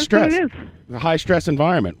high stress. It is. A high stress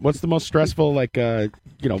environment. What's the most stressful, what's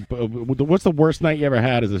the worst night you ever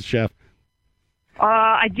had as a chef?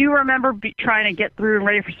 I do remember trying to get through and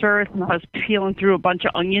ready for service, and I was peeling through a bunch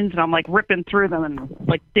of onions, and I'm like ripping through them and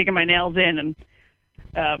like digging my nails in, and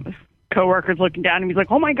coworkers looking down, and he's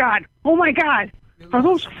like, "Oh my god, are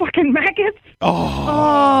those fucking maggots?"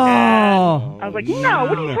 Oh. And I was like, "No,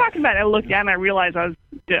 what are you talking about?" I looked down, and I realized the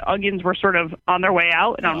onions were sort of on their way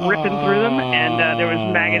out, and I'm ripping through them, and there was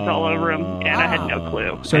maggots all over them, and I had no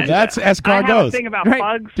clue. So and, that's escargots. I have a thing about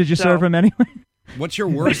bugs. Did you so- serve him anyway? What's your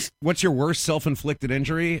worst self-inflicted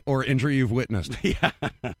injury or injury you've witnessed? Yeah.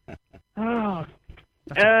 Oh,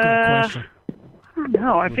 that's a good question. I don't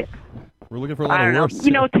know. We're looking for a lot of worst.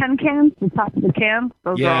 Tin cans, the top of the can.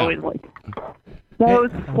 Those are always like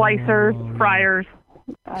those slicers, fryers.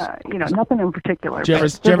 Nothing in particular.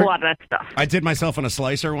 There's a lot of that stuff. I did myself on a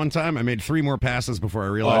slicer one time. I made 3 more passes before I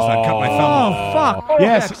realized I'd cut my thumb off. Oh, fuck.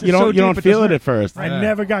 Yes, you don't feel it at first. I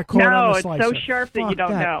never got caught on the it's slicer. so sharp that you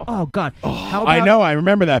don't know. Oh, God. How I about- know. I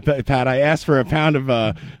remember that, Pat. I asked for a pound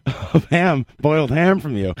of ham, boiled ham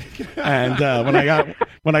from you, and when I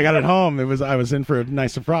got it home, I was in for a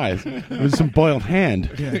nice surprise. It was some boiled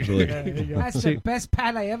hand, actually. That's the best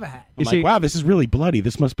pat I ever had. I'm like, wow, this is really bloody.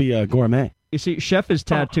 This must be gourmet. You see, Chef is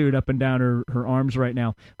tattooed up and down her arms right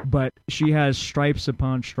now, but she has stripes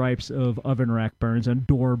upon stripes of oven rack burns and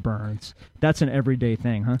door burns. That's an everyday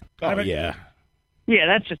thing, huh? Oh, yeah. Yeah,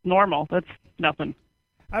 that's just normal. That's nothing.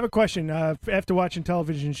 I have a question. After watching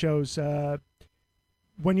television shows,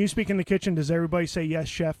 when you speak in the kitchen, does everybody say yes,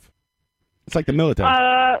 chef? It's like the military.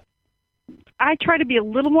 I try to be a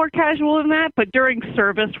little more casual than that, but during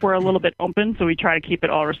service, we're a little bit open, so we try to keep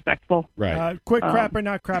it all respectful. Right. Quick crap or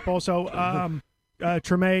not crap also.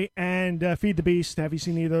 Treme and Feed the Beast. Have you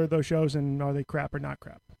seen either of those shows, and are they crap or not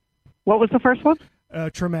crap? What was the first one?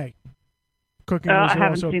 Treme. Cooking. I shows are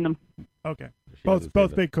haven't also... seen them. Okay.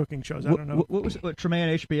 Both big cooking shows. I don't know. What was it? Treme on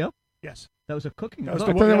HBO? Yes. That was a cooking. That was I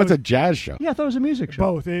thought that was a jazz show. Yeah, I thought it was a music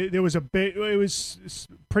show. Both. There was a bit. It was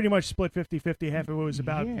pretty much split 50-50. Half of it was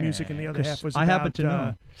about music, and the other half was about. I happen to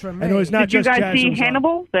know. And it was not Did you just guys jazz, it see was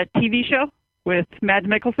Hannibal, that TV show with Mads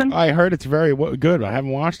Mikkelsen? I heard it's very good. I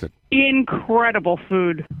haven't watched it. Incredible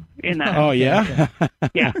food in that. Oh, yeah?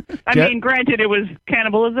 Yeah. I mean, granted, it was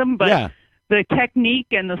cannibalism, but Yeah. the technique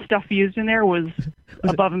and the stuff used in there was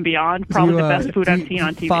above and beyond. Probably the best food I've seen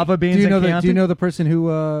on TV. Fava beans Do you know and the Chianti? Do you know the person who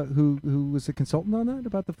was a consultant on that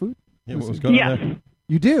about the food? Yeah, what was going on Yes. there?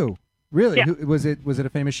 You do really? Yeah. Was it a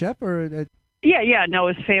famous chef or? Yeah. No,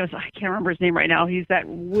 it's famous. I can't remember his name right now. He's that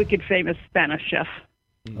wicked famous Spanish chef.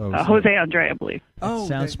 Oh, Jose Andre, I believe. Oh,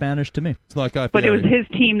 Sounds Spanish to me. It's not Guy But it was Fieri. his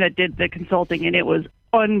team that did the consulting, and it was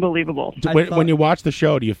unbelievable. When you watch the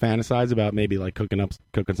show, do you fantasize about maybe like cooking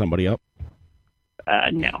somebody up?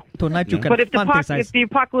 No. Tonight you can But if fantasize. if the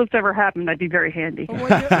apocalypse ever happened, that'd be very handy.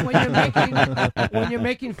 When you're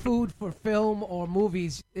making food for film or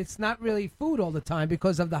movies, it's not really food all the time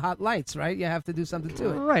because of the hot lights, right? You have to do something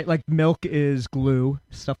to it. Right, like milk is glue,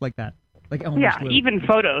 stuff like that. Like Elmer's Yeah, glue. even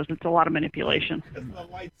photos, it's a lot of manipulation.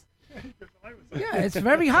 Yeah, it's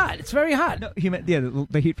very hot. It's very hot. No, he meant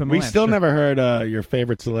the heat from the We lamp, still sure. never heard your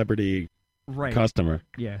favorite celebrity Right. customer.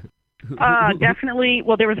 Yeah. Definitely.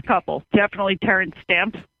 Well, there was a couple. Definitely Terrence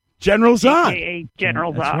Stamp. General Zod. AKA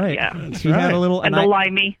General That's Zod. right. Yeah. That's He had right. a little- and and the I-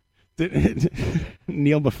 limey.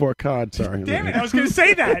 Neil before Cod, sorry. Damn it, I was going to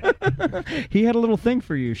say that. He had a little thing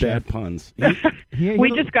for you, Bad Chef. puns.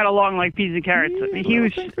 We just got along like peas and carrots. He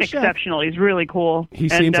was exceptional. He's really cool. He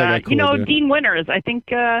seems like a cool you know, dude. Dean Winters. I think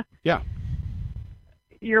Yeah.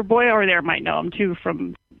 your boy over there might know him too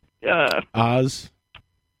from. Oz.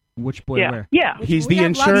 Which boy Yeah. where? Yeah. He's We the got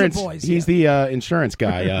lots of insurance. boys, He's the insurance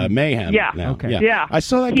guy, Mayhem. Yeah. Now. Okay. Yeah. I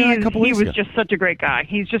saw that guy a couple weeks He was ago. just such a great guy.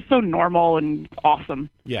 He's just so normal and awesome.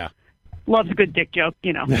 Yeah. Loves a good dick joke,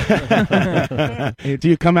 you know. Do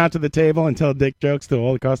you come out to the table and tell dick jokes to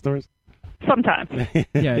all the customers? Sometimes.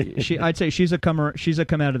 Yeah, I'd say she's a come out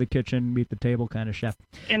of the kitchen, meet the table kind of chef.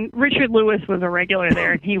 And Richard Lewis was a regular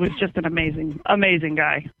there, and he was just an amazing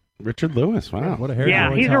guy. Richard Lewis. Wow. What a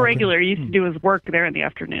Yeah, he's a regular. He used to do his work there in the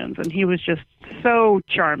afternoons, and he was just so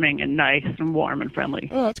charming and nice and warm and friendly.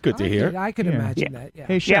 Oh, that's good to hear. I could imagine that. Yeah.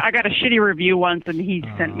 Hey, Yeah, I got a shitty review once, and he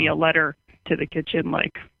sent me a letter to the kitchen,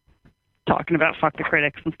 like talking about fuck the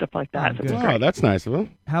critics and stuff like that. So it was Oh, great. that's nice of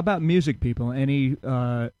him. How about music people? Any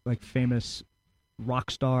like famous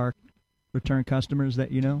rock star return customers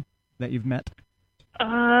that you know that you've met?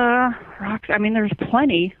 Rocks. I mean, there's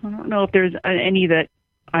plenty. I don't know if there's any that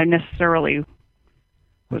I necessarily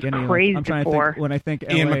was Like any, crazy I'm trying for. to think when I think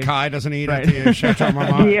Ian LA, Mackay doesn't eat right. at the Chateau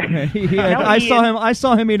Marmont. Yeah. I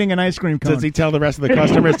saw him eating an ice cream cone. Does he tell the rest of the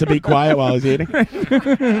customers to be quiet while he's eating?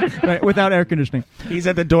 Right, without air conditioning. He's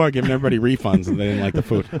at the door giving everybody refunds and they didn't like the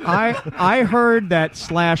food. I heard that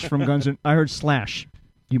Slash from Guns N' I heard Slash.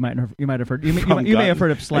 You might have heard. You may have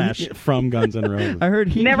heard of Slash from Guns N' Roses. I heard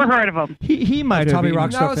he Never heard of him. He might have Tommy eaten,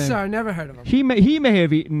 Rockstar No, fan. sir, never heard of him. He may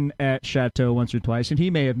have eaten at Chateau once or twice, and he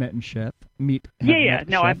may have met in Chef. Yeah.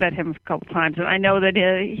 No, I met him a couple times, and I know that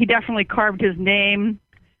he definitely carved his name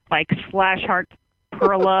like Slash Heart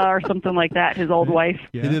Perla or something like that. His old wife.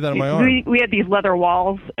 He did that on my arm. We had these leather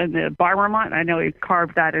walls in the bar room, and I know he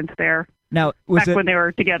carved that into there. Now, was back when they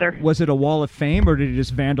were together. Was it a wall of fame, or did he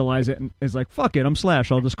just vandalize it and is like, fuck it, I'm Slash,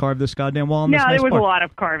 I'll just carve this goddamn wall in No, this there nice was bar. a lot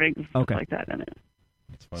of carvings and stuff Okay. like that in it.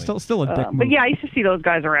 Still a dick move. But yeah, I used to see those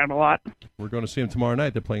guys around a lot. We're going to see him tomorrow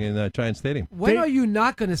night. They're playing in Giant Stadium. When are you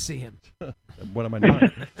not going to see him? What am I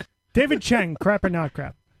not? David Cheng, crap or not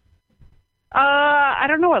crap? I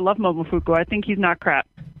don't know. I love Momofuku. I think he's not crap.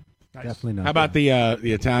 Definitely not. How about the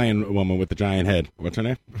Italian woman with the giant head? What's her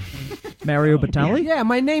name? Mario Batali? Yeah,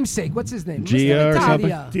 my namesake. What's his name? Gia or something?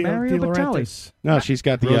 Mario De Batali. Laurentiis. No, she's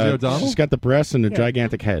got Rosie the O'Donnell? she's got the breasts and the Yeah.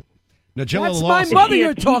 gigantic head. Nigella That's my Lawson. mother Is he a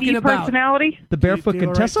you're talking TV about. personality? The barefoot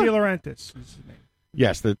Contessa? De Laurentiis.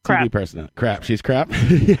 Yes, the Crap. TV person. Crap. She's crap.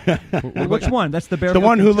 Which one? That's the The barefoot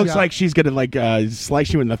one who looks Contessa. like she's gonna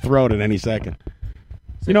slice you in the throat at any second.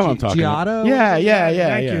 You know what I'm talking about? Giada? Yeah.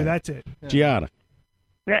 Thank you. That's it. Giada.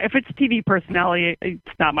 Yeah, if it's TV personality, it's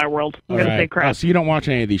not my world. I'm All going to right. say crap. Oh, so you don't watch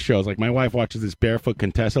any of these shows? Like my wife watches this barefoot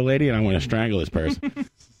Contessa lady, and I want to strangle this person.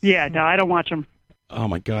 Yeah, no, I don't watch them. Oh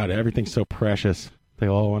my God, everything's so precious. They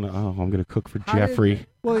all want to. Oh, I'm going to cook for Jeffrey.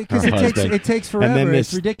 Well, because her it husband. takes forever. And then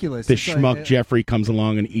It's ridiculous. This It's schmuck like, Jeffrey comes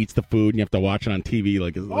along and eats the food, and you have to watch it on TV.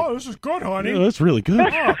 Like, it's like, Oh, this is good, honey. oh, that's really good.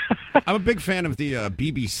 I'm a big fan of the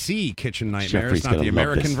BBC Kitchen Nightmares, Jeffrey's not gonna the love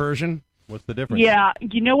American this. version. What's the difference? Yeah,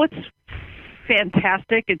 you know what's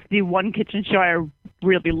fantastic? It's the one kitchen show I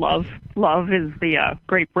really love. Love is the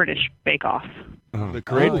Great British Bake Off. The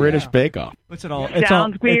Great British Bake Off. What's it all?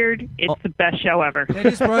 Sounds weird. It's the best show ever. They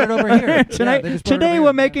just brought it over here. Tonight, Yeah, they just brought it today over we're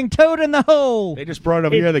here. making Toad in the Hole. They just brought it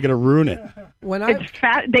over here. They're going to ruin it. When I It's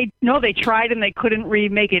fat. They tried and they couldn't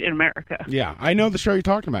remake it in America. Yeah, I know the show you're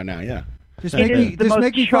talking about now. Yeah. Just It make is me, the just most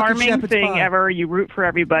make me fucking charming shepherd's thing pie. ever. You root for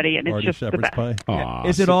everybody, and it's Party just the shepherd's best. pie. Aw,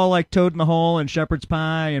 Is it all like Toad in the Hole and Shepherd's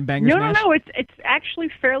Pie and Bangers No, Mash? It's actually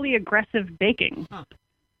fairly aggressive baking,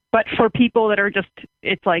 but for people that are just,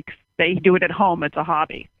 it's like they do it at home. It's a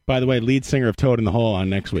hobby. By the way, lead singer of Toad in the Hole on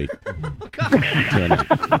next week.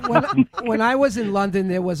 when I was in London,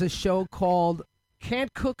 there was a show called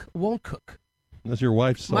Can't Cook, Won't Cook. That's your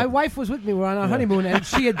wife's. My wife was with me. We were on our honeymoon, and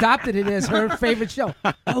she adopted it as her favorite show.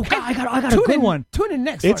 Oh, God, I got a good one. Tune in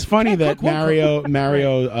next. It's funny that Cook, won't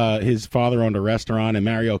Mario, his father owned a restaurant, and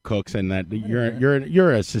Mario cooks, and that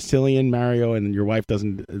you're a Sicilian, Mario, and your wife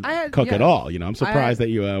doesn't cook at all. You know, I'm surprised that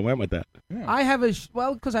you went with that. I have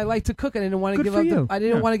because I like to cook, and I didn't want to Good give for up. you. I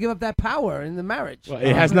didn't Yeah. want to give up that power in the marriage. Well,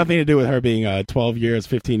 it has nothing to do with her being 12 years,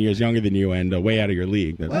 15 years younger than you, and way out of your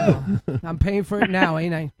league. I'm paying for it now,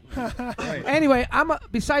 ain't I? Anyway,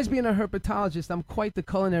 besides being a herpetologist, I'm quite the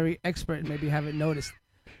culinary expert. Maybe you haven't noticed.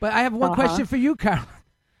 But I have one question for you, Carol.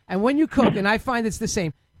 And when you cook, and I find it's the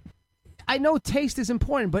same, I know taste is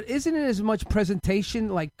important, but isn't it as much presentation,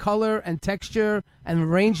 like color and texture and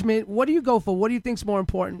arrangement? What do you go for? What do you think's more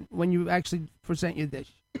important when you actually present your dish?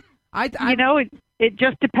 It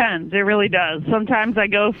just depends. It really does. Sometimes I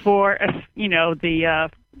go for, the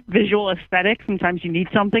visual aesthetic. Sometimes you need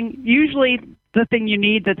something. Usually the thing you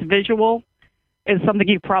need that's visual is something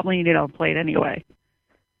you probably need on a plate anyway.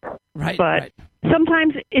 Right. But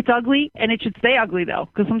sometimes it's ugly, and it should stay ugly, though,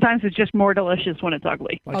 because sometimes it's just more delicious when it's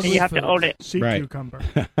ugly. And you have to own it. Sea cucumber.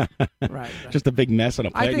 Right. Just a big mess on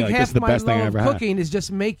a plate. I think this half is the my best thing I love ever of had. cooking is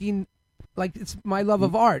just making, like, it's my love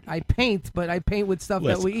of art. I paint, but I paint with stuff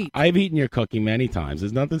that we eat. I've eaten your cooking many times.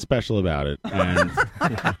 There's nothing special about it. And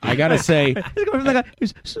I got to say...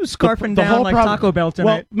 He's scarfing the down whole like problem- Taco Bell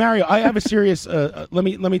tonight. Well, Mario, I have a serious... let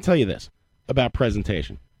me tell you this about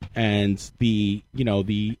presentation and the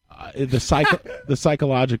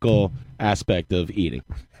psychological aspect of eating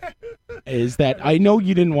is that I know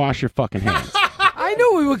you didn't wash your fucking hands. I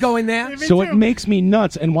knew we were going there. So it makes me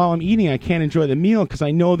nuts, and while I'm eating, I can't enjoy the meal because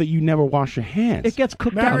I know that you never wash your hands. It gets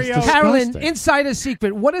cooked out. Carolyn, Disgusting. insider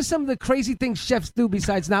secret. What are some of the crazy things chefs do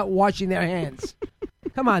besides not washing their hands?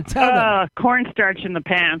 Come on, tell them. Cornstarch in the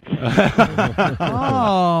pants.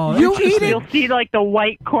 Oh, you eat it? You'll see like the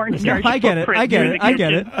white cornstarch. I get it. footprint I get in it. the I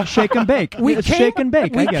get kitchen. it. Shake and bake. It's shake and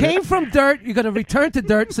bake. We I get came it. from dirt. You're going to return to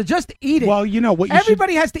dirt, so just eat it. Well, you know what?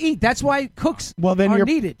 Everybody has to eat. That's why cooks are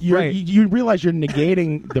needed. You realize you're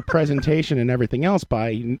negating the presentation and everything else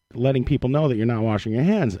by letting people know that you're not washing your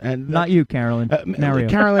hands. And Not you, Carolyn. Mario.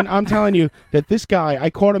 Carolyn, I'm telling you that this guy, I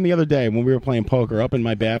caught him the other day when we were playing poker up in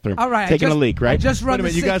my bathroom, All right, taking a leak. Right? I just run Wait a the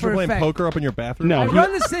minute, you sink guys for were playing effect. poker up in your bathroom? No, I he-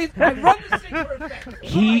 run the sink. I run the sink for effect.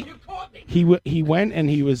 He went and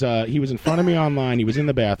he was in front of me online. He was in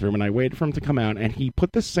the bathroom, and I waited for him to come out, and he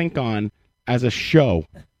put the sink on as a show.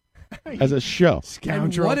 As a show.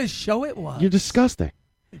 And what a show it was. You're disgusting.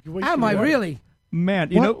 Am I really?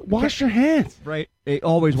 Man, you know, wash your hands. Right.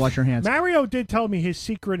 Always wash your hands. Mario did tell me his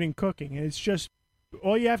secret in cooking, and it's just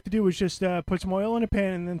all you have to do is just put some oil in a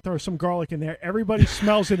pan and then throw some garlic in there. Everybody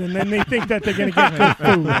smells it, and then they think that they're going to get good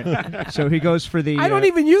food. Right. So he goes for the. I don't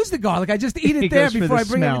even use the garlic. I just eat he it there goes for before the I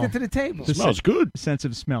bring smell. everything to the table. The Smells good. Sense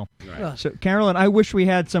of smell. Right. So, Carolyn, I wish we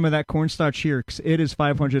had some of that cornstarch here because it is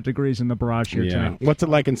 500 degrees in the barrage here tonight. What's it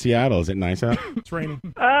like in Seattle? Is it nice out? It's raining.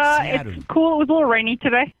 It's cool. It was a little rainy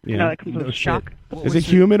today. Yeah. You know, that comes with a shock. Is it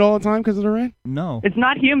humid all the time because of the rain? No. It's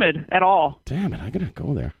not humid at all. Damn it! I gotta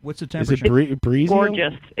go there. What's the Is it temperature? breezy?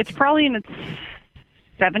 Gorgeous. It's probably in its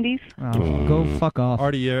 70s. Oh, go fuck off.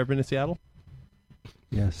 Artie, you ever been to Seattle?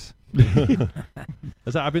 Yes.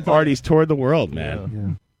 I've been Artie's toured the world,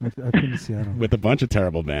 man. Yeah. I've been to Seattle. With a bunch of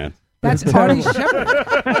terrible bands. That's Artie Shepherd.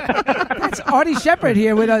 That's Artie Shepherd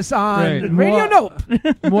here with us on Radio Nope.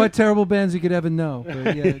 More terrible bands you could ever know.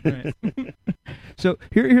 But yeah. So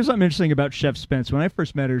here's something interesting about Chef Spence. When I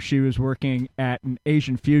first met her, she was working at an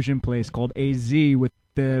Asian fusion place called AZ with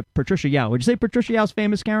the Patricia Yao. Would you say Patricia Yao's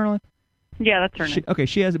famous, Carolyn? Yeah, that's her name. Okay,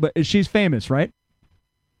 she has, but she's famous, right?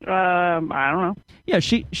 I don't know. Yeah,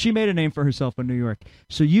 she made a name for herself in New York.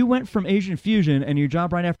 So you went from Asian fusion, and your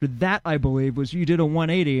job right after that, I believe, was you did a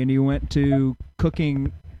 180, and you went to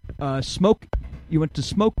cooking smoke. You went to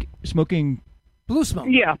smoking Blue Smoke.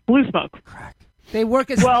 Yeah, Blue Smoke. They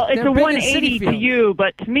work as Well, it's they're a big in 180 to Cityfield. you,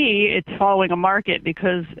 but to me, it's following a market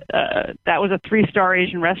because that was a 3-star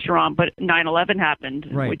Asian restaurant, but 9/11 happened,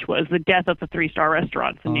 Right. which was the death of the 3-star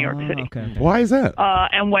restaurants in New York City. Why is that?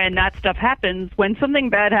 And when that stuff happens, when something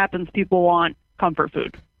bad happens, people want comfort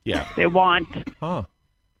food. Yeah. They want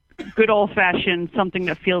good old-fashioned, something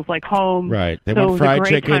that feels like home. Right. They So it want was a fried great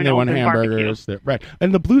chicken. time They to want open barbecue. hamburgers. Right.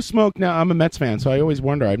 And the Blue Smoke. Now, I'm a Mets fan, so I always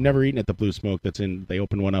wonder. I've never eaten at the Blue Smoke. They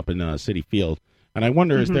opened one up in Citi Field, and I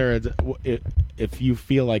wonder is there if you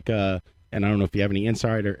feel like and I don't know if you have any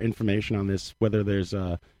insider information on this, whether there's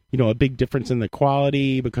a big difference in the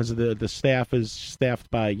quality because of the staff is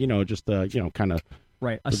staffed by just kind of.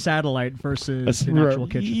 right a satellite versus an actual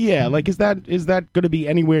kitchen. Yeah, like is that going to be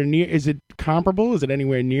anywhere near? Is it comparable? Is it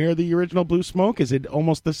anywhere near the original Blue Smoke? Is it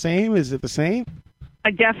almost the same? Is it the same?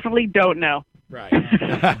 I definitely don't know. Right.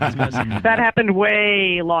 That happened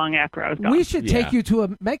way long after I was gone. We should take you to a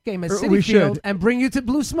Met game at We City Field should. and bring you to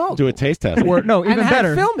Blue Smoke. Do a taste test. Or no, even and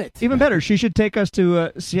better. Film it. Even better. She should take us to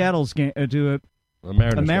Seattle's game. To a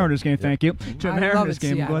Mariners game. Thank you. To a I love Mariners it,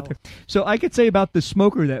 game. We'll go out Seattle. there. So I could say about the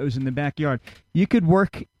smoker that was in the backyard.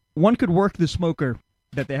 One could work the smoker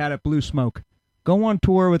that they had at Blue Smoke. Go on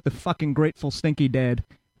tour with the fucking Grateful Stinky Dead.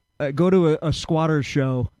 Go to a squatter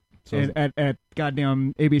show. at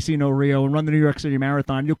goddamn ABC No Rio and run the New York City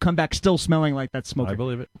Marathon, you'll come back still smelling like that smoker. I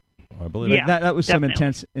believe it. I believe Like, it. that was some definitely.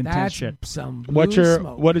 intense That's shit. some What's blue your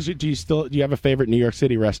smoke. what is it? Do you have a favorite New York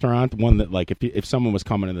City restaurant? One that like if someone was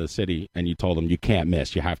coming into the city and you told them you can't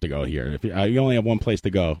miss, you have to go here. If you only have one place to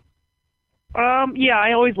go. Yeah,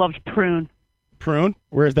 I always loved Prune. Prune?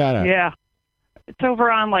 Where's that at? Yeah. It's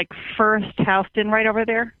over on like First Houston, right over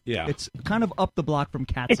there. Yeah. It's kind of up the block from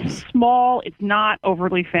Katz's. It's small. It's not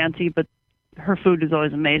overly fancy, but her food is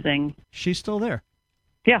always amazing. She's still there.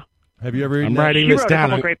 Yeah. Have you ever I'm eaten writing She this wrote a down.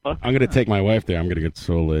 couple I'm, great books. I'm going to take my wife there. I'm going to get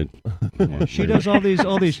so lit. She does all these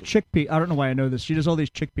chickpea. I don't know why I know this. She does all these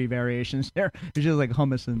chickpea variations there. She does like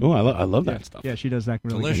hummus and. Oh, I love that stuff. Yeah, she does that.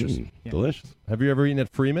 Really Delicious. good. Yeah. Delicious. Have you ever eaten at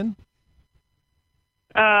Freeman?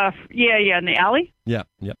 Yeah, in the alley. Yeah.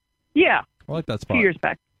 Yeah, I like that a spot. few years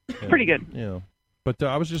back. Yeah. Pretty good. Yeah. But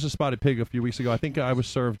I was just a Spotted Pig a few weeks ago. I think I was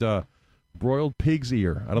served broiled pig's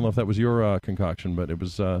ear. I don't know if that was your concoction, but it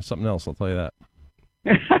was something else. I'll tell you that.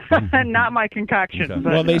 Not my concoction. Okay.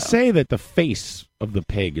 But, Well, they say that the face of the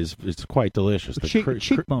pig is quite delicious. The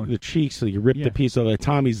cheekbone. The cheeks, so you rip the piece of it.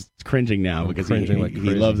 Tommy's cringing now because cringing he, like he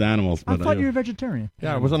crazy. loves animals. I But thought you were a vegetarian.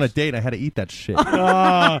 Yeah, I was on a date. I had to eat that shit.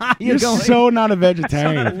 You're so not a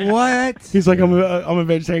vegetarian. What? He's like, I'm a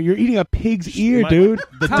vegetarian. You're eating a pig's ear, dude.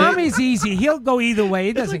 Tommy's easy. He'll go either way.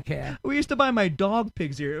 He doesn't care. We used to buy my dog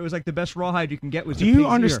pig's ear. It was like the best rawhide you can get. Was Do the you pig's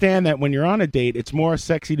ear. understand that when you're on a date, it's more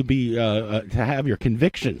sexy to be to have your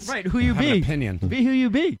convictions? Right, who you Have an be. opinion. Be who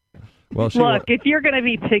you be. Well, look, if you're going to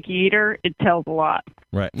be picky eater, it tells a lot.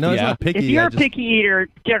 Right. No, it's not picky. If you're I a picky eater,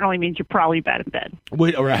 generally means you're probably bad in bed.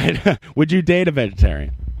 Right. Would you date a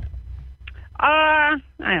vegetarian?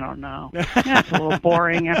 I don't know. That's a little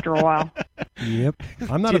boring after a while. Yep.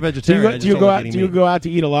 I'm not a vegetarian. I just Do you don't go like out? eating Do you meat. go out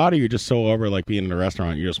to eat a lot, or you're just so over like being in a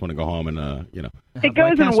restaurant? You just want to go home and It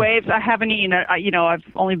goes in waves. I haven't eaten. I've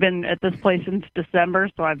only been at this place since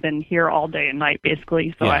December, so I've been here all day and night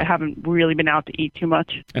basically. So Yeah. I haven't really been out to eat too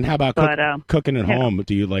much. And how about But, cooking at yeah. home?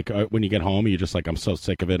 Do you like when you get home? Are you just like, I'm so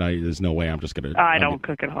sick of it. There's no way. I'm just gonna. I don't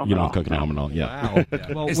cook at home. You at don't all. cook at home at all. Yeah.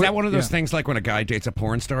 Well, Is that one of those things like when a guy dates a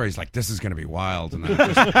porn star? He's like, "This is going to be wild," and then it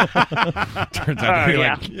just turns out to be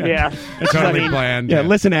yeah. like, Yeah. it's totally bland. Yeah,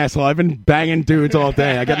 listen, asshole. I've been banging dudes all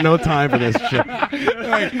day. I got no time for this shit.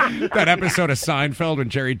 Like that episode of Seinfeld when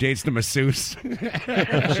Jerry dates the masseuse. She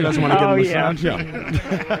doesn't want to Oh, get yeah. a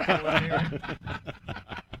massage.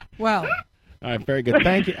 Well, All right, very good.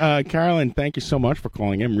 Thank you, Carolyn. Thank you so much for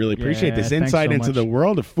calling in. Really appreciate Yeah, this thanks insight so into much. the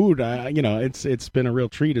world of food. It's been a real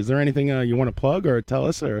treat. Is there anything you want to plug or tell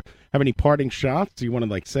us, or have any parting shots? Do you want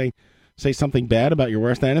to like say something bad about your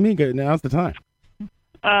worst enemy? Now's the time.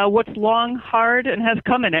 What's long, hard, and has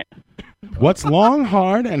cum in it? What's long,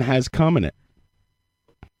 hard, and has cum in it?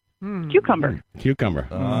 Cucumber. Cucumber.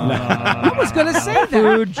 I was going to say that.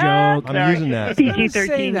 Food joke. I'm Sorry. using that. Say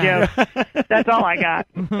PG-13 that. joke. That's all I got.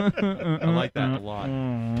 I like that a lot.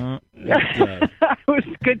 It was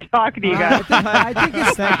good talking to you guys. I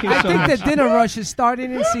think the dinner rush is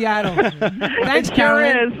starting in Seattle. Thanks, It sure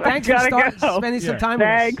Carolyn. is. Thanks for Gotta go. spending some Yeah. time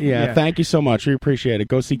Thanks. with us. Yeah, thank you so much. We appreciate it.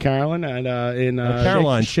 Go see Carolyn in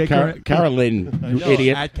Caroline. Carolyn, you No,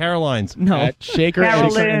 idiot. At Caroline's. No. At Shaker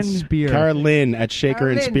Carolyn. and Spear. Carolyn at Shaker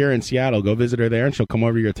and Carolyn. Spear in Seattle. Go visit her there, and she'll come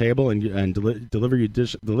over to your table and deliver you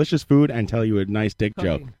delicious food and tell you a nice dick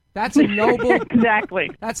joke. That's a noble.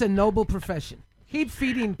 Exactly. That's a noble profession. Keep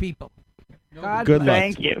feeding people. God Good luck. bless.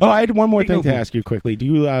 Thank you. Oh, I had one more thing to ask you quickly. Do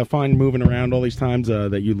you find moving around all these times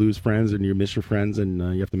that you lose friends and you miss your friends and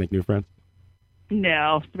you have to make new friends?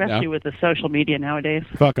 No, especially No? with the social media nowadays.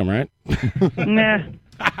 Fuck them, right? Nah.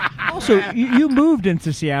 Also, you moved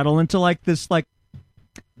into Seattle into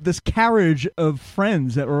this carriage of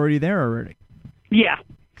friends that were already there already. Yeah.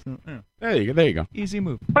 So, yeah. There you go. Easy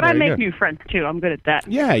move. But I Very make good. new friends, too. I'm good at that.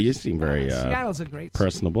 Yeah, you seem very Seattle's a great city.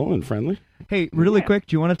 personable and friendly. Hey, really quick,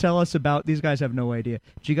 do you want to tell us about, these guys have no idea.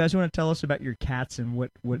 Do you guys want to tell us about your cats and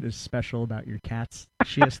what is special about your cats?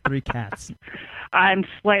 She has 3 cats. I'm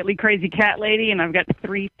slightly crazy cat lady, and I've got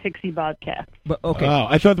 3 pixie bobcats. But okay. Oh,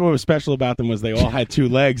 I thought what was special about them was they all had 2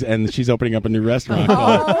 legs, and she's opening up a new restaurant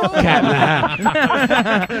called Cat in the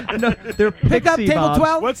Hat. No, they're Pick up pixie table bobs.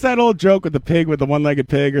 12. What's that old joke with the pig with the one-legged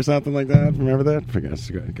pig or something like that? Remember that? Forget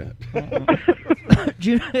it.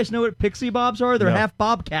 Do you guys know what pixie bobs are? They're No. half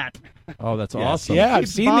bobcat. Oh, that's Yes. awesome. Yeah, I've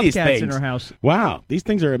Keeps seen these bobcats things. in her house. Wow, these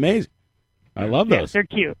things are amazing. I love Yeah, those. they're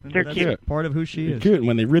cute. They're That's cute. part of who she They're is. cute, and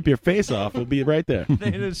when they rip your face off, we'll be right there.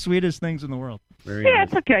 They're the sweetest things in the world. Very Yeah, nice.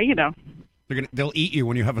 it's okay, you know. They'll eat you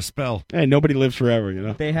when you have a spell. Hey, nobody lives forever, you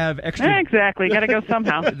know. They have extra. Exactly. Got to go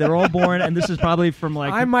somehow. They're all born, and this is probably from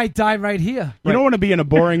I might die right here. You don't want to be in a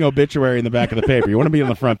boring obituary in the back of the paper. You want to be on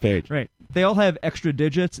the front page. Right. they all have extra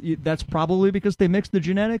digits. That's probably because they mix the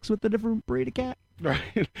genetics with the different breed of cat. Right.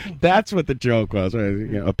 That's what the joke was. Right? You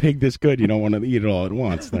know, a pig this good, you don't want to eat it all at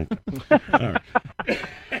once. All right.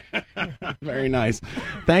 Very nice.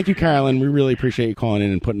 Thank you, Carolyn. We really appreciate you calling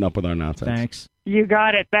in and putting up with our nonsense. Thanks. You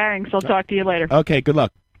got it. Thanks. I'll talk to you later. Okay, good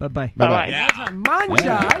luck. Bye-bye. Bye-bye.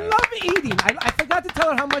 Manja. I love eating. I forgot to tell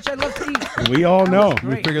her how much I love to eat. We all know.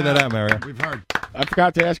 We figured that out, Mario. We've heard. I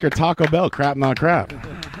forgot to ask her Taco Bell, crap, not crap.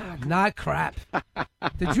 Not crap.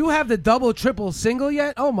 Did you have the double, triple, single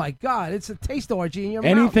yet? Oh, my God. It's a taste orgy in your mouth.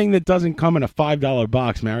 Anything that doesn't come in a $5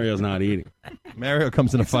 box, Mario's not eating. Mario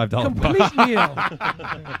comes in a $5 box. Complete meal.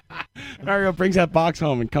 Mario brings that box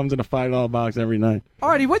home and comes in a $5 box every night.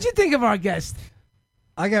 Artie, what'd you think of our guest?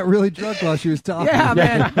 I got really drunk while she was talking. Yeah,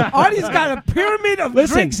 man. Artie's got a pyramid of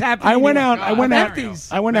drinks happening. I went out,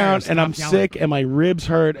 Mario's and I'm stop sick, and my ribs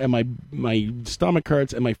hurt, and my stomach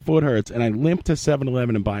hurts, and my foot hurts, and I limp to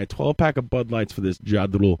 7-Eleven and buy a 12-pack of Bud Lights for this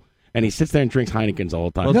Jadrul, and he sits there and drinks Heinekens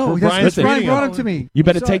all the time. No, Brian brought them to me. You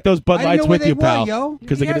better take those Bud I didn't Lights know where with you, they pal. were, yo.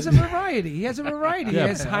 He has a variety. He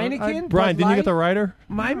has Heineken. Brian, Bud didn't you get the Light. writer?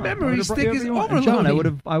 My memory stick is And overloaded. John,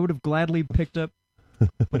 I would have gladly picked up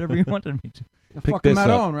whatever you wanted me to. Pick fucking this up.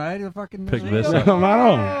 Maroon, right? The fucking Pick this up.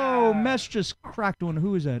 Oh, Mesh just cracked one.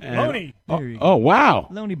 Who is that? Loney. There you go. Oh, wow.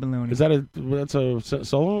 Loney Baloney. Is that that's a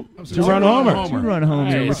solo? Two-run homer. Two-run homer,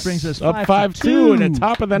 Nice. which brings us up 5-2 5-2 at the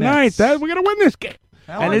top of the ninth. We're going to win this game.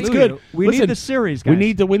 And it's Hallelujah. good. We Listen, need the series, guys. We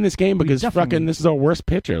need to win this game because definitely this is our worst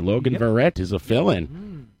pitcher. Logan Verrett is a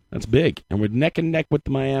fill-in. That's big. And we're neck and neck with the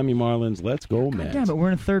Miami Marlins. Let's go, man. Damn it,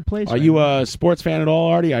 we're in third place. Are you a sports fan at all,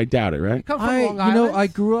 Artie? I doubt it, right? I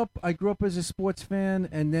grew up as a sports fan,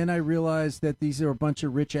 and then I realized that these are a bunch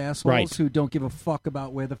of rich assholes Right. who don't give a fuck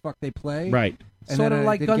about where the fuck they play. Right. And Sort then of I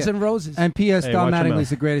like did Guns get- N' Roses. And P.S. Hey, Don watch your Mattingly mouth. is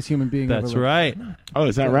the greatest human being That's ever right. Oh,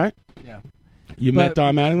 is that right? Yeah. You met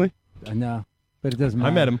Don Mattingly? No, but it doesn't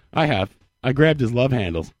matter. I met him. I have. I grabbed his love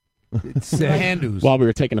handles. Sick. Handles. While we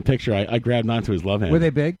were taking a picture, I grabbed onto his love handles. Were they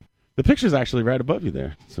big? The picture's actually right above you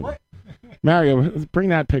there. So. Mario, bring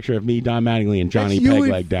that picture of me, Don Mattingly, and Johnny That's you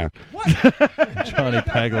Pegleg down. Johnny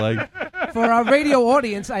Pegleg. For our radio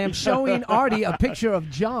audience, I am showing Artie a picture of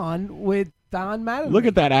John with Don Mattingly. Look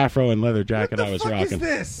at that afro and leather jacket I was What rocking.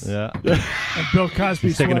 is this? Yeah. And Bill Cosby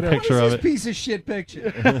He's taking a sweater. picture What is of this it. piece of shit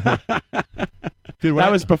picture? Dude,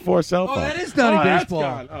 That was before cell phone. Oh, that is Donnie that's Baseball.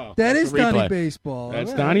 gone. Oh, That that's is a Donnie replay. Baseball.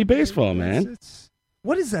 That's All Donnie Baseball, man.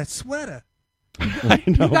 What is that sweater? I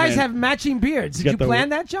know, You guys man. have matching beards. Did Get you the- plan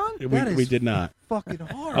that, John? We did not. Fucking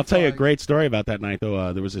hard. I'll tell you a great story about that night,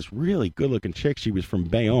 though. There was this really good-looking chick. She was from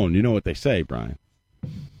Bayonne. You know what they say, Brian?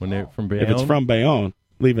 When they're from If it's Bayonne? from Bayonne,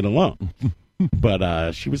 leave it alone.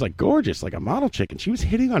 But she was like gorgeous, like a model chick, and she was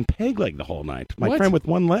hitting on peg leg the whole night. My What? friend with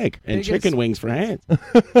one leg and Biggest- chicken wings for hands.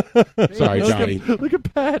 Sorry, Johnny. Look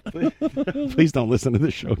at Pat. Please don't listen to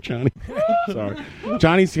this show, Johnny. Sorry.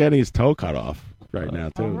 Johnny's getting his toe cut off right now,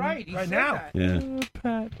 too. All right, he Right said now. that. Yeah.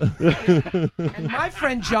 Pat. And my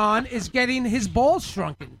friend John is getting his balls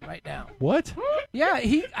shrunken right now. What? Yeah,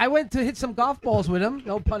 I went to hit some golf balls with him,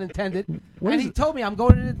 no pun intended, and he told me I'm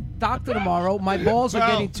going to the doctor tomorrow. My balls are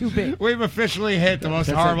Well, getting too big. We've officially hit the most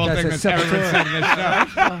That's horrible a thing that's ever been said in this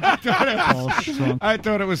show. I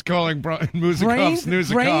thought it was calling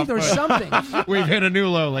Muzikov's Brained or something. We've hit a new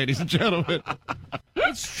low, ladies and gentlemen.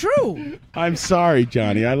 It's true. I'm sorry,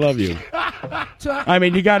 Johnny. I love you. So, I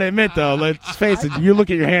mean, you got to admit, though, let's face it, you look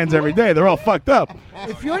at your hands every day. They're all fucked up.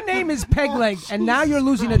 if your name is Pegleg and now you're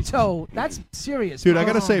losing a toe, that's serious. Dude, I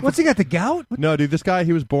gotta say, What's he got, the gout? no, dude, this guy,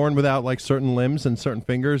 he was born without like certain limbs and certain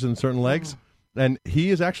fingers and certain legs, and he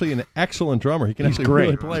is actually an excellent drummer. He can He's actually great.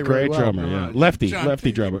 really play Great really well. drummer, yeah. Lefty John,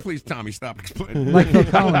 drummer. Please, Tommy, stop explaining. Like Phil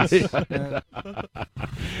Collins.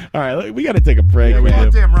 All right, we got to take a break. Yeah, we man.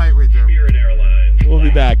 do. Damn right we do. We'll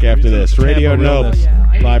be back after this. Tampa Radio Nope,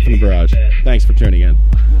 Realness. live from the garage. Thanks for tuning in.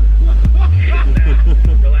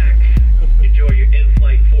 Relax. Enjoy your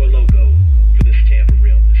in-flight 4 Loco for this Tampa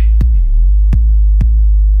realness.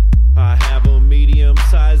 I have a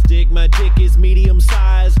medium-sized dick. My dick is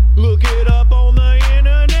medium-sized. Look it up on the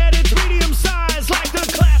internet. It's medium-sized, like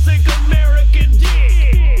the classic American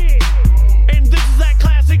dick. And this is that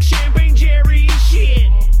classic Champagne Jerry shit.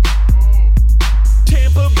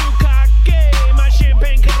 Tampa Bukkake, my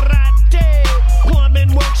champagne karate.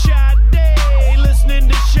 Plumbing workshop day. Listening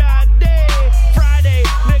to Sade. Friday,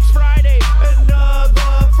 next Friday,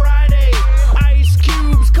 another Friday. Ice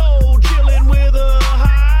cubes cold, chilling with a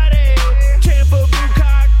hottie. Tampa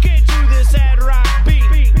Bukkake to this ad rock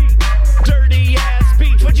beat.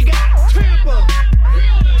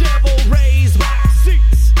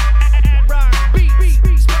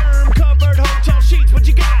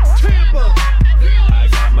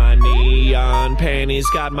 panties,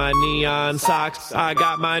 got my neon socks. I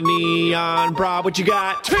got my neon bra. What you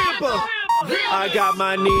got? Tampa! I got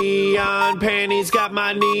my neon panties, got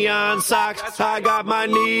my neon socks. I got my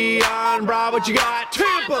neon bra. What you got?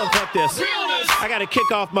 Tampa! Fuck this. I gotta kick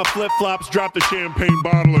off my flip-flops, drop the champagne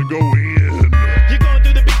bottle, and go in. You're going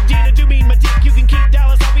through the big D to do me my dick. You can keep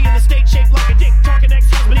Dallas, I'll be in the state shaped like a dick. Talking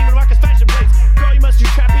ex-husband, even rock his fashion plates. Girl, you must do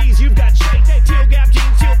trapeze, you've got shape. Teal gap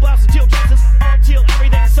jeans, teal blouses, teal dresses. All teal,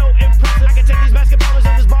 everything so impressive. I can take these basketballers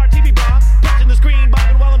on this bar TV bra. Touching the screen,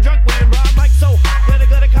 bobbing while I'm drunk wearing bra. Mike so hot, let a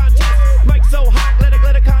glitter contest. Mike so hot, let a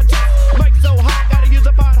glitter contest. Mike so hot, gotta use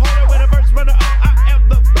a pot holder when a verse runner up. I am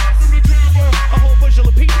the best. A whole bushel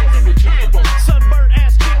of peaches. Sunburnt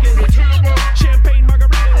ass chicken. Champagne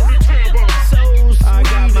margaritas. So I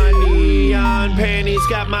got my neon panties,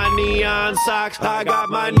 got my neon socks. I got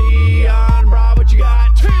my neon bra. What you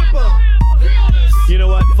got? Tampa. You know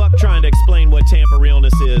what? Fuck trying to explain what Tampa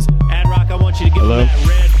realness is. Ad Rock, I want you to give Hello? me that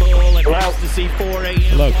Red Bull and ecstasy 4 a.m.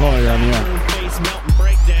 Hello, caller, you're on the air. Face melting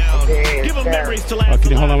breakdown. Give them memories to last.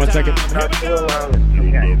 Can you hold on 1 second?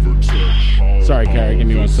 Sorry, Carrie, give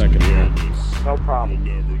me 1 second here. No problem.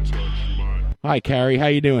 Hi, Carrie. How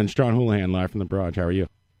you doing? Strawn Houlihan, live from the barrage. How are you?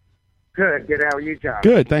 Good. How are you, John?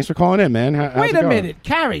 Good. Thanks for calling in, man. How's Wait it a going? minute,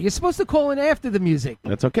 Carrie. You're supposed to call in after the music.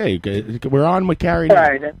 That's okay. We're on with Carrie now.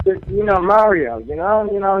 Right. You know, Mario, you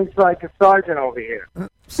know, he's like a sergeant over here.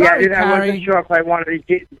 Sorry, I wasn't Carrie. sure if I wanted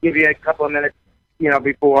to give you a couple of minutes,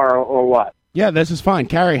 before or what. Yeah, this is fine.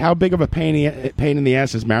 Carrie, how big of a pain in the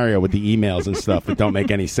ass is Mario with the emails and stuff that don't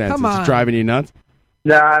make any sense? Come Is on. it driving you nuts?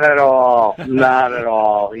 Not at all. Not at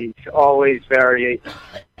all. He's always very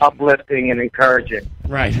uplifting and encouraging.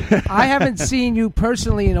 Right. I haven't seen you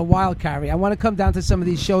personally in a while, Carrie. I want to come down to some of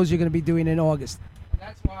these shows you're going to be doing in August.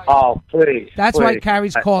 Oh, please. That's why please.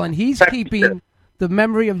 Carrie's calling. He's keeping the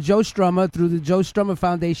memory of Joe Strummer through the Joe Strummer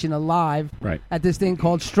Foundation alive right. at this thing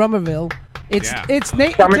called Strummerville. It's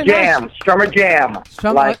Strummer Jam. Strummer Jam.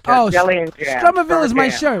 Jelly and Jam. Strummerville is Strummer my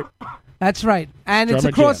Jam. shirt. That's right. And it's Strummer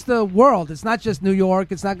across the world. It's not just New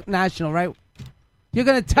York. It's not national, right? You're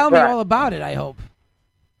going to tell me Right. all about it, I hope.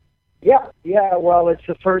 Yeah. Well, it's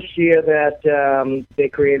the first year that they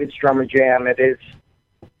created Strummer Jam. It is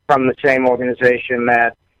from the same organization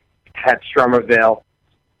that had Strummerville,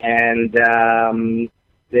 and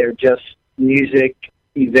they're just music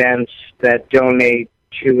events that donate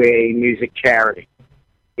to a music charity.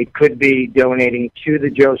 It could be donating to the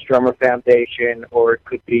Joe Strummer Foundation, or it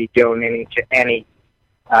could be donating to any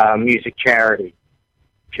music charity.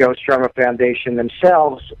 Joe Strummer Foundation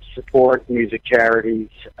themselves support music charities,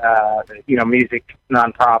 music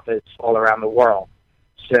nonprofits all around the world.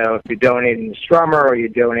 So if you're donating to Strummer, or you're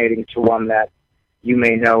donating to one that you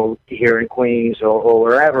may know here in Queens or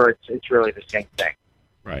wherever, it's really the same thing.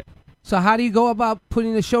 Right. So how do you go about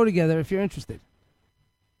putting the show together if you're interested?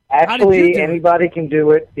 How did you Actually, do it? anybody can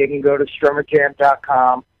do it. You can go to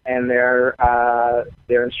strummerjam.com, and there are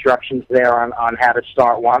instructions there on how to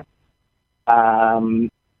start one.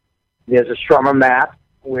 There's a Strummer map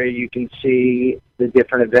where you can see the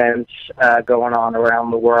different events going on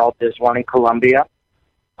around the world. There's one in Colombia.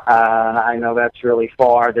 I know that's really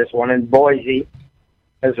far. There's one in Boise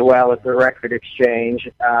as well at the Record Exchange.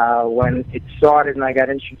 When it started and I got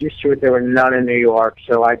introduced to it, there were none in New York,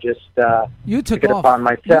 so I just You took took it off. upon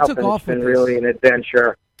myself, You took and off it's been with really an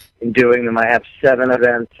adventure in doing them. I have 7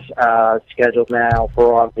 events scheduled now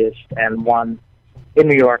for August, and 1 in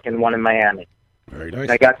New York and 1 in Miami. Very nice.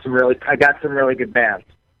 I got some really good bands.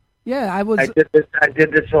 Yeah, I was. I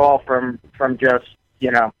did this all from just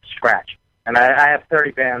scratch, and I have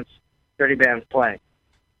 30 bands playing.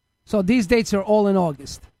 So these dates are all in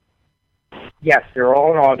August. Yes, they're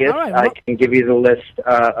all in August. All right, I well- can give you the list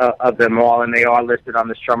of them all, and they are listed on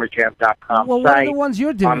the StrummerJam.com Well, what are site. the ones you're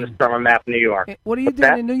on doing? the Strummer Map, New York. What are you What's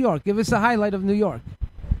doing that? in New York? Give us a highlight of New York.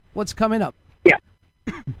 What's coming up?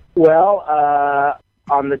 Well,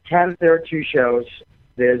 on the 10th, there are 2 shows.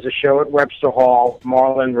 There's a show at Webster Hall,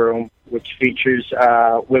 Marlin Room, which features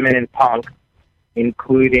women in punk,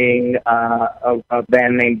 including a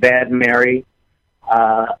band named Bad Mary,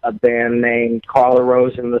 a band named Carla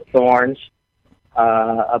Rose and the Thorns,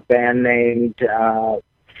 a band named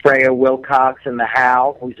Freya Wilcox and the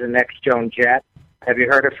How, who's the next Joan Jett. Have you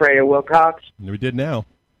heard of Freya Wilcox? We did now.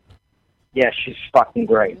 Yeah, she's fucking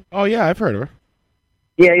great. Oh, yeah, I've heard of her.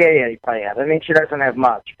 Yeah, you probably have. I mean, she doesn't have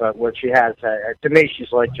much, but what she has, to me,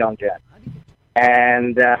 she's like Joan Jett.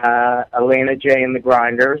 And Elena J. and the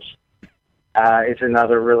Grinders is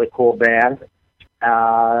another really cool band.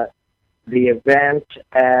 The event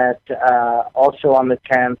at also on the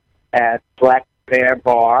 10th at Black Bear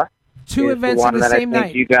Bar. 2 is events the one on the that same I think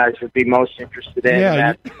night. you guys would be most interested in.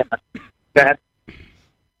 Yeah, That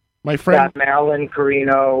My friend got Marilyn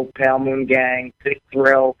Carino, Pale Moon Gang, Big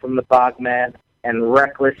Thrill from the Bogman, and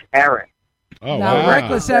Reckless Eric. Oh, Now, wow.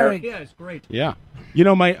 Reckless Eric. Yeah, it's great. Yeah. You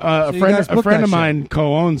know, my So you guys a booked friend that of shit. mine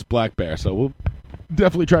co-owns Black Bear, so we'll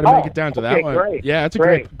definitely try to make it down to that okay, one. Great. Yeah, it's a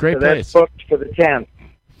great great so place. That's booked for the 10th,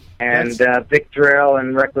 and Big Thrill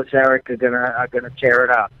and Reckless Eric are gonna tear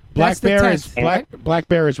it up. Black Bear is And- Black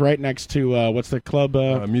Bear is right next to what's the club?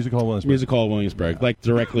 Music Hall Williamsburg. Music Hall Williamsburg, like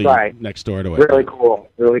directly Right. next door to it. Really cool.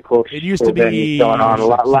 It used to be venues going on. A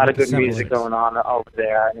lot of good music going on over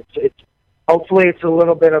there, and it's hopefully it's a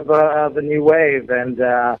little bit of a new wave. And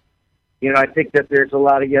I think that there's a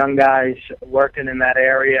lot of young guys working in that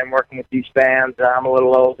area and working with these bands. I'm a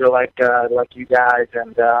little older, like you guys,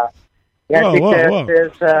 and I think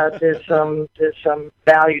there's some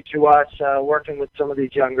value to us working with some of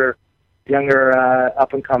these younger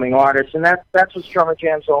up and coming artists, and that's what Strummer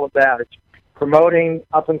Jam's all about. It's promoting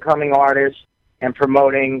up and coming artists and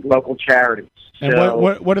promoting local charities. And So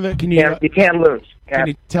what are the? Can you can't lose. Can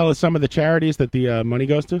you tell us some of the charities that the money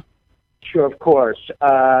goes to? Sure, of course.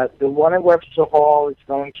 The one at Webster Hall is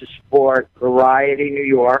going to support Variety New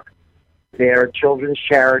York. They're a children's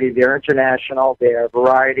charity. They're international. They're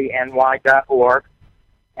VarietyNY.org.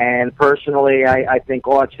 And personally, I think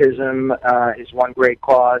autism is one great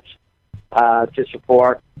cause to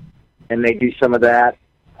support, and they do some of that.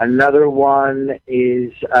 Another one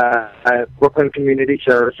is Brooklyn Community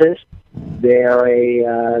Services. They're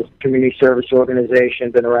a community service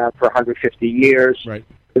organization, been around for 150 years. Right.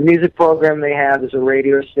 The music program they have is a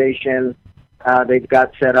radio station they've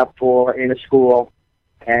got set up in a school,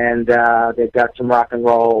 and they've got some rock and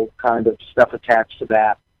roll kind of stuff attached to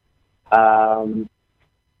that.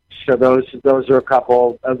 So those are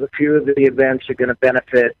a few of the events that are going to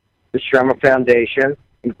benefit the Strummer Foundation,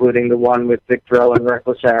 including the one with Vic Thrill and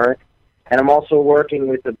Reckless Eric. And I'm also working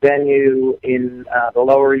with a venue in the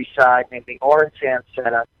Lower East Side named the Orange Sand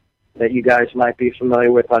Center that you guys might be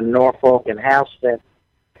familiar with on Norfolk and Houston.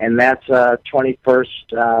 And that's August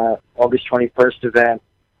 21st event.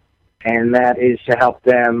 And that is to help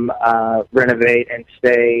them renovate and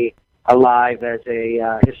stay alive as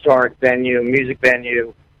a historic venue, music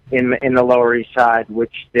venue in the Lower East Side,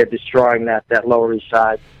 which they're destroying that Lower East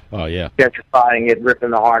Side. Oh, yeah. Gentrifying it,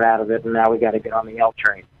 ripping the heart out of it, and now we got to get on the L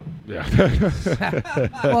train. Yeah.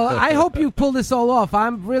 Well, I hope you pull this all off.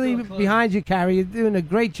 I'm really behind you, Carrie. You're doing a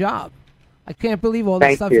great job. I can't believe all the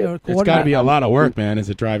Thank stuff you. you're recording. It's got to be a lot of work, man. Does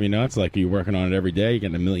it drive you nuts? Like, are you working on it every day? You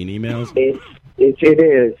getting a million emails? It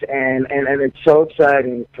is, and it's so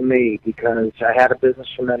exciting for me because I had a business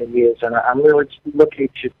for many years, and I'm really looking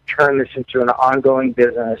to turn this into an ongoing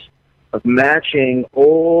business of matching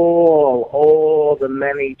all the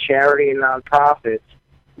many charity and nonprofits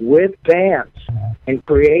with bands and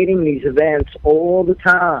creating these events all the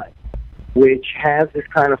time, which has this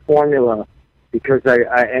kind of formula. Because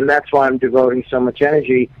and that's why I'm devoting so much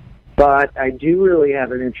energy. But I do really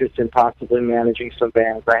have an interest in possibly managing some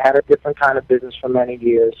bands. I had a different kind of business for many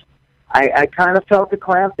years. I kind of felt the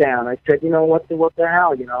clamp down. I said, what the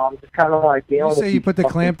hell? I'm just kind of like dealing with. You put the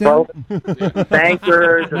clamp down?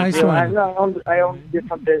 Bankers. Nice and one. I own a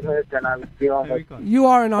different business, and I was dealing with. You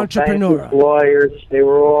are an entrepreneur. Bankers, lawyers.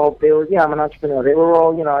 Yeah, I'm an entrepreneur. They were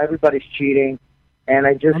all, everybody's cheating. And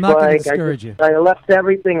I just I'm not gonna discourage you. I left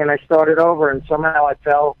everything and I started over, and somehow I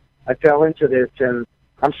fell into this, and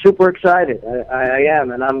I'm super excited. I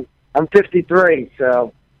am, and I'm 53,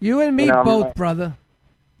 so You and me both, brother.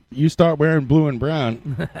 You start wearing blue and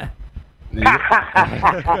brown.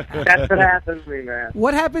 That's what happened to me, man.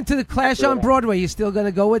 What happened to the Clash on Broadway? You still going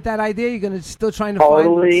to go with that idea? You're going to still trying to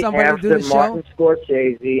Totally. find somebody to do After the show? Martin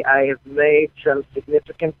Scorsese, I have made some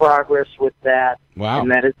significant progress with that. Wow.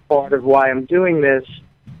 And that is part of why I'm doing this.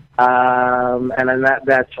 And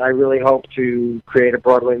that's I really hope to create a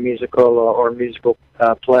Broadway musical or musical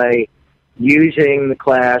play using the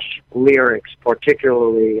Clash lyrics.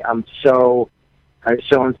 Particularly, I'm so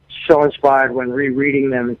inspired when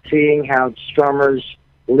rereading them and seeing how Strummer's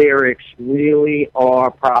lyrics really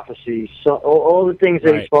are prophecies. So all the things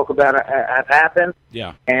that he spoke about have happened.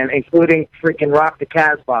 Yeah. And including freaking Rock the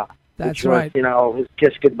Casbah. That's which was, right. His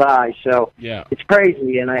Kiss Goodbye. So yeah. It's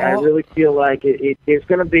crazy, and I really feel like there's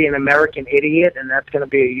going to be an American Idiot, and that's going to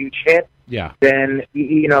be a huge hit. Yeah. Then,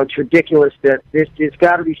 it's ridiculous that there's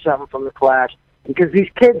got to be something from the Clash. Because these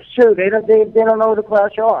kids too, they don't know who the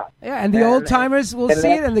Clash are. Yeah, and the old timers will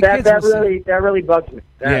see it, and the kids that will really see it. that really bugs me.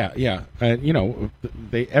 Yeah.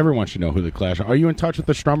 Everyone should know who the Clash are. Are you in touch with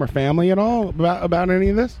the Strummer family at all about any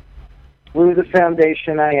of this? Through the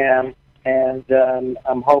foundation, I am, and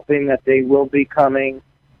I'm hoping that they will be coming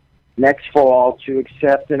next fall to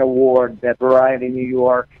accept an award that Variety New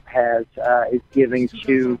York is giving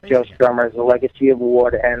to Joe Strummer as a legacy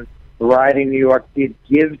award, and Variety New York did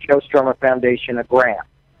give Joe Strummer Foundation a grant,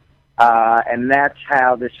 and that's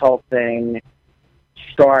how this whole thing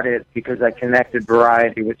started, because I connected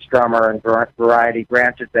Variety with Strummer, and Variety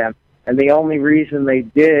granted them. And the only reason they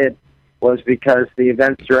did was because the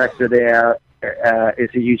events director there is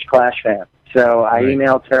a huge Clash fan. So I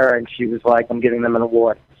emailed her, and she was like, "I'm giving them an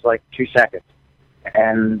award." It's like 2 seconds,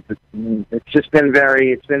 and it's just been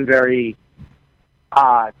very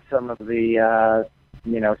odd. Some of the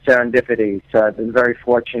serendipity. So I've been very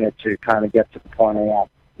fortunate to kind of get to the point I am.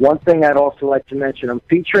 One thing I'd also like to mention: I'm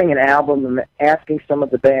featuring an album and asking some of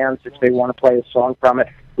the bands if they want to play a song from it.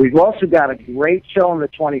 We've also got a great show on the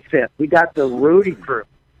 25th. We got the Rudy Crew.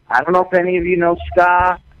 I don't know if any of you know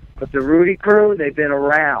ska, but the Rudy Crew, they've been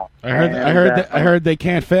around. I heard they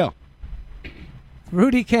can't fail.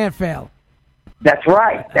 Rudy can't fail. That's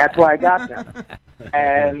right. That's why I got them.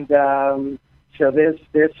 And so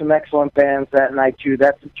there's some excellent bands that night too.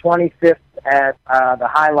 That's the 25th at the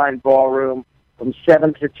Highline Ballroom from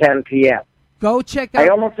 7 to 10 p.m. Go check out. I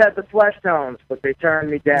almost had the Flesh Tones, but they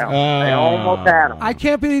turned me down. I almost had them. I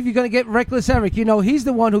can't believe you're going to get Reckless Eric. You know, he's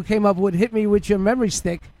the one who came up with "Hit Me With Your Memory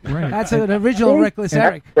Stick." Right. That's an original Reckless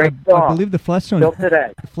Eric. I believe the Fleshtones. Still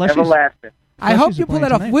today. Everlasting. I hope you pull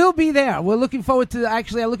that off. We'll be there. We're looking forward to.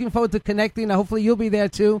 Actually, I'm looking forward to connecting. Hopefully, you'll be there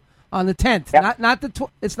too on the 10th. Yep.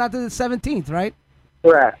 It's not the 17th, right?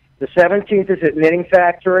 Correct. The 17th is at Knitting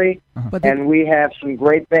Factory, and we have some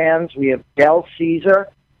great bands. We have Del Caesar,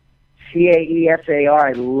 Caesar.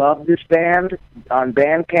 I love this band on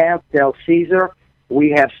Bandcamp. Del Caesar.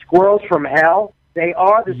 We have Squirrels from Hell. They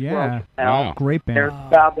are the Squirrels from Hell. Wow. Great band. They're a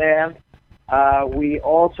style band. We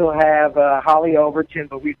also have Holly Overton,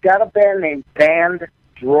 but we've got a band named Band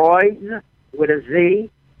Droids with a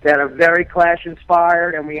Z that are very Clash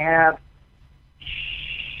inspired, and we have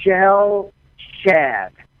Shell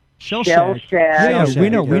Shag. Shell Shag. Yeah,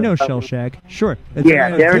 we know Shell Shag. Sure.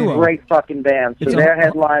 They're a great fucking band. So they're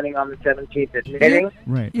headlining on the 17th at Knitting.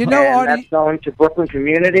 Right. You know, and Artie, that's going to Brooklyn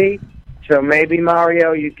Community. So maybe,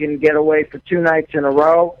 Mario, you can get away for 2 nights in a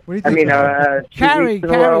row. What do you I think? mean, 2 weeks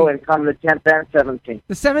in a row, and come the 10th and 17th.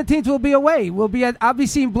 the 17th will be away. I'll be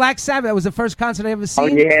seeing Black Sabbath. That was the first concert I ever seen. Oh,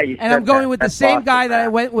 yeah, you and said I'm going that. with the That's same awesome, guy that I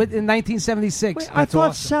man. went with in 1976. I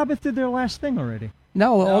thought Sabbath did their last thing already.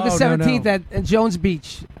 No, August 17th at Jones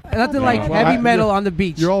Beach. Nothing like heavy metal on the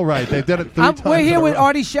beach. You're all right. They've done it 3 times. We're here in a with row.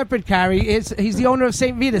 Artie Shepard, Carrie. He's the owner of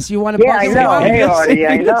St. Vitus. You want to Yeah, I know. Hey, Artie,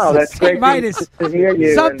 I know. That's St. great Vitus. to hear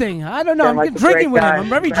you. Something. I don't know. I'm like a drinking great with him. guy. I'm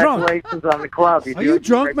very drunk. Congratulations on the club. Are you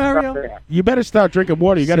drunk, Mario? You better start drinking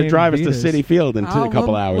water. You got to St. drive us to Vitus. City Field in a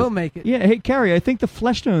couple hours. We'll make it. Yeah, hey, Carrie, I think the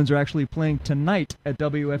Fleshtones are actually playing tonight at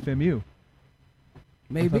WFMU.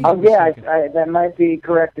 Maybe. Oh, yeah, that might be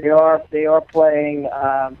correct. They are playing,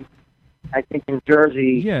 I think, in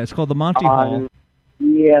Jersey. Yeah, it's called the Monty Hall.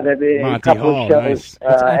 Yeah, there'll be a Monty couple Hall, of shows.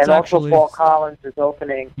 nice. And also actually- Paul Collins is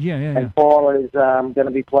opening. Yeah. And Paul is going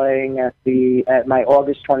to be playing at my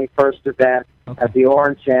August 21st event at the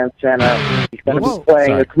Orange Sand Center. He's going to be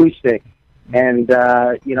playing acoustic. And,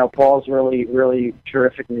 Paul's really, really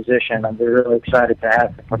terrific musician. I'm really excited to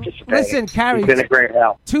have him participate. Listen, Carrie, He's been a great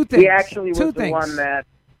help. Two things. He actually was Two the things. one that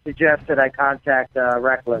suggested I contact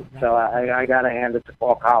Reckless, so I got to hand it to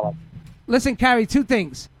Paul Collins. Listen, Carrie, 2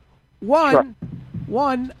 things. One,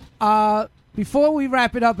 before we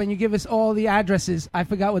wrap it up and you give us all the addresses, I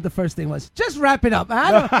forgot what the first thing was. Just wrap it up.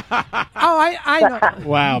 I know.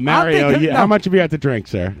 Wow, Mario, how much have you had to drink,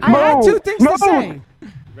 sir? I had 2 things to say.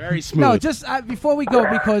 Very smooth. No, just before we go,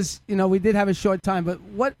 because we did have a short time. But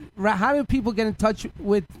how do people get in touch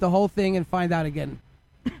with the whole thing and find out again?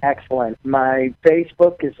 Excellent. My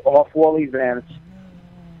Facebook is Off Wall Events.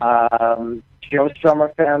 Joe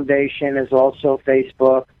Strummer Foundation is also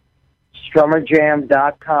Facebook.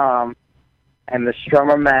 StrummerJam.com, and the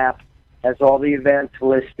Strummer map has all the events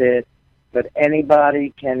listed. But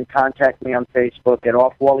anybody can contact me on Facebook at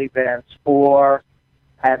Off Wall Events, or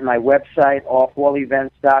at my website,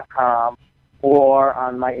 offwallevents.com, or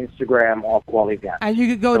on my Instagram, Off Wall Events. And you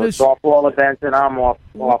could go to it's Off Wall Events, and I'm off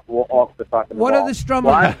the fucking What wall. are the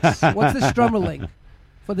Strummer links? What's the Strummer link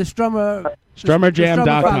for the Strummer?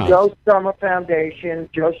 StrummerJam.com. Joe Strummer Foundation,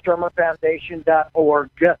 joestrummerfoundation.org,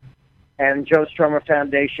 and Joe Strummer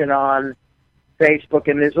Foundation on Facebook.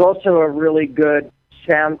 And there's also a really good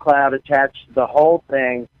SoundCloud attached to the whole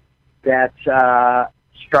thing. That's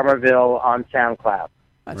Strummerville on SoundCloud.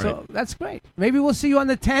 So that's great. Maybe we'll see you on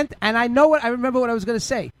the 10th. And I remember what I was going to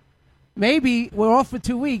say. Maybe we're off for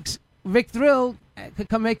 2 weeks. Vic Thrill could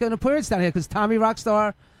come make an appearance down here because Tommy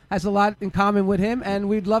Rockstar has a lot in common with him, and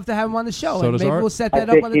we'd love to have him on the show. So and does maybe Art. we'll set I that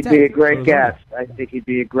up think on the he'd 10th. be a great guest. I think he'd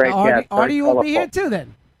be a great guest. Artie, you Very will be here colorful. too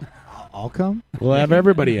then. I'll come. We'll have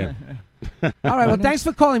everybody in. All right. Well, thanks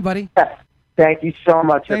for calling, buddy. Thank you so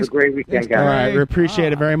much. Thanks. Have a great weekend, All guys. right, we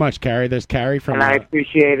appreciate it very much, Carrie. There's Carrie from. And I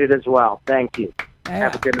appreciate it as well. Thank you.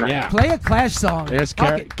 Have a good night. Yeah. Play a Clash song. There's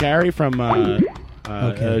Okay. Carrie from please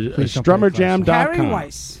don't play StrummerJam.com. Carrie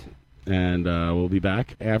Weiss. And we'll be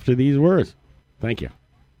back after these words. Thank you.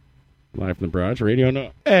 Live from the Barrage Radio.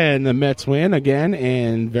 No. And the Mets win again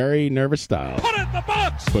in very nervous style. Put it in the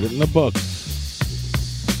books! Put it in the books.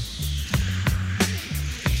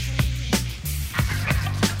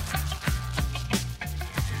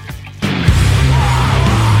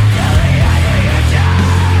 Till the end of your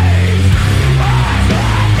days.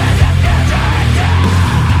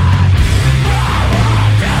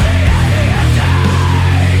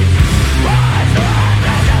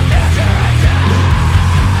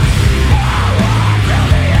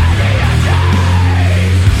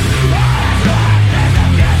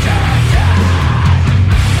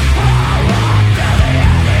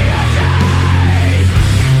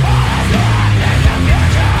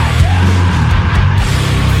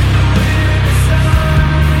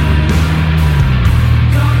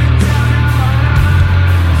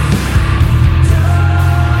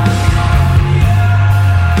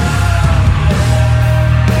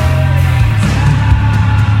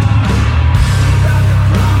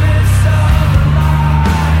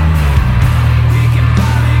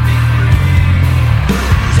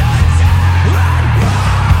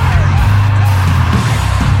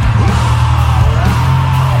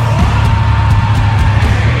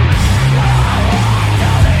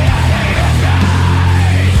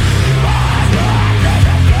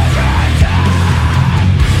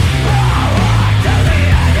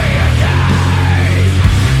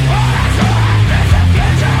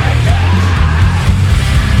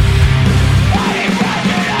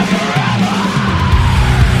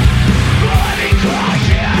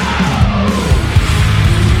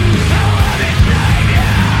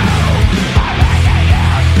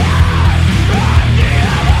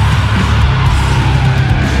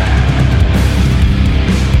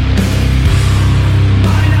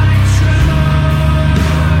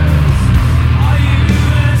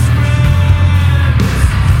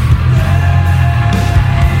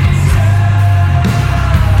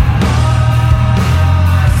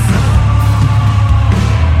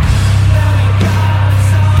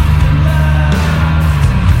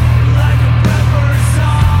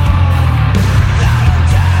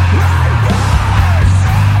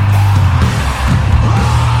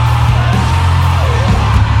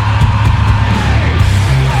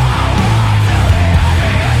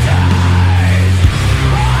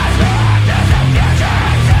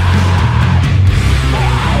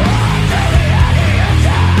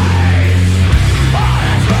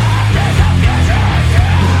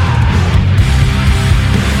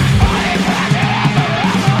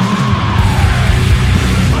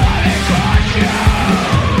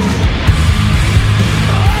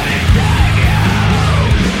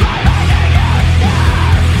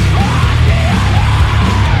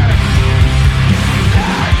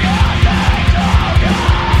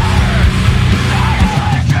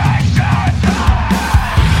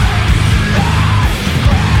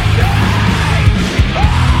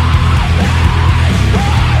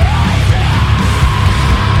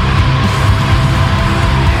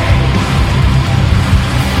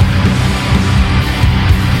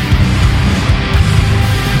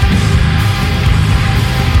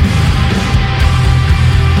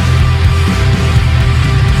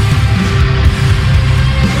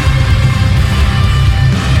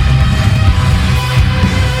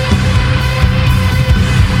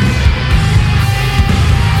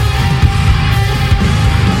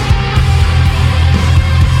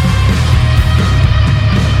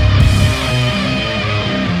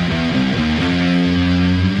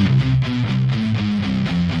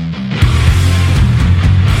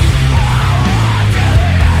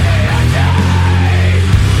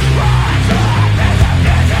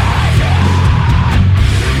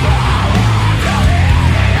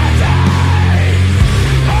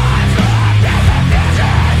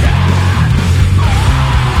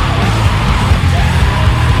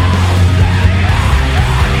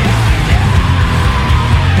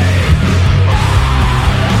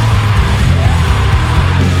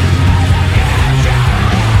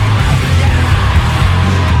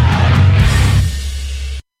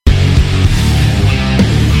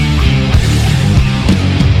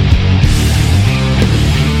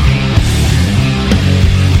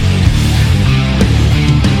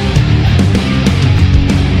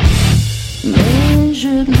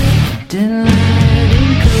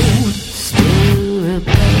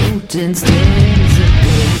 curtain stays a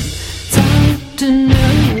bit. It's hard to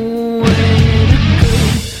know where to go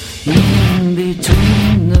in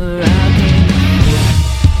between the rock and roll.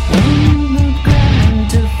 On the ground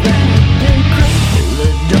to find the cradle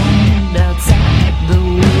adorned outside the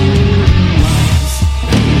wooden walls.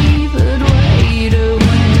 Favored way to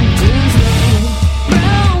winter's low.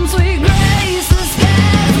 Brown sweet grace the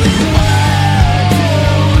skies with where do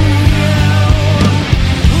we go?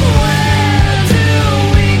 Where do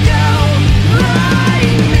we go?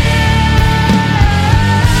 Right now,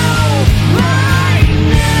 right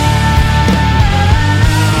now,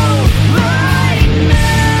 right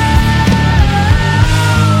now.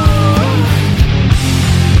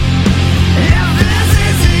 If this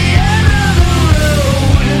is the end of the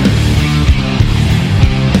road,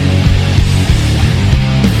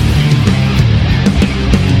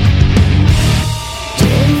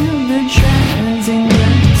 till the trans and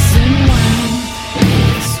glass and wine,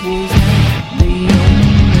 this was not the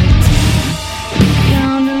only time.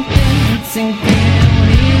 Beyond the fence and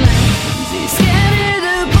county lines, they scattered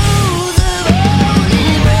the booze of all the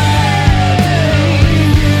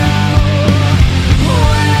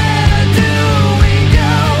where do we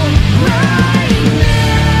go? Right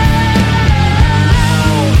now,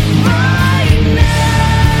 right now,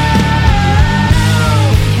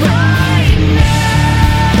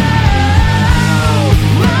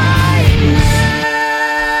 right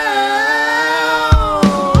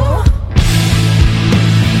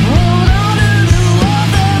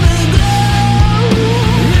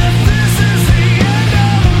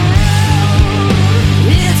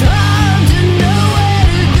it's hard to know where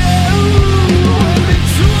to go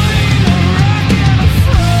between a rock and a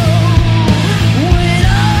flow. When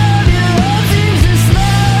all your hope seems to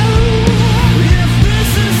slow. If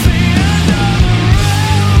this is the end of the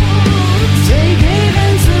road, take aim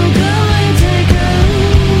and so come and take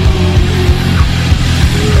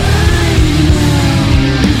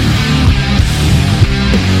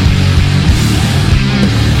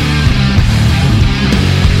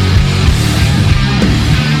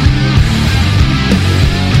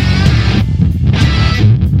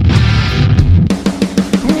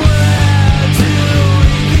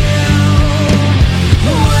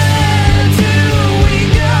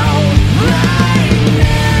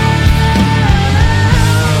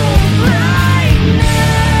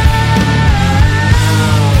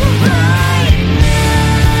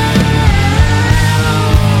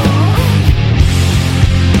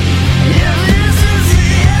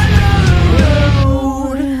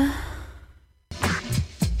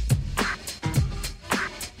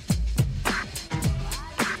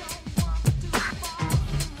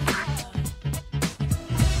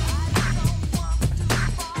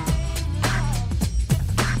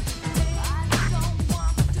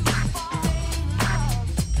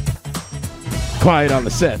Quiet on the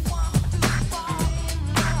set.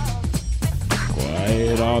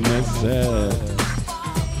 Quiet on the set.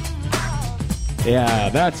 Yeah,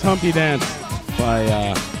 that's Humpty Dance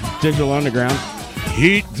by Digital Underground.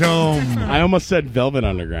 Heat Dome. I almost said Velvet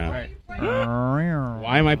Underground.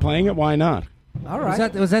 Why am I playing it? Why not? All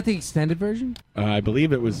right. Was that the extended version? I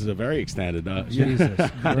believe it was very extended. Jesus. Would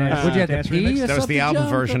you have to pee or That was the something, album Joe?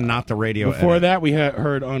 version, not the radio Before edit. that, we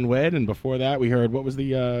heard Unwed, and before that, we heard what was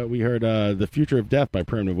the we heard The Future of Death by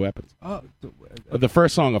Primitive Weapons. Oh, The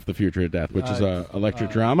first song off The Future of Death, which is Electric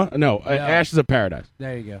Drama. No, Ashes of Paradise.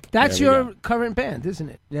 There you go. That's There we your current band, isn't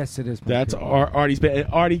it? Yes, it is. That's Artie's band.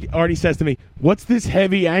 Artie says to me, "What's this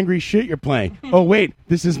heavy, angry shit you're playing?" Oh wait,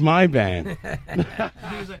 this is my band.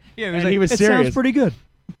 And he was it serious. sounds pretty good.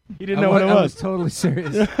 He didn't know what it was. I was totally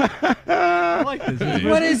serious. I like this.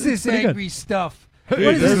 What is this Pretty good. angry stuff? Hey,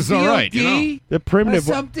 What is this this, is all right, you VOD? know. The primitive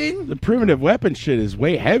Or something? The primitive weapon shit is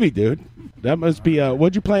way heavy, dude. That must be.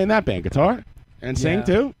 What'd you play in that band? Guitar and sing Yeah.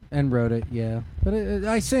 too. And wrote it, yeah. But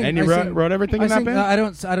I sing. And you I wrote- sing, wrote everything I in that sing, band? I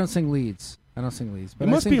don't sing leads. I don't sing leads. But It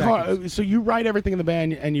I must sing be backups. hard. So you write everything in the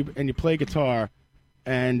band, and you play guitar.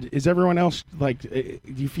 And is everyone else like? Do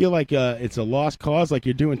you feel like it's a lost cause? Like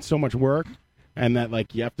you're doing so much work, and that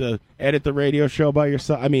like you have to edit the radio show by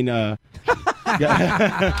yourself. I mean,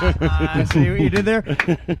 See what you did there?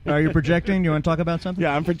 Are you projecting? You want to talk about something?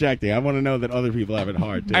 Yeah, I'm projecting. I want to know that other people have it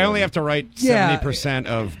hard too. I only have to write Yeah. 70%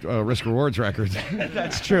 of Risk Rewards records.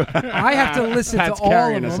 That's true. I have to listen Pat's to all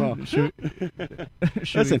carrying of us them. all.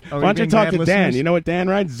 Listen, are we why don't you being talk bad to Dan? listeners? You know what Dan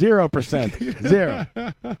writes? 0%. Zero.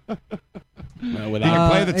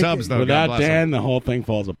 Without, play the tubs, though. God Without bless Dan, him. the whole thing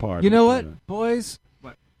falls apart. You know what, boys?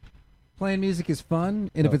 Playing music is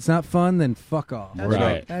fun, and if it's not fun, then fuck off.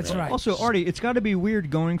 That's right. Also, Artie, it's got to be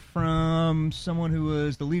weird going from someone who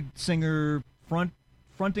was the lead singer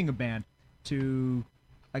fronting a band to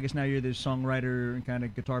I guess now you're the songwriter and kind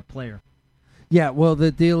of guitar player. Yeah, well,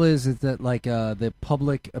 the deal is that like the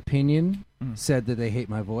public opinion said that they hate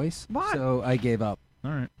my voice, so I gave up.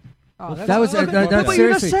 All right. Oh, that was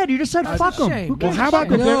But you just said fuck them. Well, how about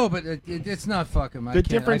the no? But it's not fuck them. The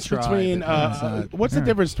difference between what's the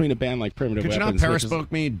difference between a band like Primitive Could you not Weapons?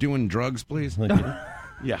 periscope me doing drugs, please?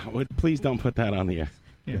 Yeah, please don't put that on the air.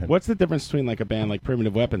 Yeah. What's the difference between like a band like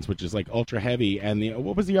Primitive Weapons, which is like ultra heavy, and the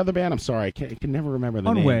what was the other band? I'm sorry, I can never remember the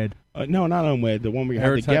Unwed. name. No, not Unwed. The one we had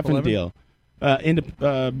Air the Type Geffen 11? deal.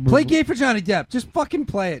 Play Gay for Johnny Depp. Just fucking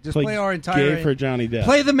play it. Just play our entire. Gay for Johnny Depp.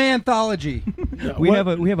 Play the Manthology. We have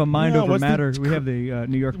a mind over what's the- matter. We have the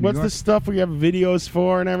New York. What's the stuff we have videos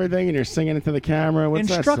for and everything, and you're singing it to the camera?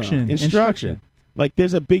 What's Instruction. that song? Instruction. Like,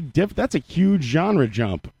 there's a big diff. That's a huge genre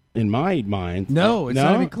jump in my mind. No, it's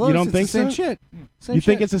not even close. You don't It's think the same so? shit. Same You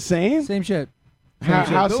think shit. it's the same? Same shit.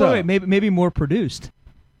 How Wait, so? wait, maybe more produced.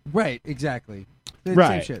 Right. Exactly. The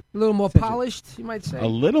Right. Same shit. A little more polished, you might say. A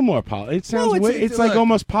little more polished. It sounds. No, it's like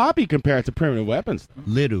almost poppy compared to Primitive Weapons.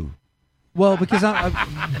 Little. Well, because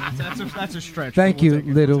That's a stretch. Thank you,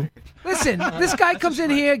 Little. Listen, this guy comes in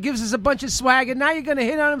here, gives us a bunch of swag, and now you're going to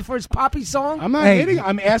hit on him for his poppy song? I'm not hitting.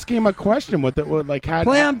 I'm asking him a question. What like how?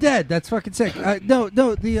 Play I'm Dead. That's fucking sick. No.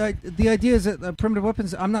 The idea is that Primitive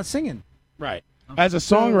Weapons. I'm not singing. Right. As a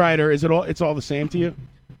songwriter, is it all? It's all the same to you?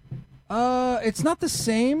 It's not the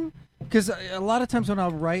same because a lot of times when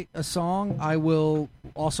I'll write a song, I will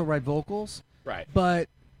also write vocals. Right. But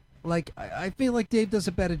like I feel like Dave does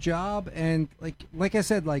a better job, and like I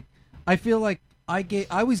said, like I feel like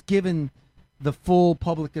I was given the full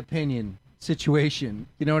public opinion situation.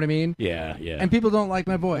 You know what I mean? Yeah, yeah. And people don't like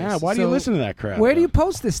my voice. Yeah. Why do you So- listen to that crap? Where do you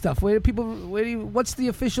post this stuff? What's the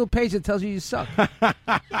official page that tells you suck?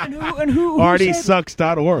 And who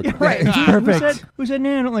ArtieSucks.org. Right. Who said,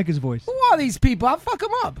 nah, I don't like his voice? Who are these people? I'll fuck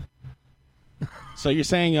them up. So you're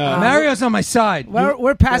saying Mario's on my side.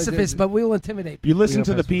 We're pacifists, but we will intimidate. you listen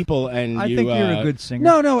to the people and I you. think you're a good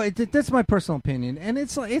singer. No, that's my personal opinion, and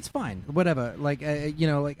it's fine. Whatever. Like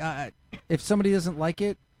if somebody doesn't like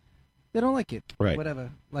it, they don't like it. Right.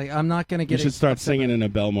 Whatever. Like I'm not gonna You get. should start singing in a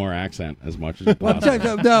Belmore accent as much as you Well, possibly.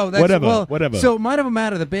 no, that's whatever. well, So Might Have a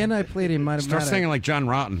Matter. The band I played in Might Have Start Matter. singing like John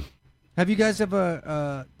Rotten. Have you guys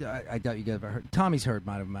ever? I doubt you guys ever heard. Tommy's heard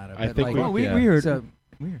Might Have a Matter. I but, think like, we heard. So,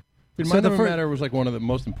 Weird. Dude, So My the Never fir- Matter was like one of the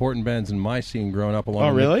most important bands in my scene growing up.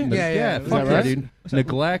 Along Oh, really? with Yeah. Is fuck that yeah, right? dude.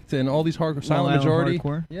 Neglect and all these hardcore Silent Island Majority.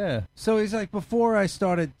 hardcore? Yeah. So he's like, before I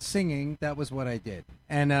started singing, that was what I did,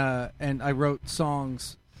 and I wrote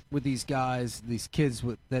songs with these guys, these kids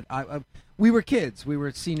that we were kids, we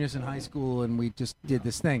were seniors in high school, and we just did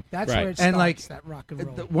this thing. That's Right. where it And, starts, like, that rock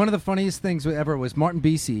and roll. One of the funniest things ever was Martin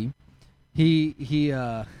BC. He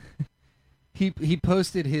he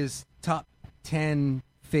posted his top 10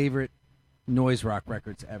 favorite noise rock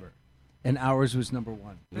records ever, and ours was number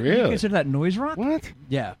 1. You Really? consider that noise rock? What?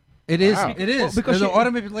 Yeah, it is. Wow. It is. Well, because the you-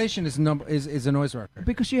 Automation is a noise record.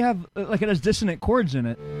 Because you have like it has dissonant chords in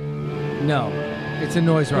it. No, it's a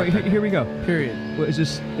noise Wait, record. here we go. Period. What, is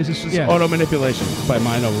this? Yeah. Auto Manipulation by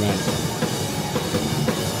Mind Over Matter.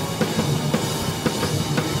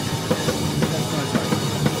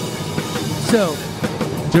 So,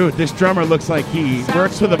 Dude, this drummer looks like he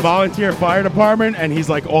works for the volunteer fire department, and he's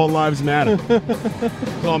like all lives matter.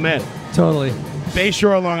 Oh man, totally. Bay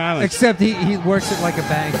Shore, Long Island. Except he works at like a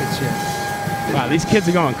bank and shit. Wow, these kids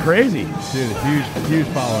are going crazy. Dude, huge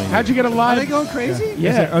following. How'd you get a Are live? they going crazy?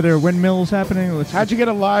 Yeah. Are there windmills happening? How'd you get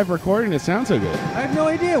a live recording that sounds so good? I have no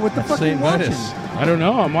idea. What the fuck are you St. watching? Vitus. I don't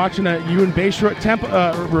know. I'm watching you in Bay Shore Temple,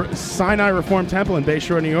 Sinai Reformed Temple in Bay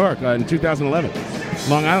Shore, New York, in 2011.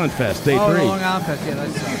 Long Island Fest, day 3. Long Island Fest. Yeah,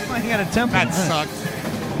 that's Playing at a temple. That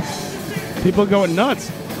sucked. People going nuts.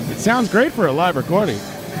 It sounds great for a live recording.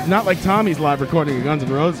 Not like Tommy's live recording of Guns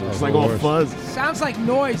N' Roses. It's like all fuzz. Sounds like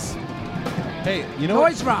noise. Hey, you know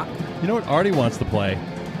Noise what? rock. You know what Artie wants to play?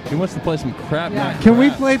 He wants to play some crap. Yeah. Not Can we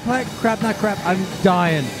crap. play crap, not crap? I'm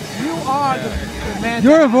dying. You are the man.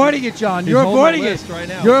 You're avoiding it, John. He's You're holding my avoiding it. list right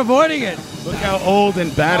now. You're avoiding it. Look how old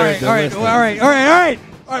and battered All right. the list is. All right.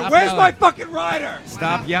 Where's yelling. my fucking rider?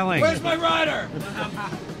 Stop yelling. Where's my rider?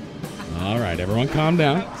 All right, everyone calm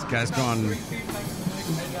down. This guy's gone.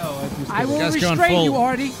 I will This guy's gone restrain full. you,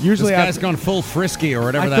 Artie. Usually This I guy's gone full frisky or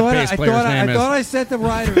whatever that bass player's name I is. thought I said the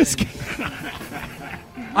rider.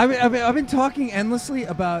 I've been talking endlessly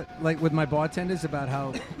about, like, with my bartenders about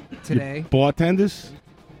how today. bartenders?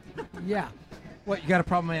 Yeah. What, you got a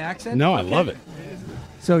problem with my accent? No, I love it.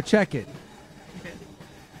 So check it.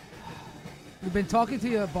 You've been talking to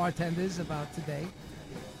your bartenders about today.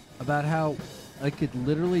 About how I could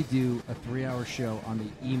literally do a 3-hour show on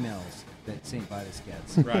the emails that St. Vitus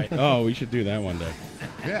gets. Right. Oh, we should do that one day.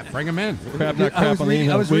 Yeah, bring him in. Crap, not crap on the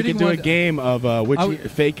email. We can do a game of which I was-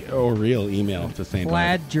 fake or real email to St.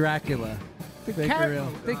 Vlad Dracula. Did, Fake or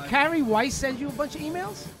real? Did Carrie Weiss send you a bunch of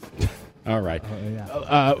emails? All right.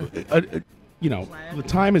 Oh, You know, the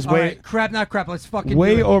time is All way right, crap, not crap. Let's fucking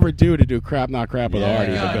way do it. overdue to do crap, not crap with Yeah,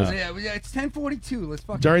 Artie. yeah, because yeah, it's 10:42. Let's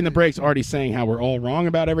fucking during do the breaks, Artie's saying how we're all wrong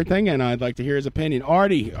about everything, and I'd like to hear his opinion.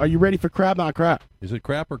 Artie, are you ready for crap, not crap? Is it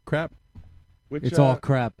crap or crap? Which, It's all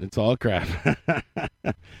crap. It's all crap.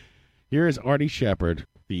 Here is Artie Shepherd,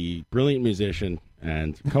 the brilliant musician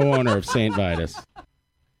and co-owner of St. Vitus,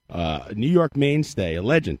 New York mainstay, a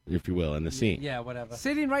legend, if you will, in the scene. Yeah, whatever.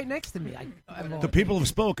 Sitting right next to me. The people have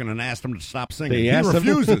spoken and asked him to stop singing. They He asked him-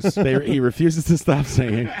 refuses. he refuses to stop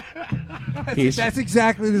singing. That's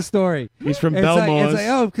exactly the story. He's from It's like, Belmore's. it's like,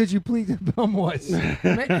 oh, could you please Belmore's?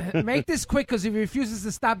 Make this quick because he refuses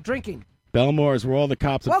to stop drinking. Belmore's, where all the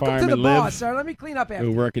cops and Welcome to firemen the bar, live, sir. Let me clean up after.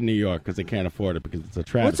 who work in New York because they can't afford it because it's a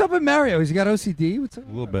tragedy. What's up with Mario? Has he got OCD? What's up?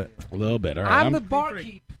 A little bit. A little bit. All right. I'm the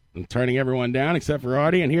barkeep. I'm turning everyone down except for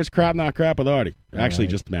Artie, and here's crap, not crap with Artie. Actually,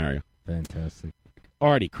 right. just Mario. Fantastic.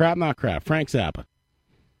 Artie, crap, not crap. Frank Zappa.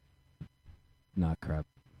 Not crap.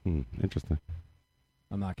 Interesting.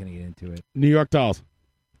 I'm not going to get into it. New York Dolls.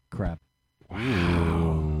 Crap.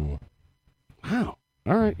 Wow. Wow.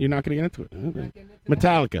 All right, you're not going to get into it. Okay.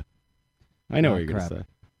 Metallica. I know Not what you're going to crap. say.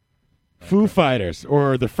 Foo Fighters,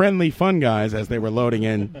 or the Friendly Fun Guys, as they were loading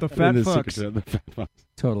in. The Fat in Fucks. Secret- the Fat Fucks.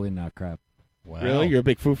 Totally not crap. Wow. Really? You're a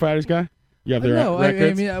big Foo Fighters guy? You have their No,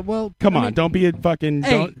 records? I mean, well, Come I on, mean- don't be a fucking.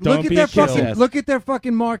 Hey, don't look at be their a kiss fucking ass. look at their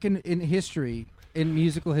fucking mark in history, in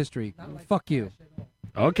musical history. Fuck you.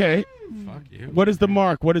 Okay. Fuck you. What is the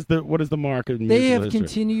mark? What is the mark of They musical have history?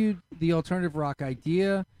 continued the alternative rock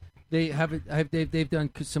idea. They they've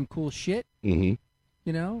done some cool shit. Mm-hmm.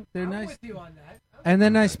 You know, they're I'm nice, with you on that. and they're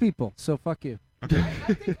nice people. So fuck you. I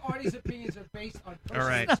think Artie's opinions are based on All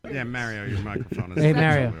right. Yeah, Mario, your microphone is. Hey,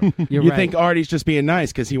 Mario, you're you right. think Artie's just being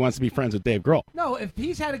nice because he wants to be friends with Dave Grohl? No, if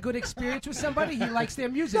he's had a good experience with somebody, he likes their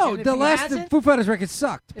music. No, And if the he last hasn't, Foo Fighters record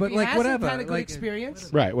sucked, if but he like hasn't whatever. had a good like,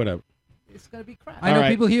 experience, Right, whatever. it's gonna be crap. I know All right.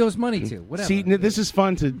 people he owes money to. Whatever. See, this is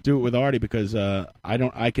fun to do it with Artie because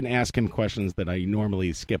I can ask him questions that I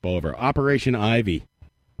normally skip over. Operation Ivy.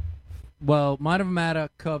 Well, Mind of Matter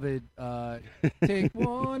covered. Take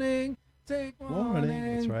warning. Take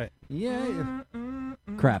warning. That's right. Yeah.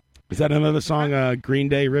 Crap. Is that another song Green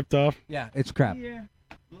Day ripped off? Yeah, it's crap. Yeah.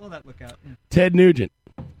 Well, that look out. Ted Nugent,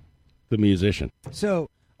 the musician. So,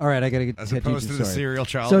 all right, I gotta get As Ted opposed Nugent to the story. serial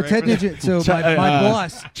child So Ted rapist? Nugent. So Chi- my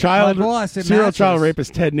boss, child, my boss at serial Matchless, child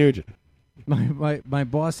rapist Ted Nugent. My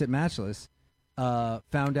boss at Matchless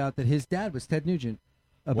found out that his dad was Ted Nugent.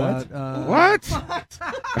 About What?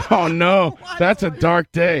 Oh no, that's a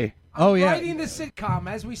dark day. Oh yeah. Writing the sitcom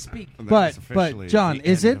as we speak. But John,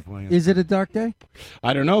 is it a dark day?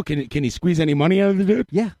 I don't know. Can he squeeze any money out of the dude?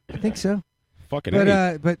 Yeah, I think so. Fucking But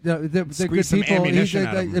A. they're good Squeeze some people. ammunition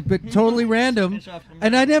out of 'em. But totally random,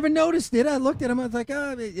 and I never noticed it. I looked at him. I was like,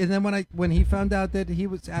 oh. And then when he found out that he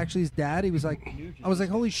was actually his dad, he was like, I was like,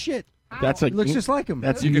 holy shit. That's He looks just like him.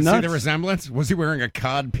 That's You can see nuts. the resemblance. Was he wearing a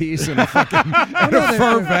cod piece and a fucking and no, a they're-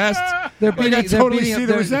 fur they're- vest? They're Like, I beating- they're totally beating see up- the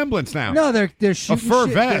they're- resemblance now. No, they're shooting fur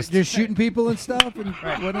shit. vest. They're shooting people and stuff. And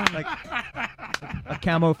whatnot. Like a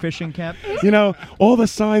camo fishing cap. You know, all the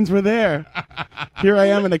signs were there. Here I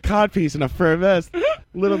am in a codpiece and a fur vest.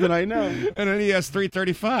 Little did I know. And then he has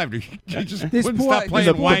 335. He just This wouldn't boy- stop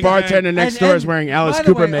playing The Wang bartender Dang. next door is wearing Alice by the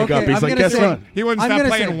Cooper way, makeup. okay, He's I'm like, gonna guess say- what? He wouldn't I'm stop gonna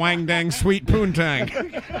playing say- Wang Dang Sweet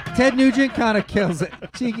Poontang. Ted Nugent kind of kills it.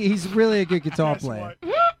 He's really a good guitar player.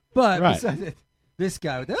 But Right. besides it, this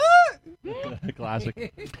guy with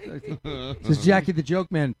Classic. this Jackie the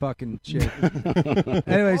Joke Man fucking shit.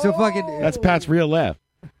 Anyway, so fucking. That's Pat's real laugh.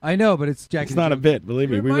 I know, but it's Jackie. It's the not a Joke. bit. Believe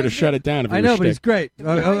me, we would have shut it down if it I was know, but he's shtick. great.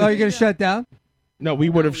 Are you gonna shut down? No, we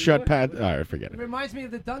would have shut Pat. All right, forget It it. reminds me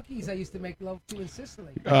of the donkeys I used to make love to in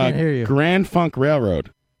Sicily. can't hear you. Grand Funk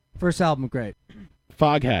Railroad. First album, great.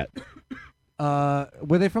 Foghat.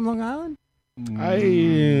 Were they from Long Island?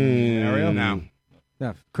 No.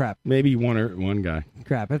 No, crap, Maybe one guy.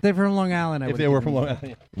 crap. If they're from Long Island, I If would. they were from Long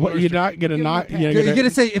Island. What you're not gonna not You're gonna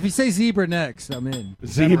say if you say zebra next, I'm in.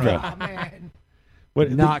 Zebra. Oh, man. What,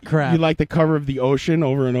 Not crap. You like the cover of The Ocean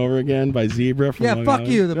over and over again by Zebra? From Yeah, Long fuck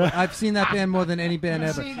Island? you. I've seen that band more than any band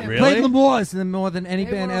ever. Really? Played L'Amour's more than any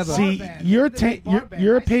They band were a ever. See, band. your They're a bar band.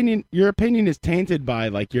 your I opinion is tainted by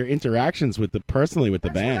like your interactions with the personally with the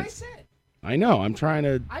That's what I bands. said. I know. I'm trying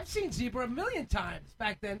to. I've seen Zebra a million times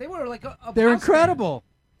back then. They were like a They're house incredible.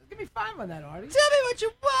 band. Give me 5 on that, Artie. Tell me what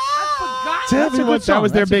you want. Tell That's me a what good that song.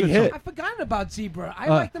 was their That's a big good song. hit. I've forgotten about Zebra. I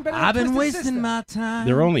like them better than I've been Twisted wasting Sister. my time.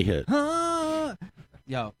 Their only hit.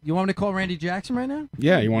 Yo, you want me to call Randy Jackson right now?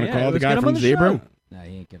 Yeah, you want to call the guy from Zebra? Nah,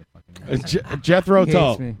 he ain't gonna fucking. Jethro He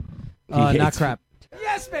Tull. hates me. He Not hates crap.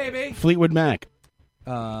 Yes, baby. Fleetwood Mac.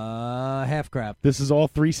 Half crap. This is all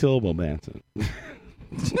 3-syllable bands.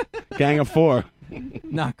 Gang of Four.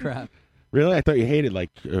 Not crap. Really? I thought you hated like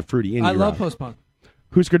fruity indie I love rock. post-punk.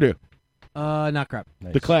 Husker Du. Not crap.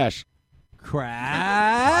 The Clash.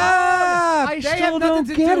 Crap. They still have nothing don't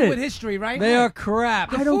to get do it. with history, right? They are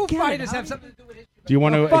crap. The I don't Foo get it. Fighters have something to do with history. Do you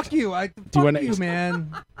want to? Fuck you. Fuck you,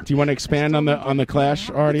 man. Do you want to expand on the Clash,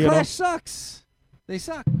 Artie? The at all? Clash sucks. They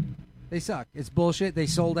suck. They suck. It's bullshit. They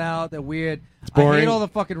sold out. They're weird. I boring. hate all the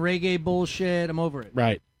fucking reggae bullshit. I'm over it.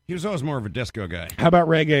 Right. He was always more of a disco guy. How about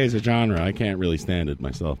reggae as a genre? I can't really stand it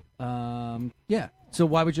myself. Yeah. So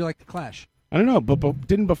why would you like the Clash? I don't know, but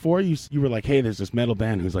didn't before you were like, hey, there's this metal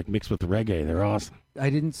band who's like mixed with the reggae. They're awesome. I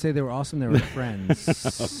didn't say they were awesome. They were friends.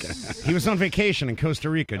 Okay. He was on vacation in Costa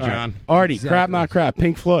Rica, All right. John. Artie, crap, not crap.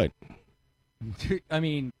 Pink Floyd. I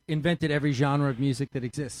mean, invented every genre of music that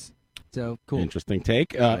exists. So cool. Interesting take.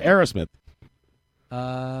 Aerosmith.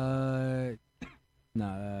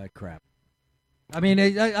 Crap. I mean,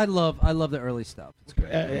 I love the early stuff. It's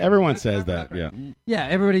great. Everyone says that. Yeah. Yeah,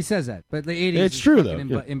 everybody says that, but the 80s It's is true, fucking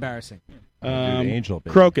though. Yeah. embarrassing. Angel,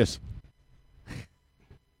 baby. Crocus.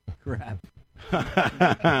 Crap.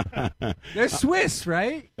 They're Swiss,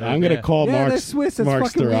 right? I'm gonna call yeah, Mark. they're Swiss. That's Mark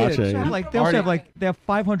fucking weird. Starace. They also have they have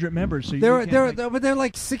 500 members. So They're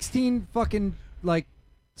like 16 fucking like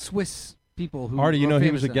Swiss people who. Artie, you are know he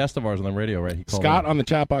famous was a now. guest of ours on the radio, right? He called Scott in. on the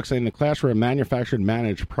chat box saying the Clash were a manufactured,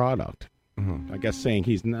 managed product. I guess saying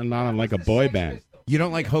he's not on like a boy band. You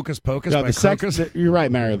don't like Hocus Pocus No, by the Sex. Crocus? You're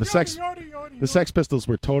right, Mario. The Sex Pistols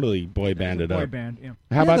were totally boy banded boy up. band, yeah.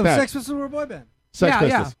 How about the that? Sex Pistols were a boy band. Sex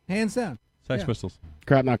Pistols. Hands down. Sex Yeah. Pistols.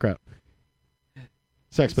 Crap, not crap. Sex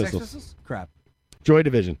Sex Pistols. Pistols? Crap. Joy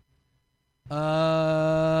Division.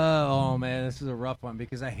 Oh man, this is a rough one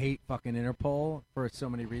because I hate fucking Interpol for so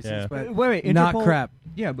many reasons. Yeah. But Wait, not Interpol- crap.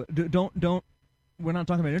 Yeah, but don't. We're not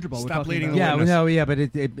talking about Interpol. Stop we're talking leading about, the Yeah, witness. no, yeah, but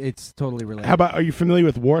it's totally related. How about? Are you familiar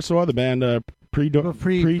with Warsaw, the band pre Joy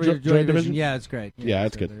Joy Division? Yeah, it's great. Yeah,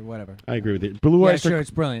 that's so good. they're- Whatever. I agree with you. Blue Yeah, Oyster. sure,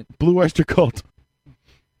 it's brilliant. Blue Oyster Cult.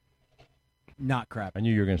 Not crap. I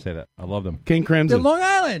knew you were going to say that. I love them. King The Crimson. Long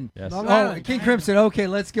Island. Yes. Long Island. King Crimson. Okay,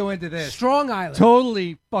 let's go into this. Strong Island.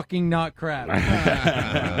 Totally fucking not crap.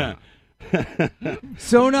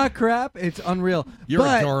 So not crap. It's unreal. You're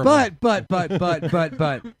but, adorable. But.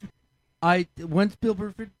 I once Bill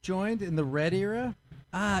Burford joined in the Red era.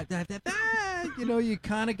 You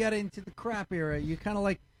kind of got into the crap era. You kind of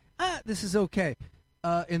like, this is okay.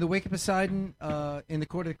 In the Wake of Poseidon, in the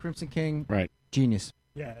Court of the Crimson King. Right. Genius.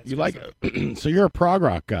 Yeah. You like? So you're a prog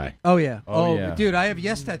rock guy. Oh yeah. Oh, yeah. Dude, I have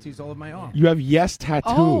Yes tattoos all over my arm. You have Yes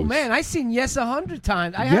tattoos. Oh man, I seen Yes 100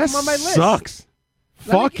 times. I have Yes them on my list. sucks.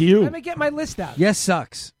 Fuck you. Let me get my list out. Yes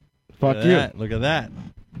sucks. Fuck Look you. at that. Look at that.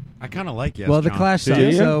 I kind of like Yes. Well, the John. Clash Do sucks,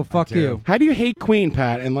 you? so fuck do. you. How do you hate Queen,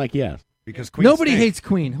 Pat, and like Yes? Because Queen Nobody stink. hates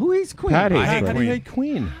Queen. Who hates Queen? Pat hates I hate Queen. How do you hate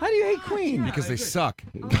Queen? How do you hate Queen? Because they suck.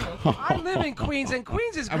 I live in Queens, and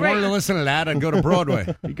Queens is I great. wanted to listen to that and go to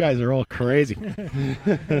Broadway. You guys are all crazy.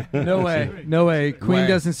 No way. No way. Queen Way.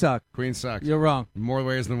 doesn't suck. Queen sucks. You're wrong. More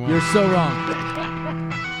ways than one. You're so wrong.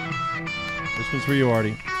 This one's for you,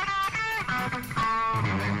 Artie.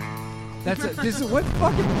 This is what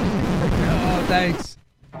fucking. Oh, thanks.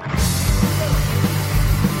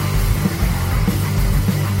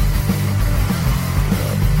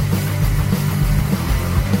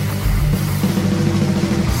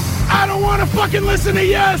 I don't want to fucking listen to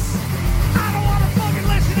Yes. I don't wanna fucking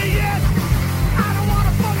listen to Yes. I don't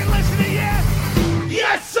wanna fucking listen to Yes.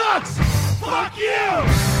 Yes sucks. Fuck you. All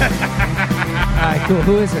right, cool.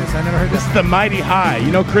 Who is this? I never heard This this. is the Mighty High.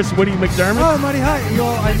 You know Chris Woody McDermott? Oh, Money High.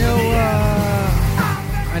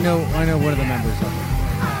 I know one of the members of it.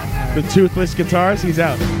 The toothless guitars. He's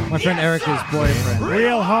out. My friend Erica's boyfriend.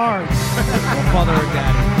 Real hard. Well, father or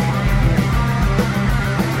daddy.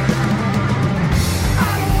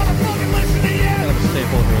 Kind of a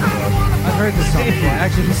staple here in the world. I've heard this song before.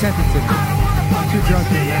 Actually, he sent it to me. I'm too drunk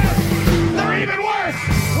to remember. They're even worse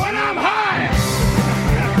when I'm high.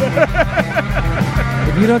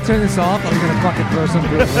 If you don't turn this off, I'm gonna fucking throw some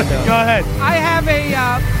through the window. Go ahead. I have a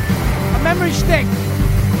memory stick.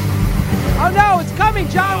 Oh no, it's coming,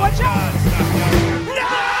 John. Watch out!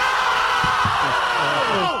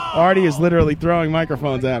 Artie is literally throwing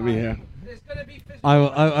microphones at me here.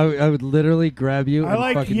 I would literally grab you. I and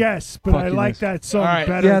like fucking Yes, but I fucking like this. that song All right.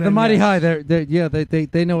 better. Yeah, the than Mighty Yes. High.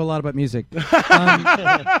 They know a lot about music.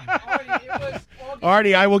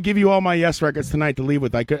 Artie, I will give you all my Yes records tonight to leave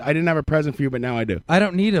with. I didn't have a present for you, but now I do. I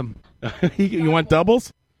don't need them. You want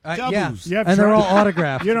doubles? Yeah, You have and they're all drama.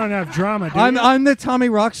 autographed. You don't have drama, do I'm you? I'm the Tommy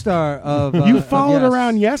Rockstar of. You of followed Yes.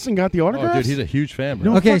 around Yes and got the autographs? Oh, dude, he's a huge fan,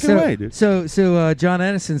 bro. No Okay, fucking so way, dude. so John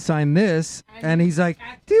Anderson signed this, and he's like,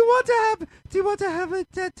 "Do you want to have a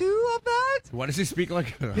tattoo of that?" Why does he speak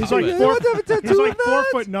like a He's hobbit? like four, have a tattoo he's like of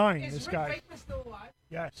that? 4'9". This guy.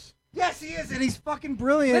 Yes. Yes, he is, and he's fucking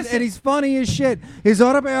brilliant, Listen. and he's funny as shit. His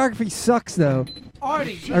autobiography sucks, though.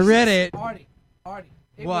 Artie. I read it. Artie.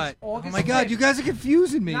 It What? was August Oh my God, 5th, you guys are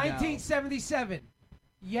confusing me now. 1977.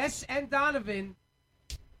 Yes, and Donovan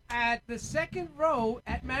at the second row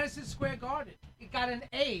at Madison Square Garden. It got an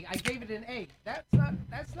A. I gave it an A.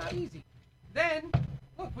 That's not easy. Then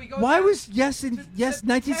look, we go. Why down was Yes to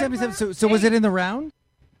 1977? So was it in the round?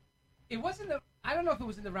 It wasn't the. I don't know if it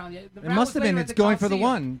was in the round yet. The It round must was have been. later at It's the going for the Coliseum.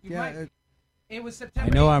 one. You're Yeah. right. It was September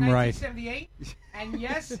I know 8th, I'm right. 1978. And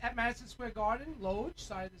yes, at Madison Square Garden, Loge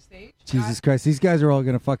started the stage. Jesus Christ, these guys are all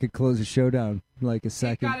gonna fucking close the show down in like a It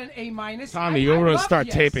second. got an A minus. Tommy, you're gonna loved start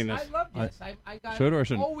Yes. taping this. I love Yes. I got Should or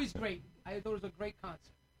shouldn't? always great. I thought it was a great concert.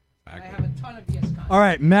 I have a ton of Yes concerts. All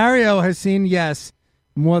right, Mario has seen Yes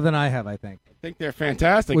more than I have, I think. I think they're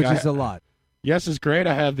fantastic. Which is a lot. Yes is great.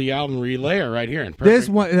 I have the album Relayer right here. In There's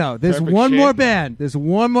perfect- one. No, there's perfect one shape. more band. There's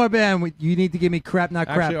one more band. You need to give me crap, not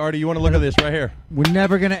crap. Actually, Artie, you want to look at this right here? We're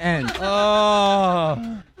never gonna end.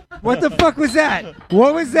 Oh. What the fuck was that?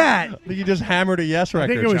 What was that? I think you just hammered a Yes I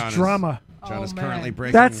record. think it was John is- drama. John is currently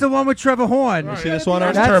breaking. That's the one with Trevor Horn. You see this one,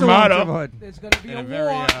 Artie? That's the one with Termato. Trevor Horn. There's going to be in a a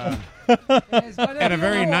very war. There's gonna in a be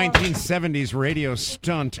very war. 1970s radio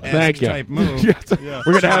stunt Thank you. type move. Yes.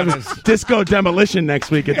 We're gonna have disco demolition next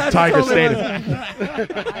week at That's Tiger totally Stadium.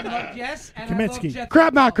 I love Yes and I love Kaminsky. Jet.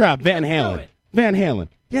 Crap, not crap. Van Halen. Van Halen.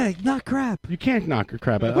 Yeah, not crap. You can't knock your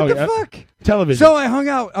crap out. What the yeah. fuck? Television. So I hung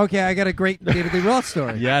out. Okay, I got a great David Lee Roth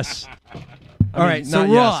story. Yes. All right, so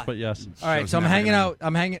not Roth. yes, but yes. All right, Show's so I'm never hanging gonna- out.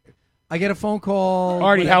 I'm hanging. I get a phone call.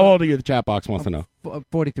 Artie, how old are you? The chat box wants to know.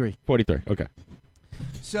 43. 43. Okay.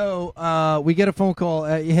 So we get a phone call.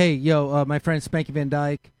 Hey, yo, my friend Spanky Van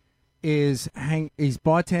Dyke is he's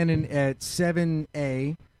bartending at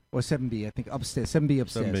 7A or 7B, I think upstairs. 7B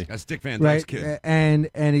upstairs. 7B. That's Dick Van Right, Dyke's kid. and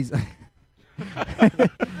he's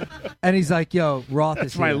and he's like, yo, Roth is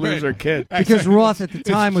That's my here. loser kid. Because Roth at the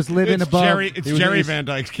time was living It's above. Jerry Van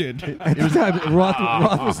Dyke's kid. At the time, Roth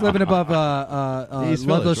was living above East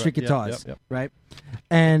Ludlow Village, Street right? Guitars, Yep. right?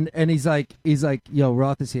 And he's like, yo,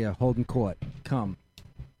 Roth is here, holding court. Come.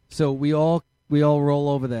 So we all roll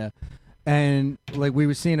over there, and like we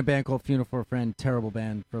were seeing a band called Funeral for a Friend, terrible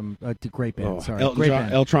band from great band. Sorry, great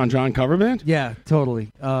band. Eltron John cover band. Yeah,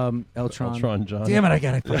 totally. Eltron. Eltron John. Damn it, I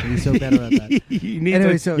gotta fucking be so better at that. you need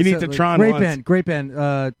Anyway, to, you need to like, Tron great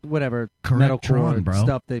band, whatever, Correct metalcore Tron, bro.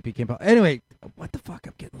 stuff that became. Anyway, what the fuck?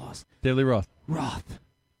 I'm getting lost. David Lee Roth. Roth.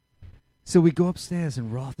 So we go upstairs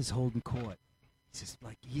and Roth is holding court.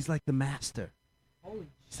 He's like the master.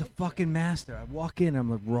 He's the fucking master. I walk in, I'm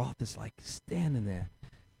like, Roth is like standing there.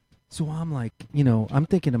 So I'm like, I'm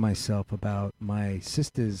thinking to myself about my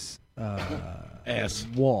sister's ass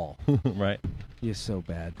wall. Right. You're so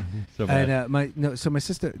bad. So bad. And so my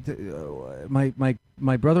sister,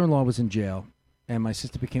 my brother-in-law was in jail, and my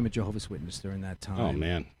sister became a Jehovah's Witness during that time. Oh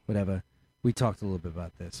man. Whatever. We talked a little bit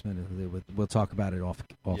about this. We'll talk about it off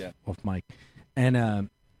mic.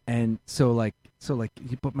 And so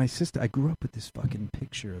but my sister, I grew up with this fucking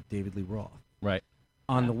picture of David Lee Roth. Right.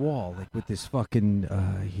 On the wall, like with this fucking,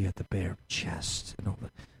 he had the bare chest and all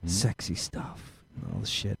the sexy stuff and all the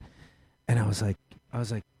shit. And I was like,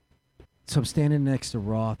 so I'm standing next to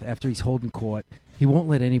Roth after he's holding court. He won't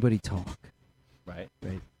let anybody talk. Right.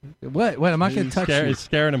 What? I'm not going to touch you. It's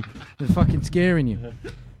scaring him. It's fucking scaring you.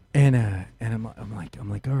 And I'm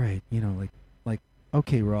like, all right, like,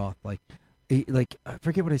 okay, Roth, I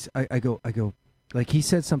forget what I go, like he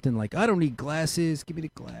said something like, I don't need glasses, give me the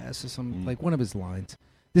glass or something, like one of his lines.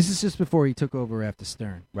 This is just before he took over after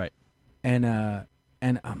Stern. Right. And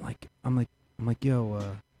I'm like,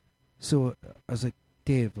 yo, so I was like,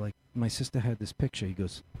 Dave, like my sister had this picture. He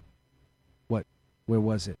goes, what? Where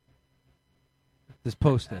was it? This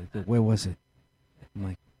poster. Where was it? I'm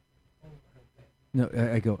like, no,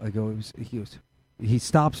 I go, he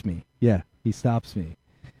stops me. Yeah, he stops me.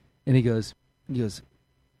 And he goes,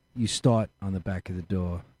 you start on the back of the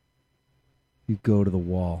door. You go to the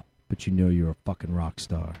wall, but you know you're a fucking rock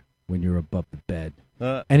star when you're above the bed.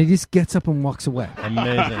 And he just gets up and walks away.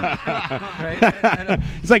 Amazing. Right?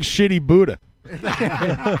 It's like shitty Buddha.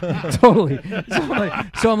 Totally.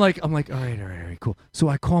 So I'm like, all right, cool. So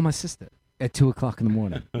I call my sister at 2:00 in the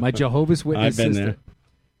morning. My Jehovah's Witness I've been sister, there.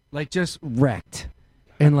 like just wrecked,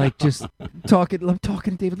 and like just talking. I'm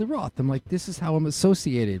talking to David Lee Roth. I'm like, this is how I'm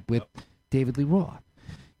associated with David Lee Roth,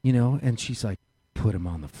 And she's like, put him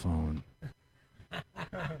on the phone.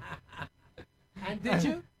 And did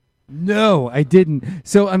you? No, I didn't.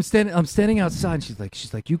 So I'm standing outside. And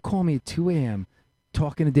she's like, you call me at 2 a.m.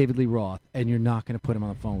 talking to David Lee Roth, and you're not going to put him on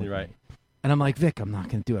the phone with You're right. me. And I'm like, Vic, I'm not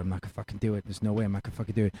going to do it. I'm not going to fucking do it. There's no way I'm not going to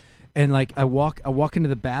fucking do it. And like, I walk into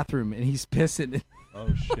the bathroom, and he's pissing. Oh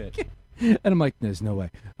shit. And I'm like, there's no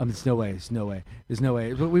way. There's no way. There's no way. There's no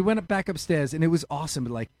way. But we went back upstairs, and it was awesome.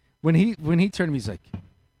 But like, when he turned to me, he's like,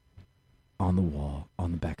 on the wall,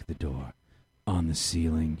 on the back of the door, on the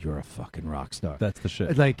ceiling, you're a fucking rock star. That's the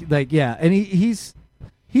shit. Like yeah. And he's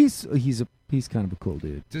kind of a cool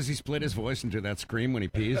dude. Does he split his voice and do that scream when he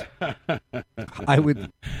pees? I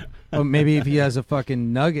would. Oh, maybe if he has a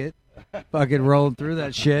fucking nugget, fucking rolling through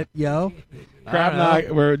that shit, yo. Crab knock.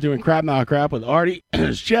 We're doing crab knock crap with Artie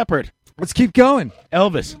Shepherd. Let's keep going.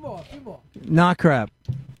 Elvis. Not crap.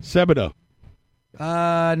 Sebadoh.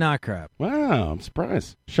 Not crap. Wow, I'm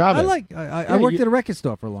surprised. Chavez. I worked at a record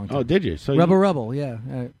store for a long time. Oh, did you? So Rebel, yeah.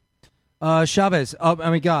 Chavez. Oh,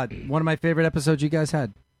 I mean, God, one of my favorite episodes you guys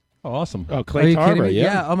had. Oh, awesome. Oh, Are Clay you Tarver, kidding me?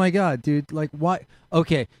 yeah. Oh my God, dude. Like, why?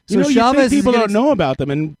 Okay, so You Chavez. think people is don't getting- know about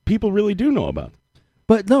them, and people really do know about them.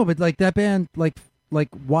 But no, but like that band, like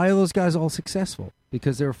why are those guys all successful?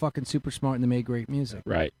 Because they were fucking super smart and they made great music.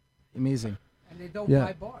 Right. Amazing. And they don't Yeah.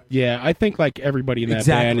 buy bars. Yeah, I think like everybody in that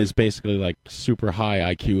Exactly. band is basically like super high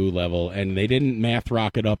IQ level, and they didn't math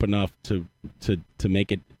rock it up enough to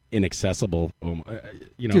make it inaccessible.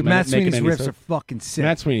 Dude, Matt Sweeney's riffs are fucking sick.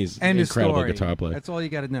 Matt Sweeney's End of incredible story. guitar player. That's all you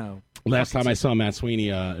got to know. Last time I saw Matt Sweeney,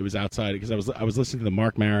 it was outside because I was listening to the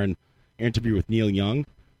Mark Maron interview with Neil Young,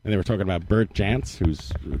 and they were talking about Bert Jantz, who's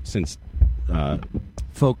since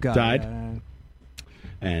folk guy died.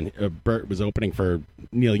 And Bert was opening for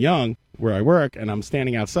Neil Young where I work, and I'm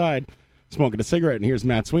standing outside smoking a cigarette, and here's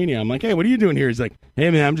Matt Sweeney. I'm like, hey, what are you doing here? He's like,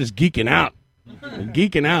 hey, man, I'm just geeking out. I'm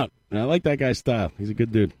geeking out. And I like that guy's style. He's a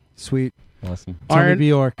good dude. Sweet. Awesome. Tommy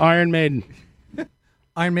Bjork. Iron Maiden.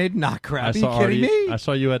 Iron Maiden, not crap. I Are you saw kidding Artie- me? I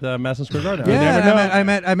saw you at Madison Square Garden.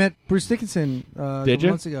 Yeah, I met Bruce Dickinson a Did couple you?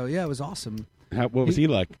 months ago. Yeah, it was awesome. What was he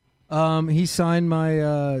like? He signed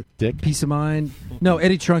my Dick? Peace of Mind. No,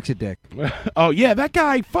 Eddie Trunks a dick. Oh, yeah, that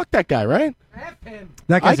guy. Fuck that guy, right?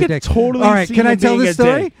 That guy's I a could dick. totally All right, see can I him tell being this a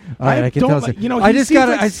story? dick. All right, I can don't tell like- this. you know, I he just seems got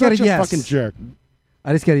like I just got a such a yes. fucking jerk.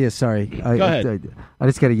 I just got a yes. Sorry. Go ahead. I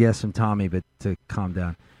just got a yes from Tommy, but to calm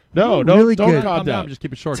down. No, You're don't- really don't good. calm down. Just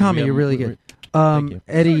keep it short. Tommy, you're really good.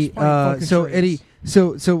 Eddie. So Eddie.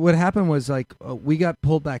 So what happened was like we got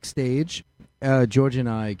pulled backstage. George and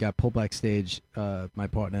I got pulled backstage. My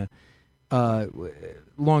partner.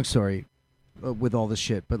 Long story. With all this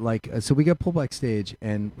shit, but like, so we got pulled backstage,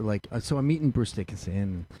 and we're like, so I'm meeting Bruce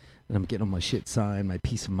Dickinson, and I'm getting all my shit signed, my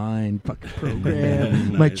Peace of Mind fucking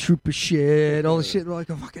program, my Trooper shit, all the shit. We're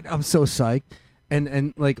like, oh, fucking, I'm so psyched,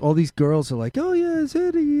 and like all these girls are like, oh yeah, it's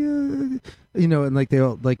Eddie, you know, and like they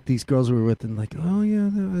all like these girls we were with, and like, oh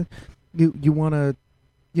yeah, you want to,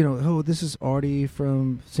 you know, oh this is Artie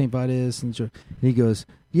from St. Vitus, and he goes,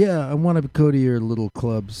 yeah, I want to go to your little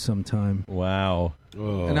clubs sometime. Wow.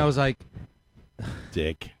 And I was like,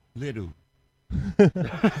 Dick. Little.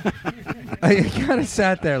 I kind of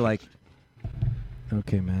sat there like,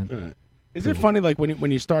 okay, man. Is it funny, like,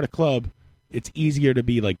 when you start a club, it's easier to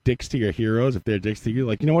be, like, dicks to your heroes if they're dicks to you?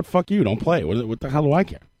 Like, you know what? Fuck you. Don't play. What the hell do I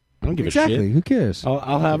care? I don't give a shit. Exactly. Who cares?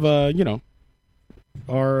 I'll have, you know,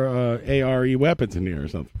 our ARE weapons in here or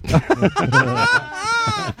something.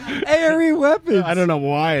 ARE weapons. I don't know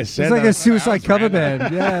why I said It's like that. a Suicide cover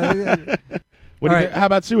band. Yeah. What All do you- right. How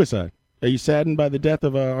about suicide? Are you saddened by the death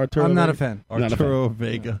of Arturo? I'm not a Vega? fan. Not a fan. Arturo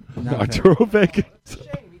Vega. Not a fan. Arturo Vega.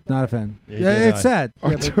 Not a fan. Yeah, Yeah, he it's died.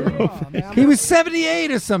 sad. Yeah, but- he was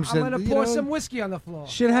 78 or some shit. I'm gonna you pour know? some whiskey on the floor.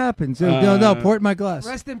 Shit happens. No, pour it in my glass.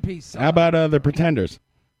 Rest in peace. How about the Pretenders?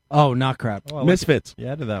 Oh, not crap. Oh, I like- Misfits.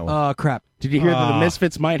 Yeah, I did that one. Crap. Did you hear that the Ah.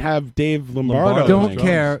 Misfits might have Dave Lombardo? Don't playing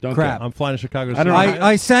care. drums? Don't Crap. care. I'm flying to Chicago. I don't know.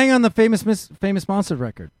 I sang on the famous Monsters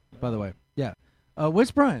record, by the way. Yeah.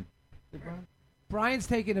 Where's Brian? Brian's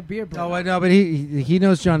taking a beer break. Oh, I know, but he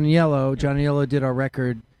knows John and Yellow. John and Yellow did our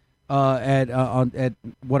record at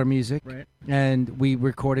Water Music, Right. and we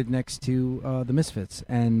recorded next to the Misfits,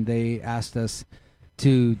 and they asked us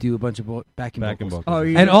to do a bunch of backing vocals. Oh,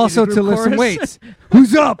 and also to listen. Wait,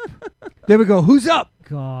 who's up? There we go. Who's up?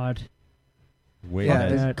 God. Wait, Yeah,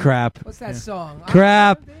 man. crap. What's that song?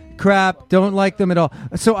 Crap. Don't like them at all.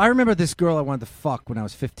 So I remember this girl I wanted to fuck when I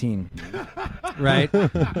was 15. Right?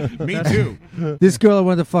 Me too. This girl I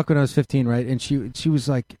wanted to fuck when I was 15, right? And she was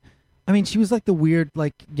like, I mean, she was like the weird,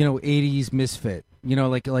 like, you know, 80s misfit. You know,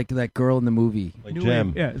 like that girl in the movie. Like New Jem.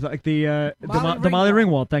 Wave. Yeah, it's like the Molly Molly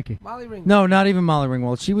Ringwald. Thank you. Molly Ringwald. No, not even Molly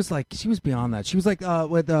Ringwald. She was beyond that. She was like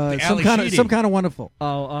with some Ali kind of Sheedy. Wonderful.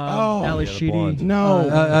 Ali the Sheedy. blonde.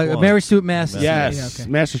 No. Mary Stuart Masterson. Yes, Yeah,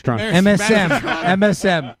 okay. Masterstrong.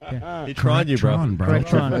 MSM. He troned you, bro.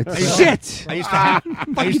 Correctron. Shit.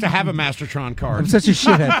 I used to have a Mastertron card. I'm such a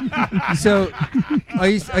shithead. So I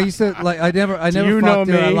used to like I never you know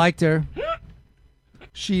fucked her. I me? liked her.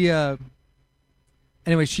 She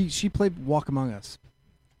anyway, she played Walk Among Us.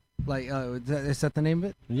 Like is that the name of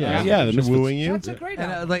it? Yeah, Yeah, the She's Misfits. wooing you. That's a great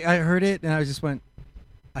And album. like I heard it and I just went,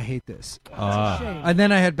 I hate this. Shame. And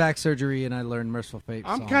then I had back surgery and I learned Merciful Fate.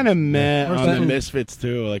 I'm songs. kind of mad Merciful on the Fate. Misfits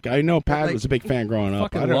too. Like I know Pat Like, was a big fan growing up.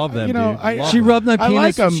 fucking I don't- love them, you know, dude. I- Love She rubbed my I penis.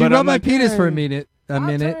 like 'em, she but rubbed I'm my like, penis for a eh. minute. A I'll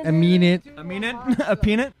minute. turn A minute. A minute. A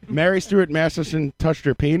peanut. Mary Stuart Masterson touched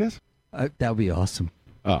her penis. That would be awesome.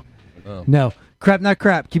 Oh. No. Crap, not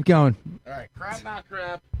crap. Keep going. All right, crap, not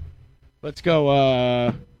crap. Let's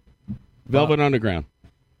go. Velvet Underground.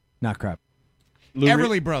 Not crap. Lou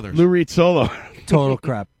Everly Reed- Brothers. Lou Reed solo. Total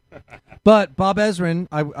crap. But Bob Ezrin,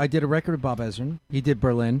 I did a record with Bob Ezrin. He did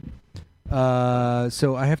Berlin.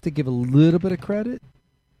 So I have to give a little bit of credit.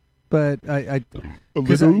 But I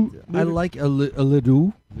like a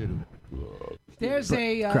little. There's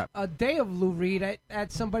Crap. a day of Lou Reed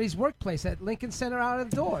at somebody's workplace at Lincoln Center out of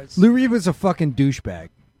the doors. Lou Reed was a fucking douchebag.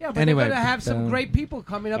 Yeah, but anyway, they're gonna have some great people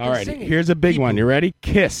coming up All and right, singing. here's a big one. You ready?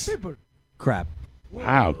 Kiss. Crap.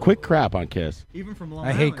 Wow, quick crap on Kiss. Even from Long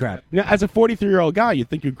I hate crap. You know, as a 43-year-old guy, you'd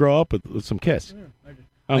think you'd grow up with some Kiss.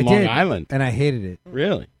 On I Long did, Island. and I hated it.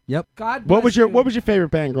 Really? Yep. God What bless was your you. What was your favorite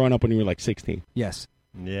band growing up when you were like 16? Yes.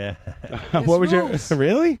 Yeah. What was rules. your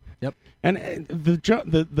really? Yep. And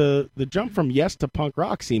the jump from Yes to punk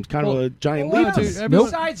rock seems kind of a giant Well, leap. what to else? me.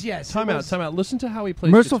 Besides Yes. Time it out, was- time out. Listen to how he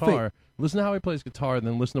plays Merciful guitar. Listen to how he plays guitar, and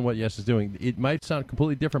then listen to what Yes is doing. It might sound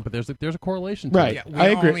completely different, but there's a correlation. To Right. It. Yeah, we I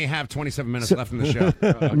agree. only have 27 minutes left in the show.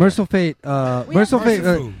 Okay. Merciful Fate. Merciful Fate.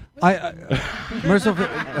 Merciful. Merciful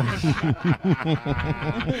Fate.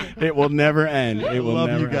 It will never end. It will love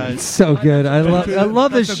never you guys. end. So good. I love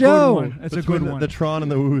this That's a good show. one. That's a Between good the, one. the Tron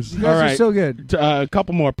and the Ooze. You guys All are right. so good. A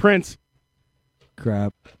couple more. Prince,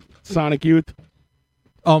 Crap. Sonic Youth.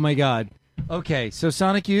 Oh my God. Okay, so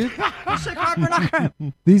Sonic Youth.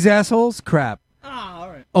 These assholes, crap. all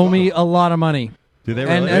right. Owe me a lot of money. Do they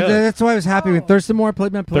And, really? and that's why I was happy when Thurston Moore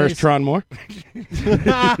played my place. Thirstron Moore.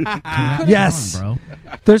 Yes.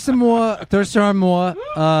 Thurston Moore.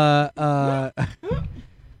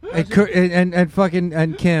 And fucking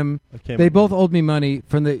and Kim. Kim. They both owed me money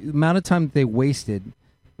from the amount of time that they wasted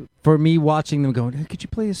for me watching them going, hey, could you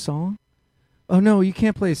play a song? Oh no, you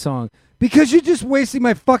can't play a song. Because you're just wasting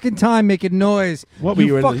my fucking time making noise. What were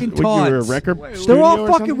you in the- fucking what, you were a tots. record They're studio all or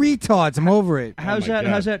fucking something? retards. I'm over it. How's my that? God.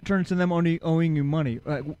 How's that turn to them only owing you money?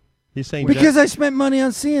 He's saying Because I spent money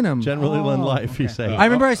on seeing them. generally in life. He's saying. I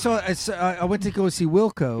remember I went to go see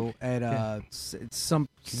Wilco at some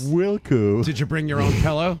Wilco. Did you bring your own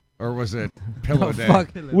pillow, or was it pillow Oh, day? fuck.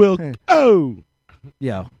 Oh.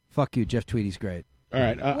 Yeah, fuck you. Jeff Tweedy's great. All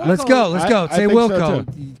right. Let's go. Let's go. I Say think so, Wilco.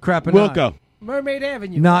 too. You crap or Wilco. not. Mermaid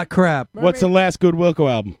Avenue. Not crap. What's the last good Wilco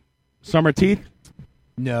album? Summer Teeth?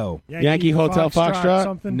 No. Yankee Hotel Foxtrot?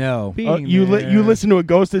 Something. No. Oh, you listen to A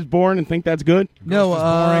Ghost Is Born and think that's good?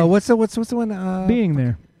 No. What's the one? Being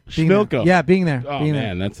there. Being There. Schmilko. Yeah, Being There. Oh, Being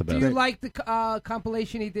man, There. that's the Do best. you like the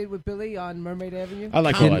compilation he did with Billy on Mermaid Avenue? I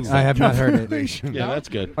like all that stuff. I have not heard it. Yeah, that's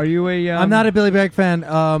good. Are you a? I'm not a Billy Bragg fan,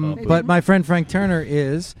 but my friend Frank Turner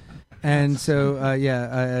is. And so,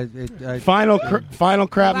 Final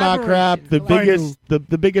crap, not crap. The biggest, the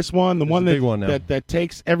biggest one, the one a big one now. that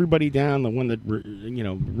takes everybody down, the one that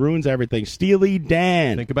ruins everything. Steely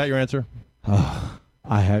Dan. Think about your answer.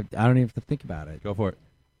 I don't even have to think about it. Go for it.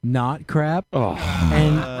 Not crap. Oh.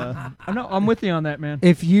 And No, I'm with you on that, man.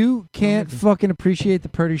 if you can't fucking appreciate the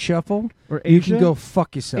Purdy Shuffle, Or you Asia? can go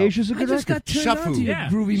fuck yourself. Asia's a I good just record. got turned on to your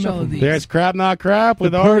groovy melodies. There's crap, not crap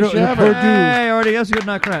with The Artie Purdue- Shepherd. Hey, already that's a good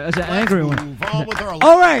not crap. That's an angry one.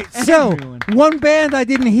 All right, so Angry one. one band I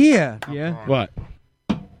didn't hear. Yeah. What?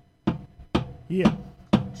 Yeah.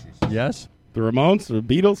 Yes. The Ramones, the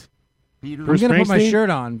Beatles, I'm Bruce gonna put my Springsteen? shirt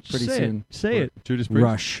on pretty Say soon. it. Say it. Judas Priest.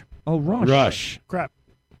 Rush. Oh, Rush. Rush. Crap.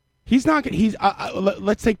 He's not. He's.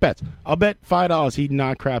 Let's take bets. I'll bet $5 he'd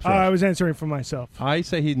not crap. I was answering for myself. I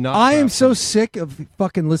say he'd not. I am so sick of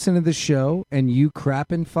fucking listening to the show and you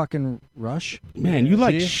crapping fucking Rush. Man, you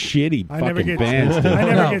like shitty I never fucking get bands. I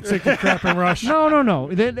dude. never get sick of crapping Rush. No.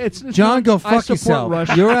 It's John, go I fuck support yourself.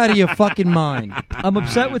 Rush. You're out of your fucking mind. I'm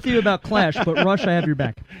upset with you about Clash, but Rush, I have your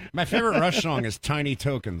back. My favorite Rush song is Tiny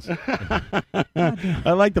Tokens.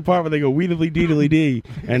 I like the part where they go weedly deedly dee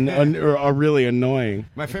and are really annoying.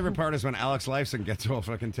 My favorite part is when Alex Lifeson gets all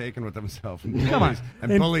fucking taken with himself and Come on.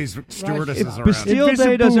 bullies stewardesses around. Bastille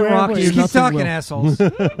Day doesn't rock you. Keep nothing talking, will. assholes.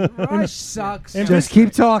 Rush sucks. Just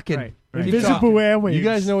keep talking. Right. Keep Invisible talking. airwaves. You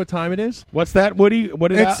guys know what time it is? What's that, Woody?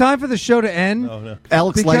 What is It's time for the show to end. Oh, no.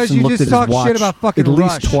 Alex because Lifeson you looked just at his talk watch shit about fucking at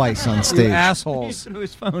least Rush. twice on You stage. assholes. To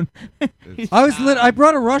his phone. I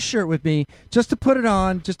brought a Rush shirt with me just to put it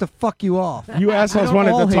on, just to fuck you off. You assholes don't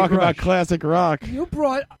wanted all to hate talk about Rush. classic rock, You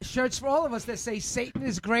brought shirts for all of us that say Satan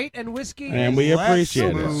is great and whiskey and is... we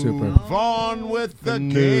appreciate it. Super. On with the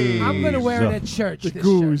game. I'm going to wear it at church. this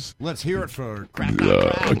Goose. Let's hear it for Crap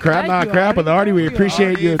Crap not you, crap with Artie. We Thank you, appreciate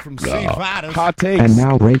Artie your from St. Vitus. hot takes. And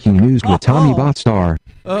now breaking news with Tommy Botstar.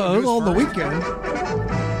 On the weekend.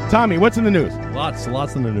 Tommy, what's in the news? Lots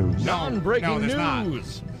in the news. No, there's not.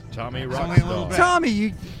 Tommy It's only a little bit.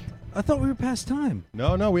 Tommy, I thought we were past time.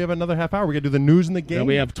 No, we have another half hour. We got to do the news in the game. And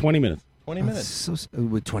we have 20 minutes. 20 minutes. So,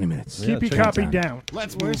 with 20 minutes. Yeah, Keep your check copy it out. down.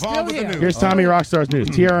 Let's We're move still on with the here. news. Here's Tommy Rockstar's news.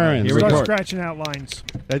 TRN. Here we Start go. scratching out lines.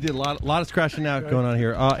 I did a lot of scratching out going on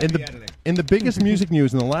here. In the biggest music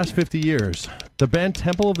news in the last 50 years, the band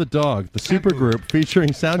Temple of the Dog, the supergroup featuring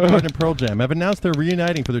Soundgarden and Pearl Jam, have announced they're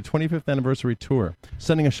reuniting for their 25th anniversary tour,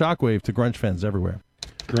 sending a shockwave to grunge fans everywhere.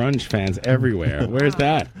 Grunge fans everywhere. Where's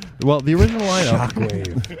that? Well, the original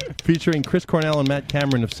lineup, featuring Chris Cornell and Matt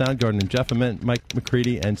Cameron of Soundgarden and Jeff Ament, Mike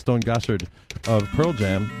McCready, and Stone Gossard of Pearl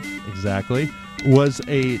Jam, exactly, was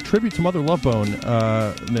a tribute to Mother Love Bone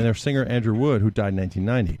and their singer Andrew Wood, who died in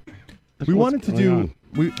 1990. We wanted to do.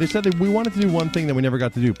 They said that we wanted to do one thing that we never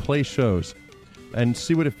got to do: play shows, and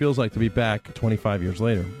see what it feels like to be back 25 years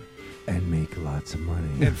later. And make lots of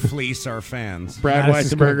money. And fleece our fans. Brad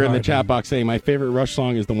Madison Weissenberger Square in the Garden. chat box saying, my favorite Rush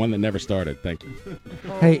song is the one that never started. Thank you.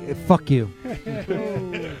 Hey, fuck you.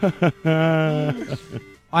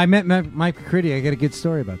 I met Mike McCready. I got a good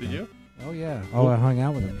story about that. Did you? Oh, yeah. Oh, I hung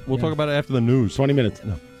out with him. We'll talk about it after the news. 20 minutes.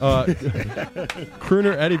 No.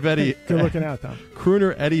 Crooner Eddie Vedder. Good looking out, Tom.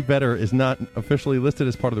 Crooner Eddie Vedder is not officially listed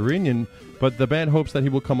as part of the reunion, but the band hopes that he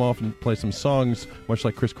will come off and play some songs, much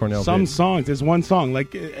like Chris Cornell Some did. songs. There's one song.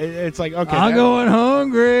 Like it's like, okay. I'm going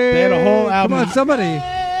hungry. They had a whole album. Come on, somebody. I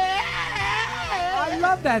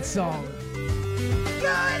love that song.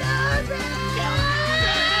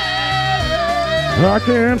 I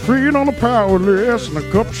can't feed on the powerless, and the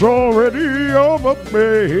cup's already over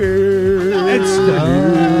me.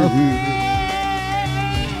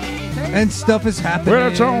 And stuff is happening.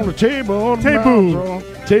 Well, it's on the table. Taboo.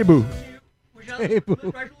 Taboo.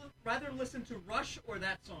 Rather listen to Rush or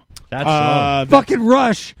that song? That's Fucking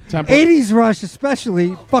Rush. Temple. 80s Rush,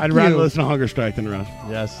 especially. Fuck I'd you. rather listen to Hunger Strike than Rush.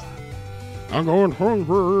 yes. I'm going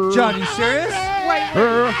hungry. John, you serious?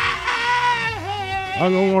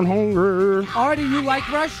 I'm going hungry. Artie, you like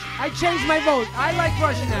Rush? I changed my vote. I like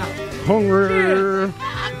Rush now. Hungry.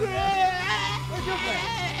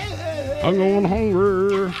 I'm going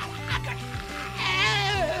hungry.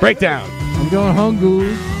 Breakdown. I'm going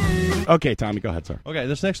hungry. Okay, Tommy, go ahead, sir. Okay,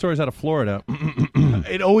 this next story is out of Florida.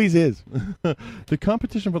 It always is. The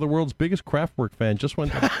competition for the world's biggest Kraftwerk fan just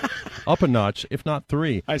went up a notch, if not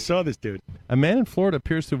 3. I saw this dude. A man in Florida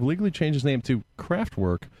appears to have legally changed his name to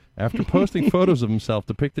Kraftwerk after posting photos of himself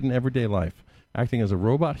depicted in everyday life, acting as a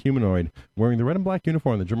robot humanoid wearing the red and black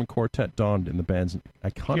uniform the German quartet donned in the band's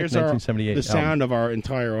iconic Here's 1978 the sound of our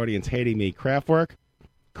entire audience hating me. Kraftwerk,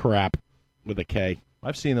 crap, with a K.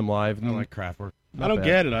 I've seen them live. I like Kraftwerk. I don't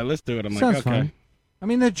get it. I listen to it. I'm Sounds like, okay. fine. I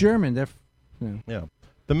mean, they're German. They're. Yeah.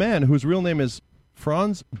 The man, whose real name is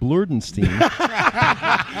Franz Blurdenstein.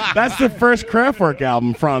 That's the first Kraftwerk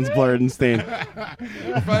album, Franz Blurdenstein.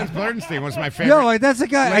 Franz Blurdenstein was my favorite. Yo, that's a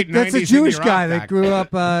guy. late That's a 90s Jewish indie guy rock that act. grew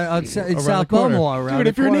up in South corner. Belmore. Around Dude,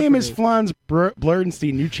 if the your corner name from is me. Franz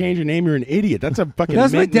Blurdenstein, you change your name, you're an idiot. That's a fucking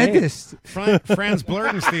That's my mint name. dentist. Franz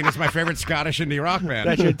Blurdenstein is my favorite Scottish indie rock band.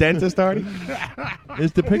 That's your dentist, Artie?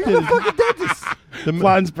 is depicted You're the fucking dentist.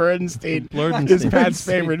 Franz Blurdenstein is Pat's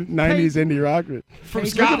favorite 90s indie rock. From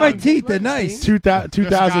Look at my Scotland. teeth. They're nice. 2000,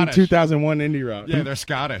 Scottish. 2001 indie rock. Yeah, they're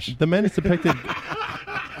Scottish. The man is depicted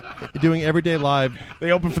doing everyday live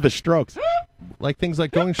They open for the Strokes. like things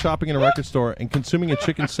like going shopping in a record store and consuming a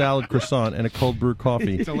chicken salad croissant and a cold brew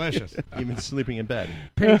coffee. Delicious. Even sleeping in bed.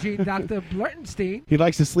 Paging Dr. Blurtenstein. He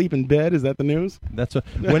likes to sleep in bed. Is that the news? That's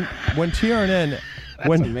when TRNN.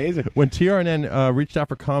 That's amazing. When TRNN reached out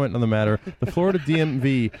for comment on the matter, the Florida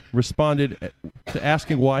DMV responded to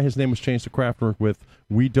asking why his name was changed to Kraftwerk with,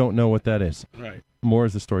 "We don't know what that is." Right. More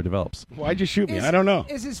as the story develops. Why'd you shoot me? I don't know.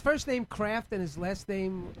 Is his first name Kraft and his last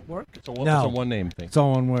name Work? It's a one-name thing. It's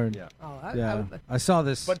all one word. Yeah. Oh, I saw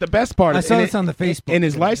this. But the best part, I saw this on the Facebook. In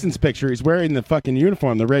his license picture, he's wearing the fucking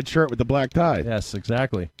uniform, the red shirt with the black tie. Yes,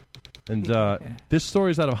 exactly. And this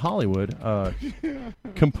story is out of Hollywood.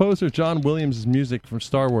 Composer John Williams' music from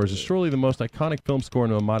Star Wars is surely the most iconic film score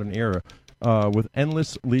in a modern era, with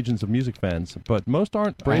endless legions of music fans. But most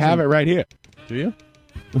aren't brazen. I have it right here. Do you?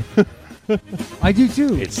 I do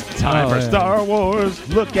too. It's time for Star Wars.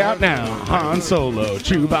 Look out now. Han Solo.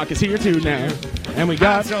 Chewbacca's here too now. And we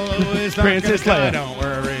got Princess Leia. Don't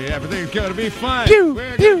worry, everything's gonna be fine. Pew,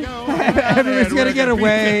 We're pew. gonna go Everyone's and gonna we're get gonna be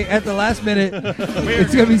away good. at the last minute.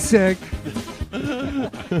 It's gonna be sick.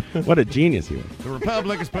 What a genius he was. The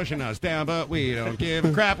Republic is pushing us down, but we don't give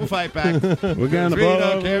a crap. We'll fight back. We're gonna We blow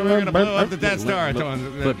don't care. We're gonna blow up the Death Star.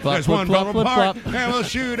 Flip, flop, There's flip, one flop, vulnerable flip, part, flop. and we'll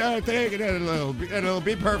shoot our thing, and it'll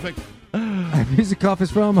be perfect. Music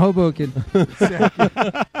office from Hoboken. Don't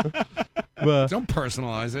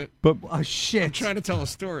personalize it. But oh shit! I'm trying to tell a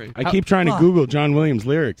story. I keep trying to Google John Williams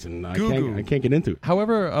lyrics, and I Google. can't get into it.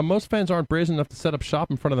 However, most fans aren't brazen enough to set up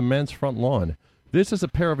shop in front of the men's front lawn. This is a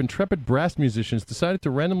pair of intrepid brass musicians decided to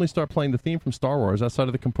randomly start playing the theme from Star Wars outside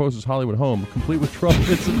of the composer's Hollywood home, complete with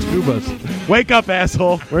trumpets and tubas. Wake up,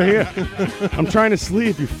 asshole! We're here. I'm trying to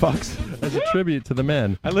sleep, you fucks. As a tribute to the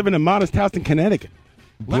men. I live in a modest house in Connecticut.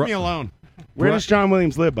 Let me alone. Where does John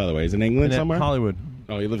Williams live, by the way? Is it in England In somewhere? Hollywood.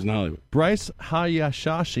 Oh, he lives in Hollywood. Bryce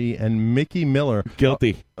Hayashashi and Mickey Miller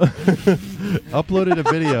Guilty. uploaded a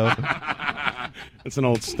video. It's an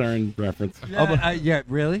old Stern reference. Yeah,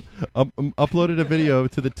 really? Uploaded a video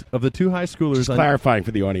to of the two high schoolers. Just clarifying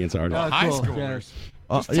for the audience, Artie. High cool. schoolers.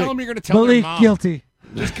 Yeah. Just tell them you're going to tell their Malik mom. guilty.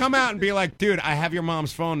 Just come out and be like, dude, I have your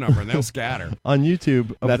mom's phone number, and they'll scatter. On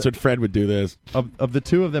YouTube. That's what Fred would do this. Of the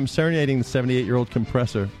two of them serenading the 78-year-old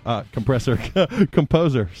composer.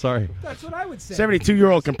 Sorry. That's what I would say.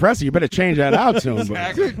 72-year-old compressor. You better change that out soon.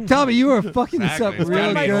 Dude, Tommy, you are fucking this up Exactly. It's real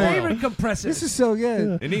gotta My be good. oil. favorite compressor. This is so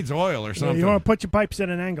good. It needs oil or Yeah, something. you want to put your pipes at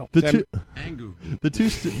an angle. The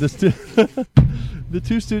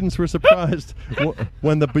two students were surprised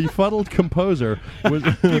when the befuddled composer was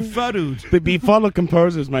befuddled. The befuddled composer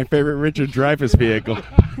is my favorite Richard Dreyfuss vehicle.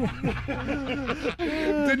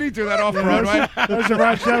 Didn't he do that off Broadway?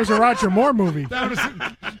 That was a Roger Moore movie.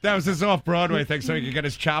 That was his off Broadway thing, so he could get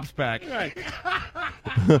his chops back. Right.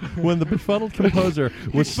 when the befuddled composer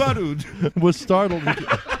was startled.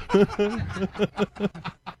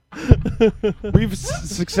 We've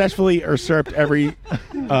successfully usurped every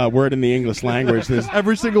word in the English language. There's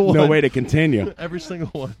every single one. No way to continue. Every single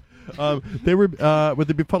one. They were with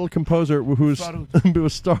the befuddled composer who was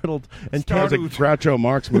startled and That was a Groucho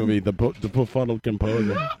Marx movie, the befuddled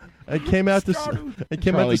composer. It came out to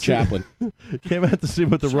Charlie Chaplin. Came out to see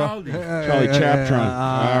what the Charlie Chaptron.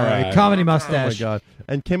 All right. Comedy mustache. Oh my god!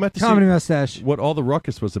 And came out to Comedy see mustache. what all the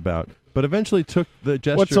ruckus was about, but eventually took the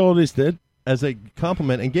gesture. What's all this did? As a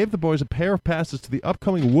compliment, and gave the boys a pair of passes to the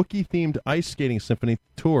upcoming Wookiee-themed ice skating symphony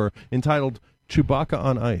tour entitled Chewbacca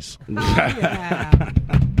on Ice.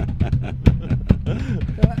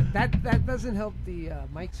 That doesn't help the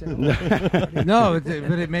mics at all. No,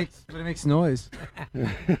 but it makes noise.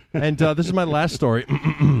 And this is my last story.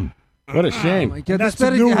 What a shame. Oh my God, this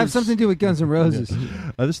better have something to do with Guns N' Roses.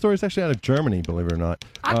 This story is actually out of Germany, believe it or not.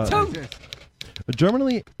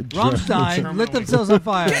 Germany. Rammstein lit themselves on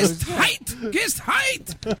fire. Gist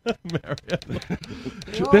height.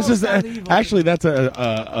 This is actually that's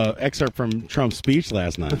a excerpt from Trump's speech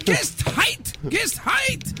last night. Gist height. What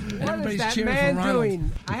is that man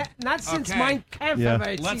doing? Not since Mein Kampf have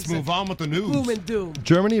I Let's seen move such on with the news. Gloom and doom.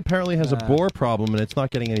 Germany apparently has a boar problem, and it's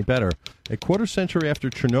not getting any better. A quarter century after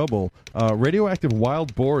Chernobyl, radioactive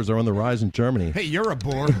wild boars are on the rise in Germany. Hey, you're a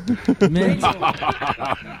bore. Mint.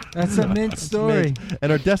 That's a mint story.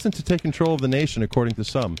 And are destined to take control of the nation, according to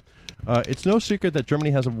some. It's no secret that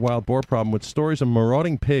Germany has a wild boar problem with stories of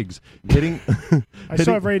marauding pigs hitting. I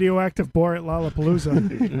saw a radioactive boar at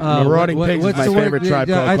Lollapalooza. Marauding pigs is my favorite tribe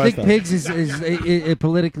called I think Quest. pigs is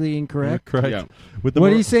politically incorrect. Correct. Yeah. With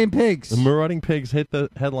What are you saying, pigs? The marauding pigs hit the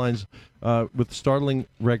headlines with startling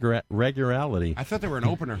regularity. I thought they were an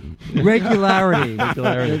opener. Regularity.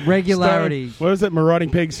 Regularity. Regularity. What was it? Marauding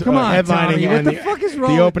Pigs Come on, headlining. Tommy, what and the fuck is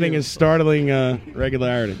wrong The with opening you? is startling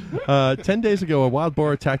regularity. 10 days ago, a wild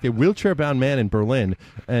boar attacked a wheelchair-bound man in Berlin,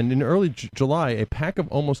 and in early July, a pack of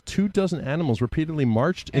almost 24 animals repeatedly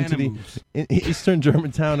marched into the eastern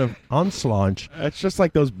German town of Onslauch. It's just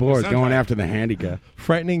like those boars going after the handicap.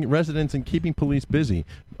 Frightening residents and keeping police busy.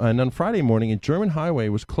 And on Friday morning, a German highway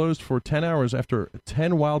was closed for 10 hours after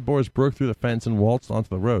 10 wild boars broke through the fence and waltzed onto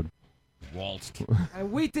the road. Waltzed.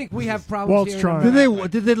 And we think we have problems here. Did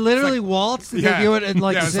they literally waltz? Did they do it in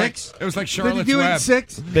like it was six? it was like Did Charlotte's they do it in Web.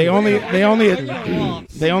 six? They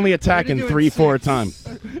only attack in 3-4 at a time.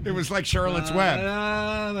 It was like Charlotte's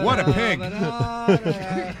Web. What a pig.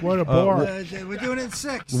 What a bore. We're doing it in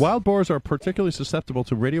six. Wild boars are particularly susceptible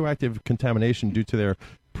to radioactive contamination due to their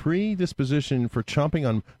predisposition for chomping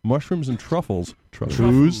on mushrooms and truffles,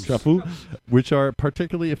 which are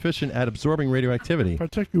particularly efficient at absorbing radioactivity.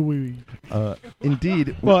 Particularly.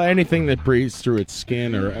 Indeed. Well, anything that breathes through its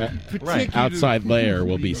skin or Right. outside layer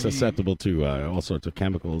will be susceptible to all sorts of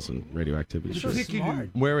chemicals and radioactivity.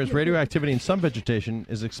 Whereas radioactivity in some vegetation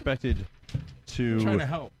is expected Trying to to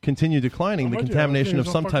help. continue declining, the told you, contamination of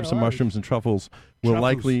everything's some all types of fucking mushrooms and truffles will Truffles.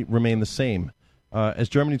 likely remain the same. As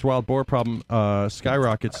Germany's wild boar problem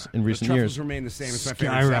skyrockets in recent truffles years. remain the same. It's my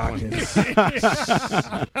favorite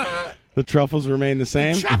Zeppelin. The truffles remain the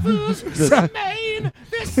same? Truffles remain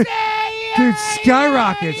the same. Dude,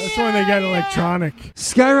 skyrockets. That's when they get electronic.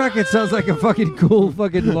 Skyrocket sounds like a fucking cool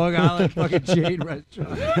fucking Long Island fucking chain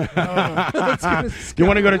restaurant. You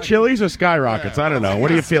want to go to Chili's or Skyrockets? I don't know. What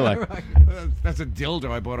do you feel like? That's a dildo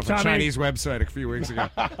I bought off a Tommy. Chinese website a few weeks ago.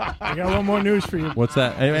 I got one more news for you. What's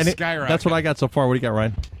that? Skyrocket. That's what I got so far. What do you got,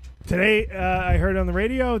 Ryan? Today, I heard on the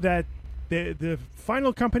radio that the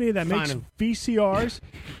final company that makes Final. VCRs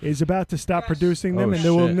is about to stop producing them, Oh, and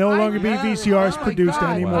there will shit. no longer be VCRs produced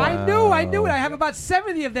God. anymore. I knew it. I have about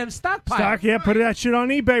 70 of them stockpiled. Stock, yeah, put that shit on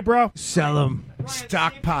eBay, bro. Sell them.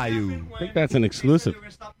 Stockpile. I think that's an exclusive.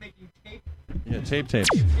 Yeah, tape.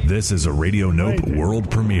 This is a Radio Nope world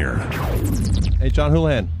premiere. Hey, John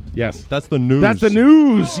Houlihan. Yes. That's the news. That's the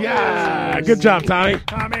news. Yeah. Good job, Tommy.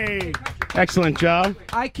 Tommy. Excellent job.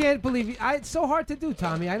 I can't believe it. It's so hard to do,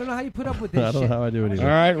 Tommy. I don't know how you put up with this I don't know how I do it either. All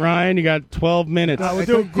right, Ryan, you got 12 minutes. We'll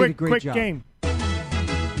do a quick game.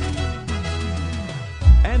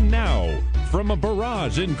 And now, from a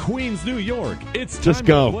barrage in Queens, New York, it's time Just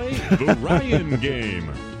go. to play the Ryan Game,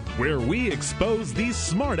 where we expose these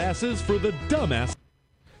smartasses for the dumbass.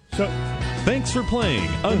 So, thanks for playing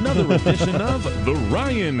another edition of the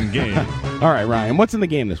Ryan Game. All right, Ryan, what's in the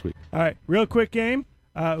game this week? All right, real quick game.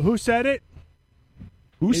 Who said it?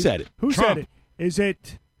 Who said it? Who Trump. said it? Is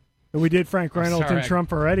it? We did Frank Reynolds sorry. and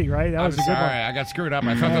Trump already, right? That I'm was a good sorry, one. I got screwed up.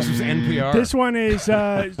 I thought this was NPR. This one is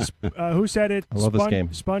who said it? I love this game.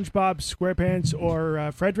 SpongeBob SquarePants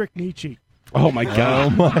or Frederick Nietzsche. Oh, my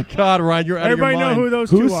God. Oh, my God, Ryan, you're out Everybody of your know mind. who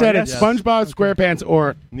those Who two said are? it? Yes. SpongeBob SquarePants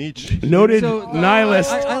or Nietzsche. noted So,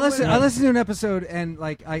 nihilist? I listened to an episode and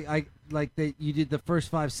I like that you did the first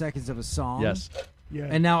 5 seconds of a song. Yes. Yeah.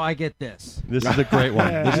 And now I get this. This is a great one.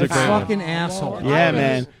 Yeah, This is a that's great one. Fucking asshole. Yeah,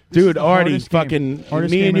 man. Dude, Artie, hardest game. fucking,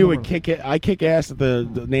 Hardest me game and in you the would world. kick it. I kick ass at the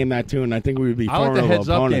name that tune. I think we would be I like the formidable heads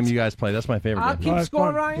up opponents. game you guys play. That's my favorite I'll game. keep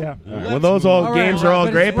score, Ryan. Yeah. All right, well, those all games are all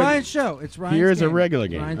but great, it's but Ryan's show. It's Ryan's here's a game. regular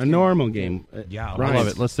game, Ryan's a normal game. Yeah, Ryan. I love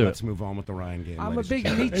it. Let's do it. Let's move on with the Ryan game. I'm a ladies big and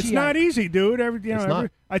gentlemen. Nietzsche. It's not easy, dude. It's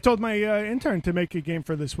not. I told my intern to make a game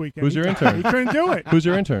for this weekend. Who's your intern? He couldn't do it. Who's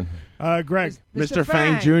your intern? Greg. Mr.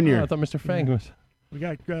 Fang Oh, Jr. I thought Mr. Fang was. We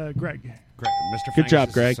got Greg. Great. Mr. Good Fangs job,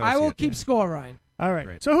 is Greg. I will associate. keep score, Ryan. All right.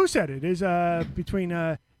 Great. So who said it? Is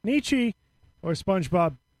between Nietzsche or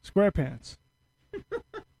SpongeBob SquarePants?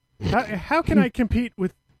 How can I compete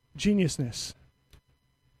with geniusness?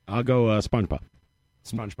 I'll go SpongeBob.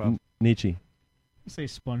 SpongeBob. Nietzsche. Say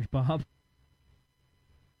SpongeBob.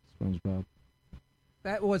 SpongeBob.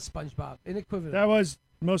 That was SpongeBob. Unequivocal. That was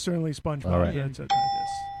most certainly SpongeBob. All right. That's it.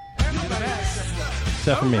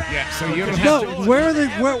 Except for me. Yeah, so you don't No, have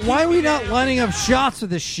to. why are we not lining up shots for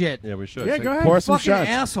this shit? Yeah, we should. Yeah, go ahead. Pour some Fucking shots.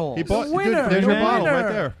 asshole. He bought, The winner, There's the your bottle winner.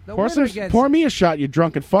 right there. The Pour, winner gets pour me a shot, you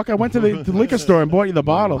drunken fuck. I went to the liquor store and bought you the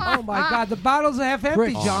bottle. Oh my God, the bottles are half empty,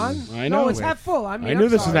 Rick. John. I know. No, it's half full. I mean, I knew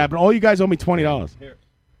this was happening. All you guys owe me $20.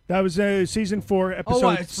 That was season 4, episode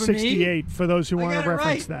what, it's for me? 68. For those who want got to it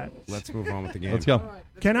reference right. that. Let's move on with the game. Let's go.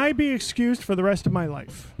 Can I be excused for the rest of my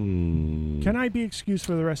life? Can I be excused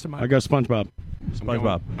for the rest of my I life? go SpongeBob.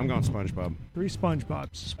 SpongeBob. I'm going SpongeBob. 3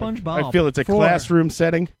 SpongeBobs. SpongeBob. I feel it's a 4. classroom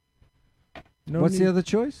setting. No What's need- the other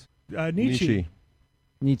choice? Nietzsche.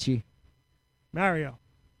 Nietzsche. Mario.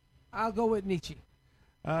 I'll go with Nietzsche.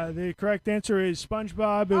 The correct answer is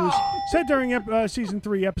SpongeBob. It was said during season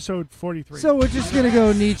 3, episode 43. So we're just gonna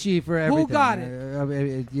go Nietzsche for everything. got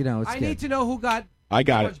it? You know, it's I good. need to know who got. I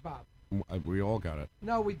got it. SpongeBob. We all got it.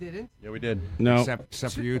 No, we didn't. Yeah, we did. No.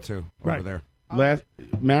 Except for you two over Right. there.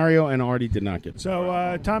 Mario and Artie did not get it.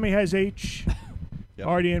 So Tommy has H.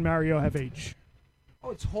 Artie and Mario have H. Oh,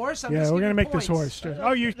 it's horse. I'm Yeah, just we're giving gonna make this points. horse.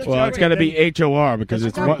 Oh, you. Well, it's got to be HOR because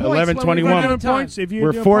it's That's not points. 11:21. Points. If you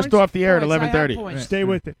We're do forced points, off the air at points. I have 11:30. points. Stay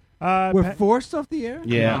with it. We're forced off the air.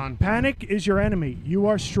 Yeah. Panic is your enemy. You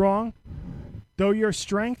are strong. Though your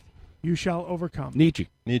strength, you shall overcome. Nietzsche.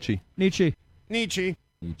 Nietzsche. Nietzsche. Nietzsche.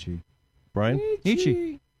 Brian?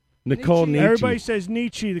 Nietzsche. Nicole Nietzsche. Everybody says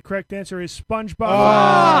Nietzsche. The correct answer is SpongeBob.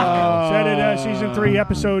 Oh. Said it season 3,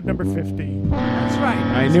 episode number 50. That's right.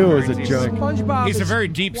 I knew it was a joke. SpongeBob. He's a is very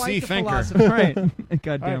deep quite sea the thinker. philosopher. Right.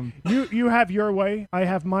 Goddamn. You have your way. I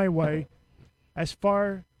have my way. As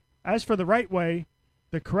for the right way,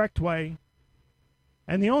 the correct way,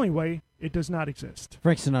 and the only way, it does not exist.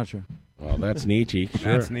 Frank Sinatra. Well, that's Nietzsche.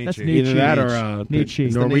 Sure. That's Nietzsche. That's Nietzsche. Either that or Nietzsche.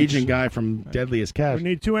 the Norwegian guy from Deadliest Catch. We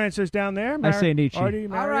need 2 answers down there. I say Nietzsche. Artie, All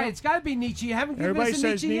Mario? right, it's got to be Nietzsche. You haven't given Everybody us a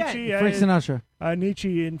says Nietzsche, Nietzsche. yet. Frank Sinatra.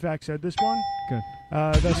 Nietzsche, in fact, said this one. Good.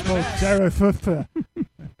 The smoke Zarathustra.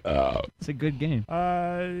 It's a good game.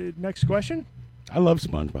 Next question. I love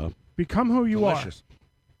SpongeBob. Become who you Delicious.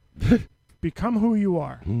 are. Become who you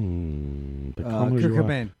are. Become who Kurt you are.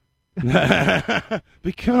 Cobain.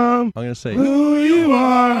 Become I'm going to say. who you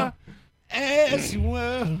are as you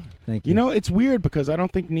were. Thank you. You know, it's weird because I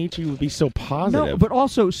don't think Nietzsche would be so positive. No, but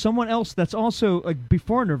also someone else that's also like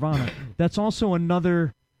before Nirvana. That's also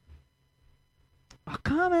another. Oh,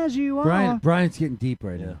 come as you are. Brian's getting deep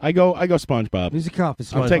right now. I go SpongeBob. He's a cop.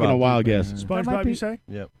 It's I'm taking a wild guess. SpongeBob, you say?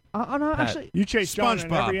 Yep. No, Pat. actually, You chase John on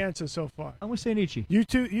SpongeBob. every answer so far. I'm gonna say Nietzsche. You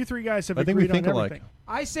three guys have I think we agreed think on alike. everything.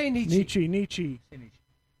 I say Nietzsche. Nietzsche.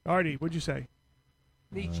 Artie, what'd you say?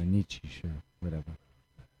 Nietzsche. Nietzsche, sure. Whatever.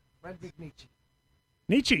 Frederick Nietzsche.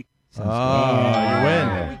 Nietzsche. Oh, you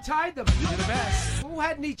win. We tied them. You're the best. Who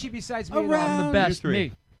had Nietzsche besides me? and I'm the best. three.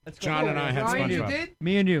 Me. John and I had Brian, you SpongeBob. did?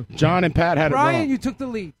 Me and you. John and Pat had it Brian, wrong. you took the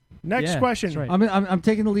lead. Next Yeah, question. that's right. I'm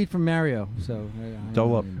taking the lead from Mario. So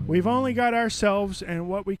Dole up. We've only got ourselves and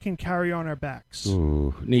what we can carry on our backs.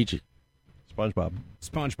 Ooh, Nietzsche. SpongeBob.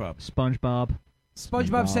 SpongeBob. SpongeBob.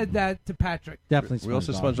 SpongeBob said that to Patrick. Definitely SpongeBob. We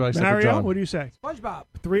also SpongeBob except for Mario, John. what do you say? SpongeBob.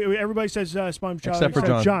 Everybody says SpongeBob Except for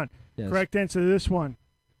John. Yes. Correct answer to this one.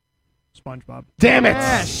 SpongeBob. Damn it!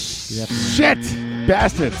 Yes. Shit!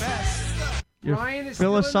 Bastards. You're Brian is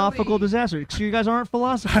still in the philosophical lead. disaster. So you guys aren't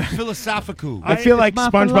philosophers. Philosophical. I feel like my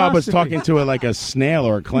SpongeBob was philosophy. talking to like a snail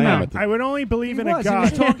or a clam. No. At the, I would only believe He in a was. He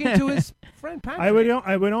was God. talking to his friend Patrick.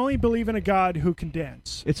 I would only believe in a God who can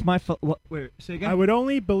dance. It's my wait, say again. I would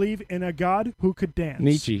only believe in a God who could dance.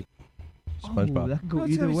 Nietzsche. SpongeBob. Oh, that could go No,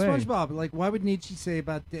 it's either gotta be way. SpongeBob. Like, why would Nietzsche say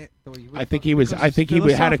about that? I think he was. I think he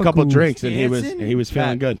had a couple drinks and he was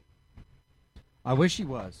feeling good. I wish he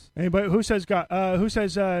was. Anybody who says God? Who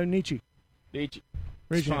says Nietzsche? Nietzsche.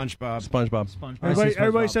 SpongeBob. SpongeBob.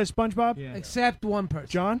 Everybody says SpongeBob. Yeah. Except one person.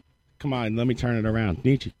 John. Come on, let me turn it around.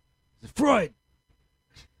 Nietzsche. Freud.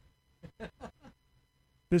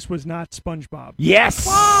 This was not SpongeBob. Yes.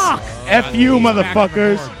 F you,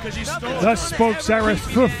 motherfuckers. Thus spoke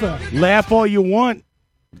Zarathustra. Laugh all you want,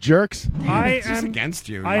 jerks. I It's am against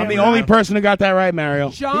you. I'm the only person who got that right,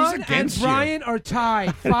 Mario. John and against you? Brian are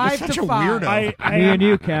tied 5 such to a 5. weirdo. Me and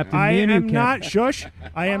you, Captain. I Me and you, am not. Captain. Shush.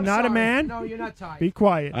 I am I'm not a sorry. man. No, you're not tied. Be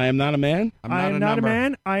quiet. I am not a man. I am a not a number.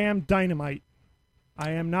 man. I am dynamite.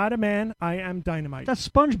 I am not a man. I am dynamite. That's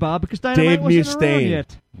SpongeBob because Dynamite Dave wasn't around Mustaine.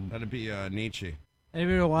 yet. That'd be Nietzsche.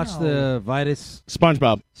 Anybody ever watch the Vitus?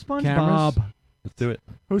 SpongeBob. SpongeBob. Cameras? Let's do it.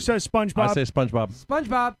 Who says SpongeBob? I say SpongeBob.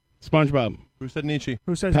 SpongeBob. SpongeBob. Who said Nietzsche?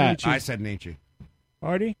 Who says Pat. Nietzsche? I said Nietzsche.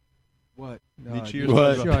 Artie? What? Nietzsche or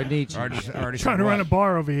What? SpongeBob? Sure, Nietzsche. Already Trying said to run a what?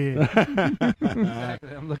 bar over here. Exactly.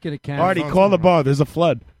 I'm looking at cameras. Artie, call the bar. There's a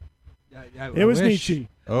flood. It was wish. Nietzsche.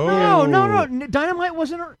 Oh. No. Dynamite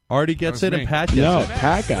wasn't. Artie gets That was it me. and Pat No, gets it.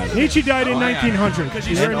 Pat got it. Nietzsche died in 1900.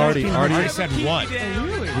 you And Artie. Artie said what?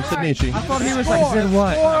 Who said Nietzsche? I thought he was like. Said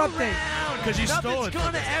what? 4 updates. Because you stole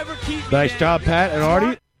it. Nice job, Pat and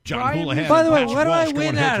Artie. John Brian- Houlihan. By the way, Patrick what do I Walsh win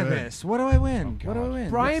going out of head-to-head. this? What do I win? What do I win?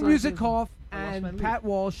 Brian What's my- Musikoff and Pat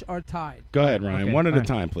Walsh are tied. Go ahead, Ryan. Okay, One at a all right.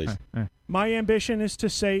 time, please. My ambition is to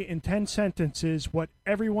say in 10 sentences what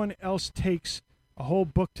everyone else takes a whole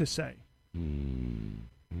book to say.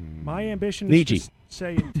 My ambition is Nietzsche. to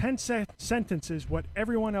say in 10 sentences what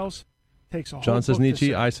everyone else takes a whole John says book to Nietzsche.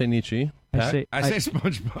 say. I say Nietzsche. I Pat? say. I say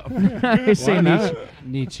SpongeBob. I say Why not?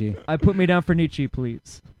 Nietzsche. Nietzsche. I put me down for Nietzsche,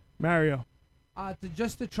 please. Mario.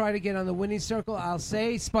 Just to try to get on the winning circle, I'll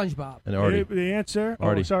say SpongeBob. And Artie. The answer.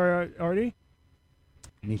 Artie. Oh, sorry, Artie.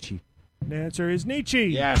 Nietzsche. The answer is Nietzsche.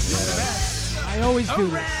 Yes. I always do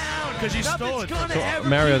this. Because you stole it. So,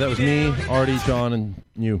 Mario, that was me, Artie, John, and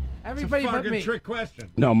you. Everybody but me. trick question.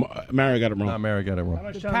 No, Mario got it wrong. No, Mario got it How wrong.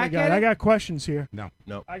 much Did time Pat we get got? it? I got questions here. No.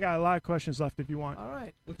 No. I got a lot of questions left if you want. All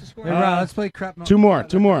right. What's the score? Hey, Rob, let's play crap. Two more.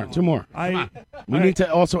 We I- need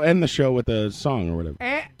to also end the show with a song or whatever.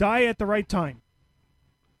 Die at the right time.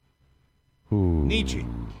 Ooh. Nietzsche.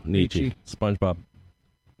 SpongeBob.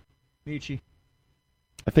 Nietzsche.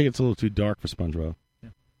 I think it's a little too dark for SpongeBob.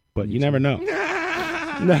 But you never know.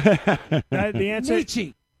 The answer.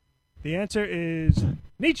 Nietzsche. The answer is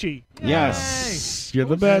Nietzsche. Yes. You're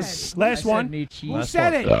the best. Last one. Who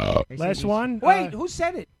said it? Last one. Wait, who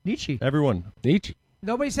said it? Nietzsche. Everyone. Nietzsche.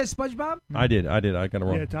 Nobody said SpongeBob? I did. I got it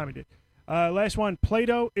wrong. Yeah, Tommy did. Last one.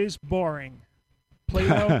 Plato is boring.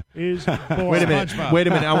 Plato is boring. Wait a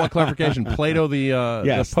minute. I want clarification. Plato,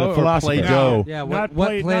 Yes, the poet, the philosopher. or Play-Doh? Yeah, Not what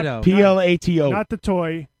Pla- Plato? not- Plato. Not the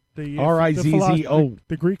toy. The Rizzo.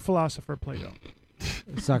 The Greek philosopher Plato.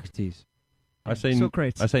 Socrates. I say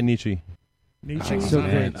Socrates. I say Nietzsche. Nietzsche.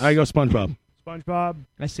 Man, I go SpongeBob. SpongeBob.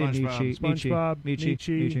 I say Nietzsche. SpongeBob.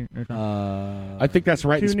 Nietzsche. I think that's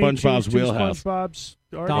right in Two SpongeBob's Nietzsches, two wheelhouse. SpongeBob's.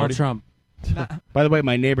 Donald Trump. By the way,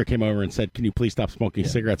 my neighbor came over and said, "Can you please stop smoking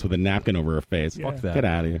cigarettes with a napkin over her face?" Yeah. Fuck that. Get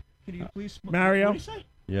out of here. Can you please Mario.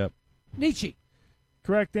 Yep. Nietzsche.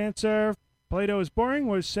 Correct answer. Plato is boring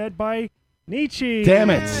was said by Nietzsche. Damn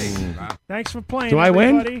it. Thanks for playing. Do I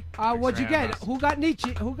win? everybody. What'd you get? Who got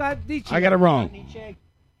Nietzsche? I got it wrong.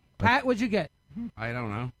 Pat, what'd you get? I don't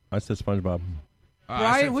know. I said SpongeBob.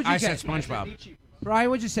 Brian, what'd you I get? said SpongeBob. Brian,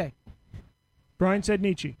 what'd you say? Brian said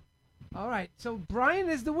Nietzsche. All right, so Brian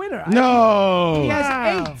is the winner. No. He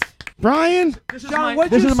has 8. Brian? John,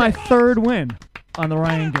 what'd This you is my say? third win on the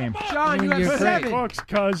Ryan game. John, you have 7. Books,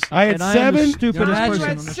 cuz. I had And I am the 7. stupidest You person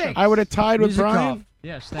had on the show. 6. I would have tied with Music Brian. off.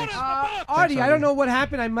 Yes, thanks. Artie, I don't know what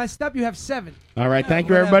happened. I messed up. You have 7. All right, thank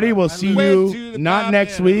you, everybody. We'll see you not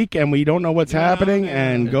next week, and we don't know what's happening,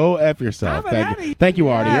 and go F yourself. Thank you,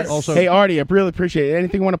 Artie. Yes. Also- Hey, Artie, I really appreciate it.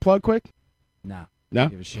 Anything you want to plug quick? No. No?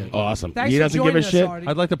 Give a shit. Awesome. Thanks He for doesn't give joining a us, shit? Artie.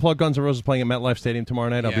 I'd like to plug Guns N' Roses playing at MetLife Stadium tomorrow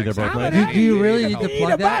night. I'll be there both nights. Do you really need to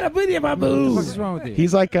plug that? What the Boo. fuck is wrong with you?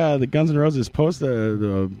 He's like the Guns N' Roses post. It's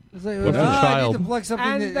like, What's the I child? need to plug something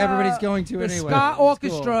And that everybody's going to the anyway. Ska It's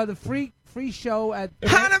Orchestra, the free show at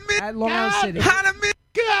Long Island City.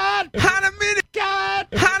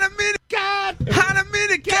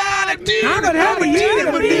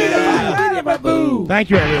 Thank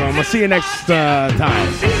you, everyone. We'll see you next time. I'm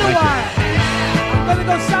gonna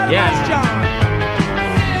go sodomize John.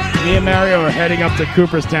 Me and Mario are heading up to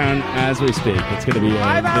Cooperstown as we speak. It's going to be a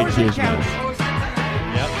 5 big, hours huge and night.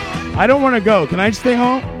 counting. I don't want to go. Can I stay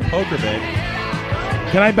home? Poker, babe.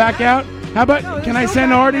 Can I back out? How about, can I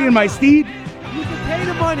send Artie and my steed? You can pay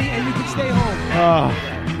the money and you can stay home.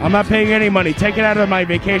 Oh, I'm not paying any money. Take it out of my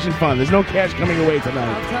vacation fund. There's no cash coming away I'll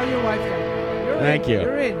tonight. tell your wife that. You're Thank in. you.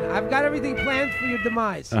 You're in. I've got everything planned for your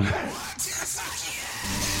demise.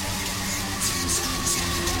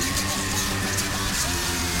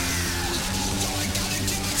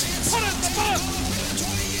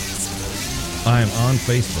 I'm on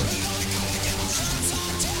Facebook.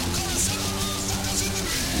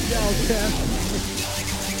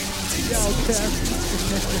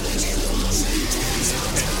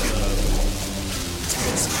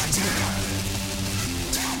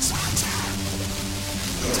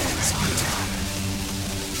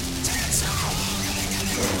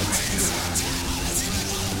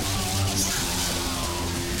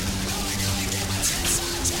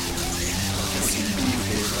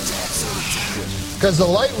 Because the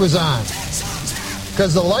light was on.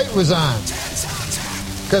 Because the light was on.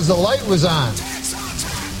 Because the light was on.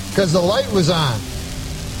 Because the light was on.